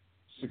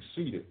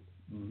succeeded.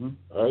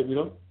 All right, you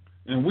know?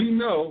 And we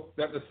know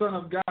that the Son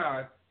of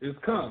God is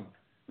come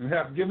and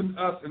hath given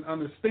us an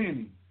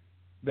understanding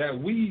that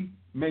we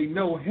may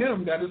know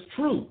him that is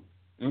true.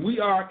 And we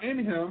are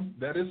in him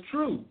that is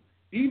true,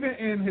 even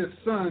in his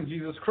Son,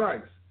 Jesus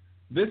Christ.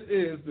 This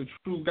is the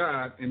true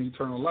God and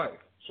eternal life.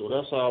 So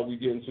that's how we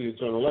get into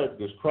eternal life,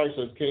 because Christ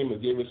has came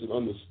and gave us an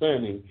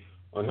understanding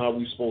on how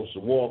we're supposed to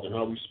walk and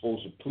how we're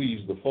supposed to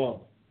please the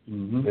Father.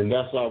 And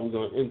that's how we're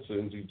going to enter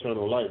into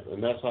eternal life.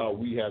 And that's how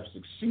we have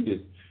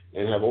succeeded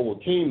and have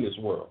overcame this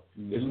world.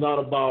 It's not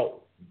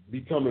about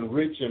becoming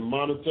rich and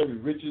monetary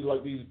riches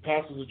like these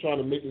pastors are trying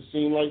to make it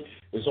seem like.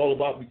 It's all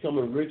about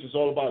becoming rich. It's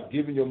all about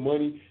giving your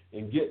money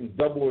and getting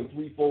double and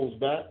threefolds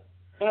back.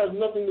 It has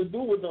nothing to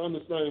do with the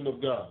understanding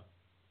of God.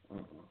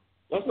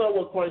 That's not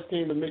what Christ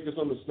came to make us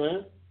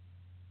understand.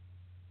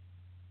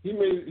 He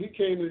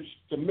came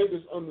to make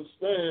us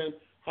understand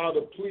how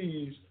to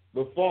please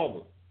the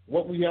Father,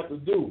 what we have to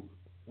do.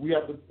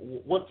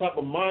 What type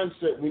of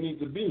mindset we need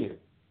to be in.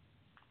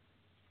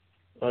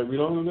 All right, we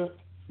don't know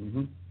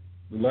that?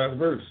 The last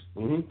verse.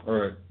 All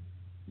right.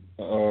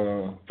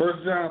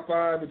 1 John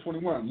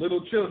 5:21.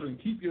 Little children,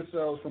 keep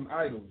yourselves from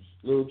idols.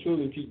 Little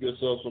children, keep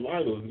yourselves from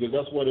idols, because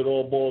that's what it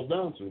all boils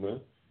down to,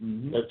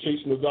 man. That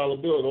chasing the dollar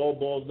bill, it all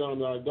boils down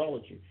to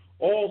idolatry.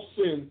 All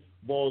sin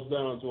boils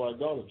down to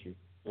idolatry.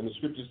 And the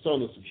scriptures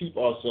tell us to keep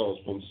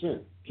ourselves from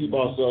sin, keep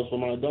ourselves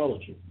from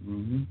idolatry.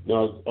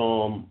 Now,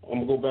 I'm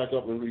going to go back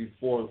up and read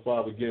 4 and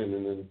 5 again,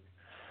 and then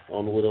I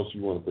don't know what else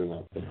you want to bring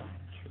out.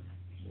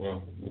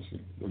 Well, let's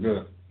see. We're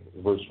good.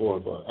 Verse 4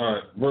 and 5. All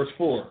right, verse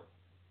 4.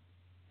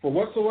 For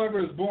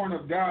whatsoever is born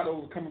of God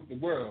overcometh the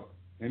world,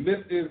 and this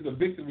is the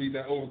victory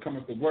that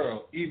overcometh the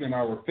world, even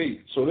our faith.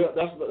 So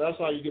that's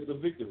how you get the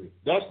victory.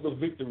 That's the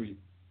victory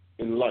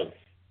in life.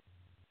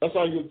 That's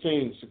how you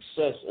obtain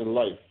success in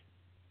life.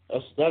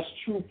 That's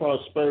true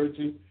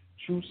prosperity,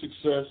 true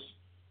success,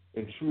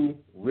 and true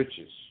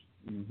riches.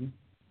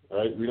 All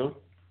right, read on.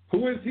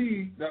 Who is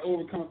he that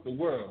overcometh the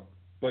world,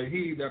 but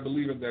he that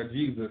believeth that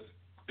Jesus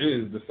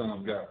is the Son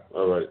of God?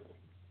 All right.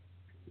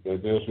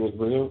 Anything else you want to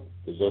bring up?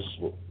 Because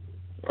that's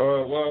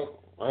well,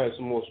 I had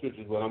some more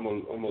scriptures, but I'm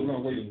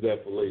gonna leave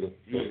that for later.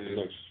 For the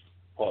next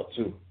part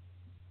 2.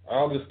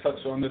 I'll just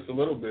touch on this a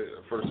little bit.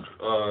 1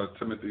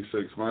 Timothy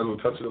 6. Might as well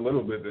touch it a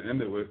little bit to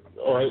end it with.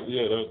 All right,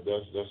 yeah,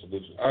 that's a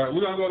good one. All right,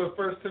 we're gonna go to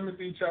 1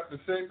 Timothy chapter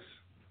 6.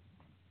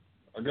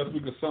 I guess we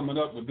could sum it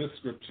up with this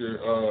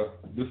scripture,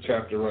 this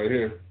chapter right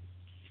here.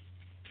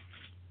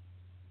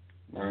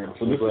 All right,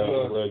 so this is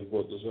I'm glad you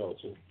brought this out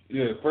too.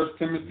 Yeah, 1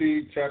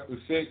 Timothy chapter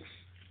 6.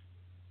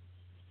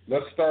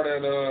 Let's start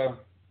at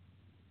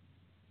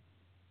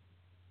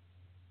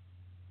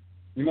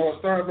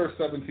start at verse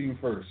 17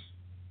 first,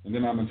 and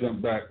then I'm gonna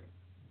jump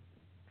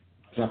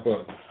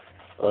up.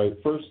 All right,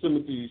 1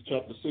 Timothy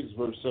chapter 6,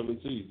 verse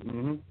 17.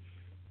 Mm-hmm.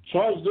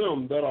 Charge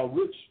them that are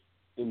rich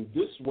in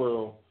this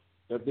world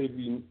that they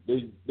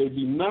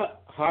be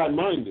not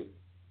high-minded,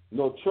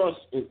 nor trust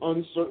in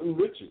uncertain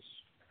riches.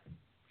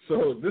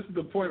 So this is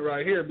the point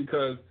right here,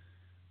 because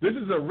this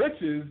is the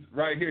riches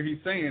right here he's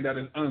saying that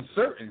is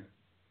uncertain.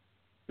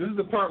 This is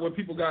the part where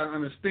people got to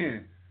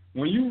understand.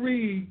 When you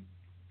read,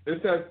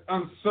 it says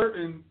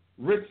uncertain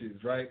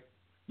riches, right?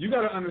 You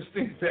got to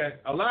understand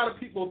that a lot of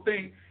people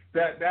think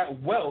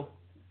that wealth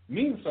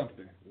means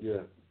something.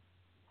 Yeah.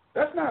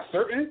 That's not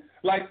certain.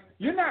 Like,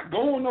 you're not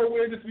going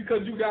nowhere just because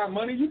you got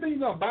money. You think you're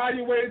going to buy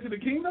your way into the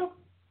kingdom?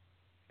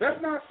 That's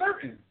not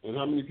certain. And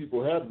how many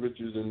people have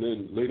riches and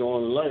then later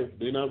on in life,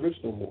 they're not rich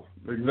no more?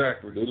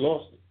 Exactly. They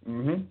lost it.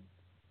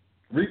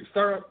 Mm-hmm.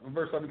 Start up with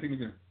verse 17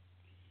 again.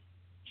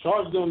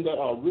 Charge them that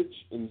are rich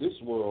in this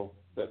world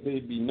that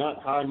they be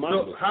not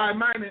high-minded. So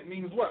high-minded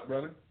means what,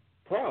 brother?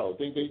 Proud.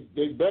 Think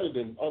they better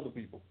than other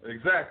people.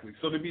 Exactly.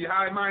 So to be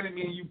high-minded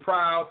means you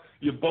proud,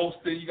 you're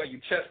boasting, you got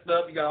your chest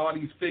up, you got all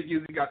these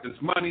figures, you got this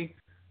money.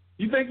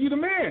 You think you the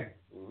man.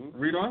 Mm-hmm.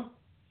 Read on.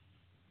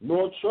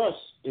 Nor trust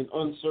in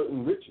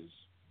uncertain riches,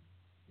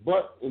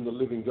 but in the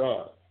living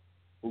God,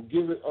 who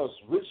giveth us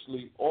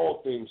richly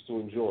all things to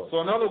enjoy.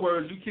 So in other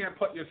words, you can't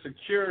put your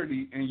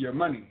security in your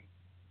money.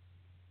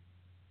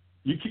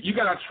 You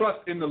got to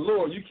trust in the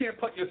Lord. You can't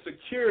put your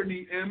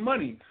security in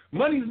money.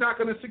 Money's not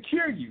going to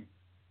secure you.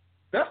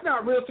 That's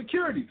not real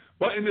security.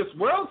 But in this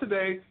world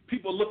today,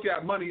 people look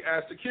at money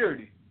as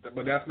security.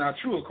 But that's not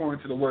true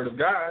according to the Word of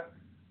God.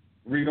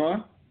 Read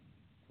on.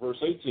 Verse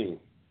 18,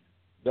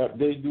 that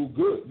they do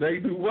good. They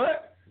do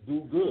what?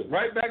 Do good.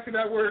 Right back to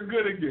that word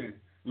good again.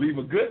 Leave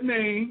a good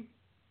name.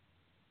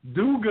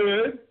 Do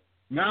good.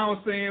 Now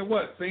I'm saying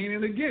what? Saying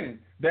it again.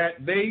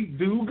 That they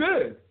do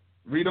good.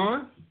 Read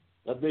on.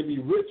 That they be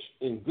rich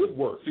in good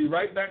works. See,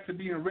 right back to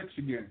being rich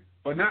again.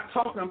 But not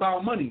talking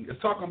about money.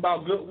 It's talking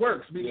about good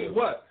works. Meaning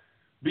what?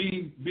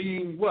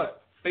 Being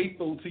what?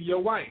 Faithful to your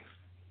wife.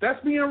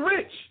 That's being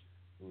rich.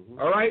 Mm-hmm.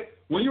 All right?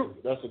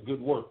 That's a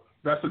good work.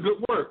 That's a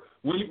good work.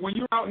 When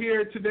you're out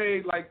here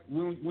today, like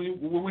when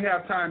we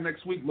have time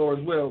next week,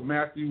 Lord's will,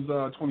 Matthew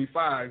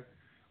 25,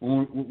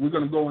 we're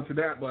going to go into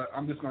that, but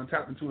I'm just going to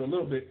tap into it a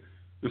little bit.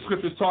 The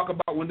scriptures talk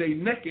about when they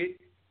naked,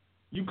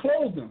 you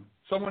clothed them.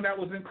 Someone that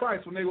was in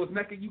Christ, when they was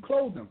naked, you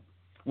clothed them.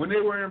 When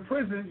they were in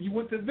prison, you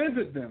went to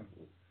visit them.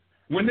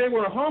 When they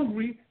were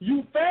hungry,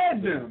 you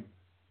fed them.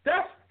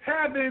 That's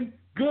having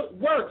good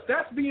works.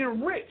 That's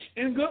being rich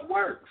in good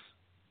works.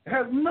 It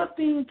has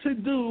nothing to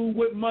do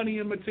with money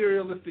and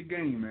materialistic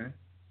gain, man.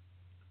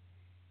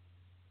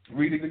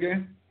 Read it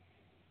again.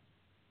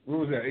 What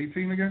was that,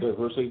 18 again? Yeah,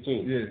 verse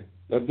 18. Yeah.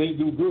 That they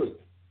do good,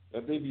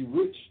 that they be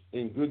rich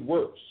in good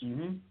works,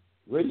 mm-hmm.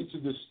 ready to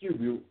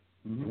distribute,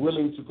 mm-hmm.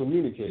 willing to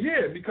communicate.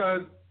 Yeah,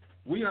 because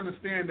we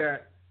understand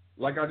that,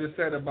 like I just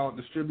said about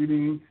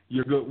distributing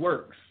your good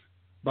works,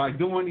 by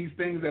doing these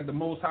things that the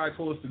Most High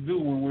told us to do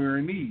when we're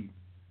in need.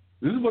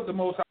 This is what the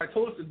Most High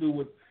told us to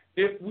do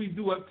if we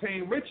do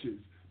obtain riches.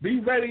 Be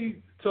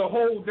ready to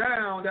hold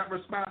down that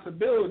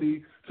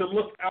responsibility to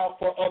look out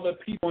for other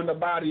people in the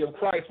body of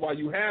Christ while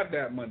you have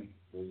that money.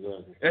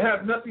 Exactly. It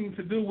has nothing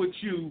to do with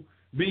you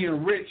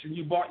being rich and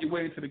you bought your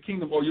way into the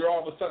kingdom, or you're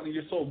all of a sudden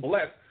you're so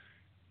blessed.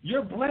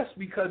 You're blessed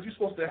because you're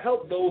supposed to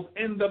help those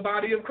in the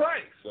body of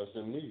Christ. That's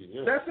in need,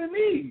 yeah. That's in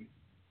need.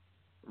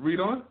 Read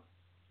on.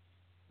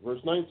 Verse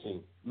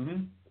 19.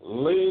 Mm-hmm.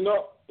 Laying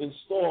up in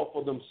store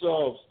for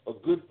themselves a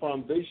good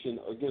foundation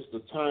against the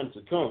time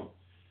to come,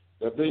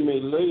 that they may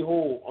lay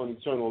hold on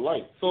eternal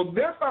life. So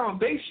their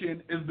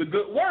foundation is the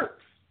good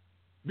works.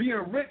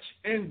 Being rich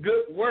in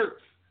good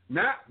works,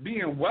 not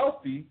being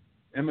wealthy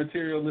in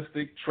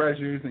materialistic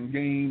treasures and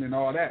gain and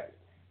all that.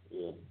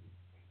 Yeah.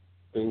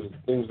 Things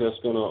that's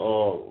going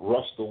to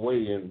rust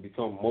away and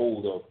become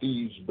mold of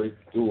thieves break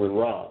through and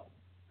rob.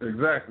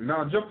 Exactly.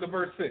 Now jump to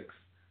verse 6.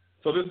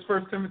 So this is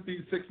 1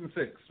 Timothy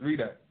 6:6. Read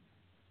that.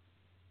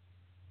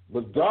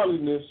 But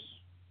godliness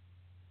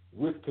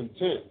with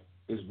content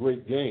is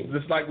great gain.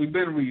 Just like we've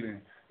been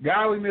reading.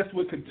 Godliness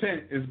with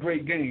content is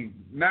great gain.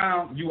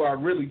 Now you are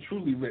really,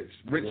 truly rich.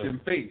 Rich in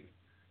faith.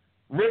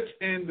 Rich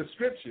in the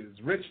scriptures.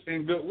 Rich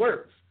in good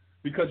works.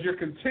 Because you're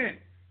content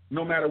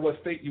no matter what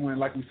state you're in,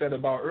 like we said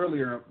about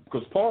earlier,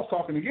 because Paul's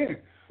talking again.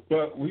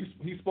 But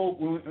he spoke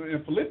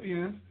in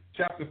Philippians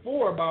chapter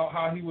 4 about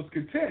how he was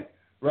content.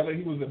 Whether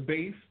he was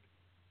abased,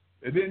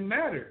 it didn't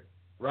matter.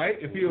 Right?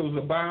 If he was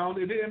abound,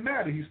 it didn't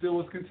matter. He still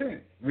was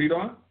content. Read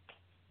on.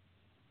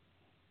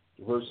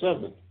 Verse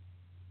 7.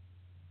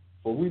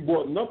 For we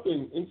brought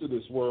nothing into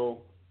this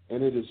world,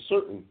 and it is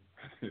certain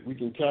we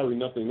can carry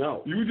nothing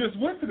out. You just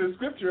went to the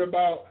scripture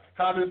about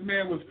how this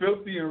man was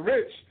filthy and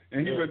rich,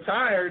 and he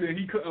retired, and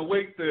he couldn't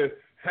wait to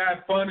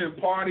have fun and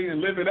party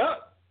and live it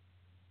up.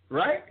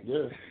 right?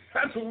 Yeah.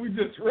 That's what we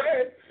just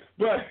read.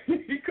 But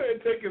he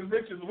couldn't take his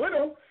riches with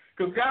him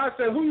because God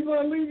said, who you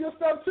going to leave your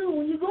stuff to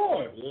when you're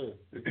going? Yeah,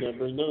 you can't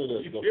bring none of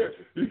that stuff with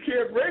you. You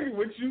can't bring it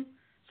with you.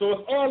 So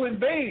it's all in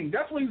vain.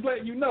 That's what he's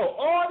letting you know.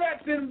 All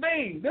that's in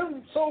vain.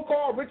 Them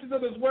so-called riches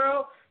of this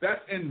world,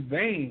 that's in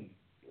vain.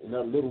 In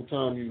that little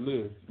time you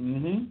live.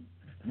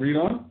 Mm-hmm. Read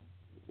on.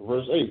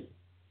 Verse 8.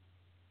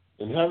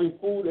 And having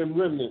food and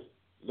remnant,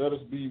 let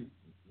us be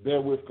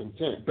therewith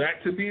content.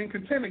 Back to being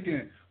content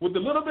again. With the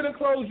little bit of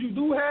clothes you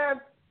do have,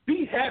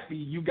 be happy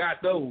you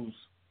got those.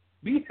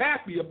 Be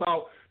happy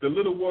about the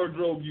little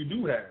wardrobe you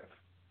do have.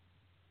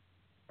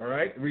 All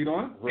right, read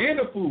on. Right. And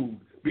the food.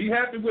 Be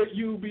happy with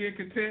you being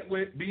content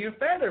with being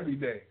fed every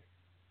day.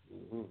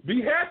 Mm-hmm.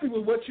 Be happy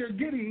with what you're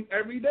getting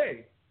every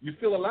day. You're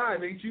still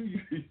alive, ain't you?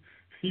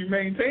 You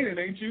maintain it,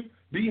 ain't you?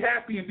 Be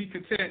happy and be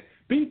content.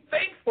 Be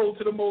thankful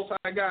to the Most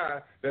High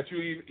God that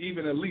you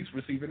even at least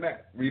receiving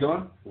that. Read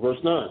on. Verse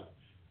 9.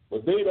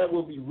 But they that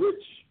will be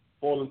rich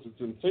fall into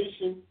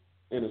temptation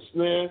and a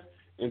snare,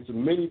 into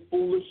many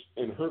foolish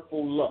and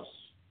hurtful lusts,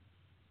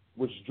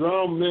 which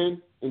drown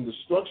men in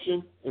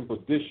destruction and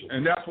perdition.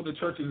 And that's what the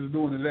churches is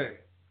doing today.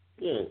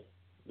 Yeah.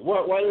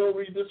 Why don't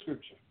read this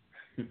scripture?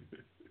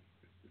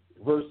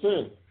 Verse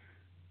 10.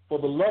 For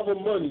the love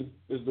of money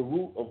is the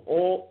root of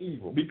all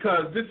evil.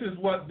 Because this is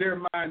what their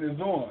mind is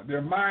on.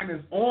 Their mind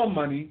is on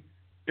money.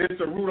 It's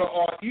the root of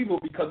all evil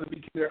because it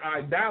became their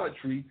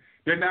idolatry.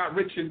 They're not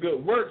rich in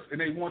good works,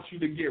 and they want you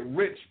to get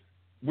rich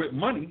with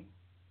money,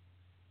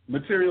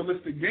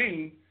 materialistic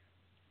gain,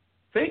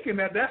 thinking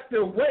that that's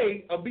their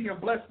way of being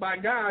blessed by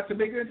God to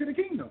make it into the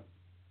kingdom.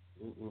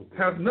 It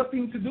has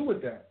nothing to do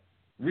with that.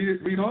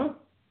 Read on.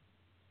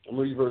 I'm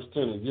going to read verse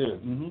 10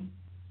 again.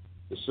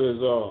 It says,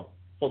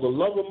 for the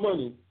love of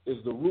money is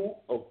the root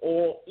of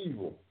all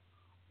evil,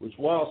 which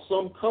while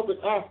some covet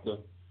after,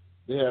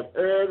 they have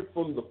erred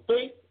from the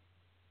faith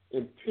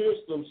and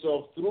pierced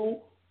themselves through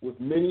with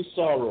many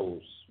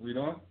sorrows. Read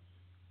on.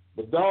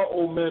 But thou,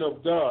 O man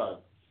of God,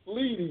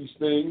 flee these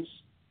things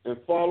and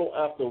follow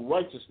after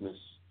righteousness,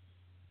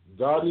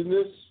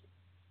 godliness,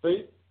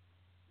 faith,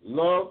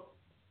 love,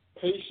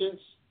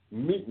 patience,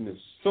 meekness.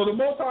 So the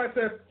Most High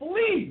says,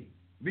 flee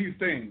these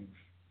things.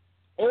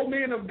 O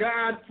man of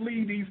God,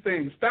 flee these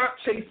things. Stop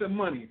chasing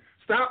money.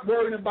 Stop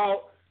worrying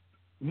about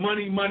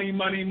money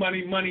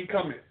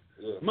coming.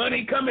 Yeah.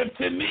 Money coming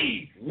to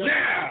me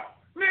now.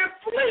 Man,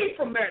 flee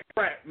from that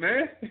crap,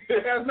 man.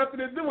 It has nothing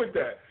to do with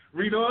that.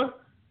 Read on.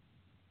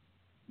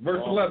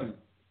 Verse 11.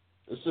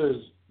 It says,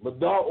 but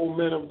thou, O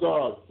man of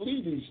God,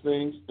 flee these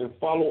things and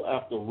follow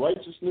after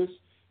righteousness,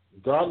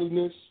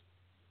 godliness,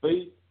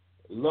 faith,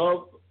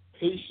 love,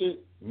 patience,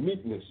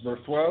 meekness. Verse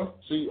 12.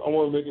 See, I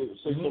want to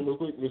say something real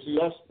quick. See,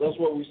 that's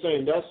what we're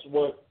saying. That's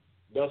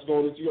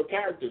going into your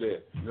character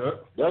there.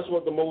 Yep. That's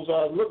what the Most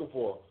High is looking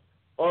for.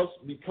 Us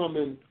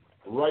becoming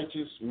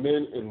righteous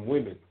men and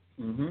women.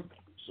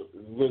 So,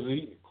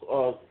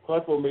 because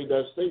Christ made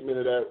that statement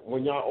of that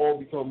when y'all all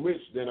become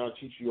rich, then I'll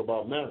teach you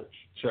about marriage.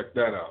 Check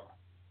that out.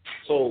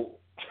 So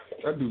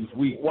that dude's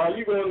weak. While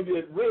you're going to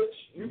get rich,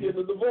 you get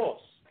a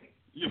divorce.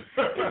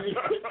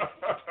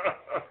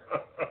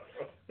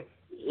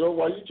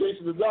 While you're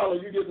chasing the dollar,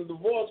 you get the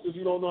divorce because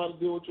you don't know how to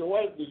deal with your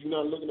wife because you're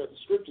not looking at the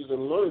scriptures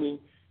and learning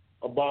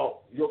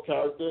about your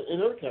character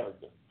and her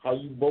character. How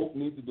you both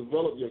need to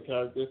develop your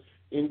character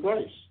in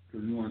Christ.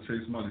 Because you want to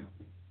chase money.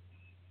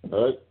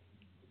 All right.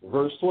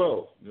 Verse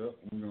 12. Yep,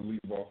 we're going to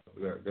leave off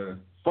of that. Go ahead.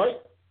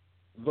 Fight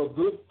the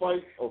good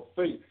fight of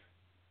faith.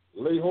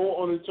 Lay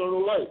hold on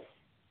eternal life,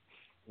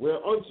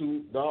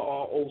 whereunto thou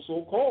art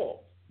also called,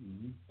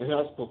 and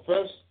hast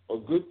professed a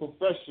good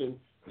profession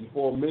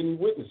before many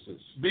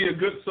witnesses. Be a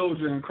good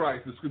soldier in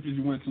Christ, the scripture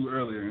you went to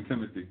earlier in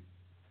Timothy.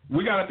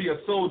 We got to be a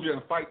soldier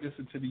and fight this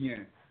until the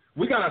end.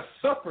 We got to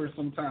suffer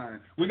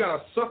sometimes. We got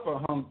to suffer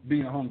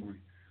being hungry.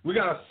 We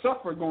got to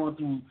suffer going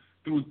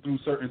through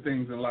certain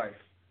things in life,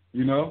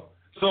 you know?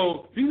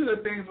 So these are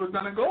the things we're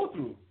going to go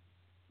through.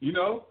 You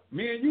know,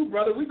 me and you,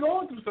 brother, we're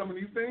going through some of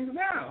these things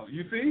now,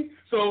 you see?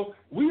 So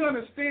we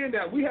understand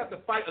that we have to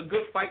fight a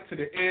good fight to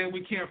the end.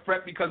 We can't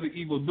fret because of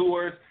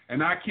evildoers,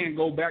 and I can't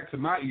go back to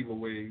my evil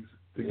ways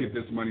to get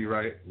this money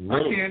right.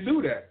 I can't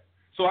do that.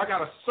 So I got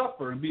to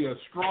suffer and be a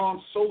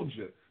strong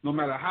soldier. No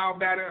matter how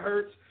bad it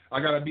hurts, I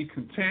got to be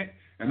content,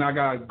 and I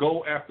got to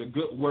go after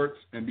good works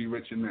and be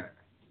rich in that.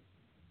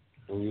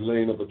 When you're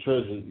laying up a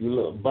treasure,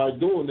 by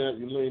doing that,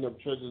 you're laying up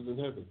treasures in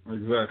heaven.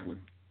 Exactly.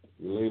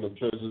 You're laying up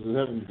treasures in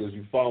heaven because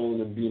you're following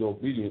and being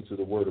obedient to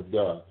the word of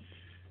God.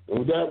 And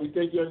with that, we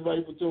thank you,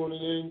 everybody, for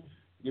tuning in,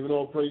 giving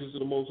all praises to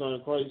the Most High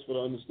in Christ for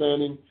the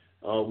understanding.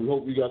 We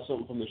hope you got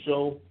something from the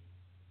show,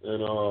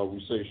 and we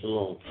say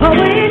shalom.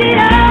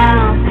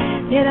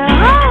 It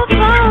all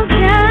falls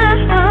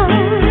down.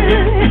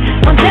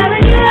 I'm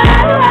telling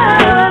you.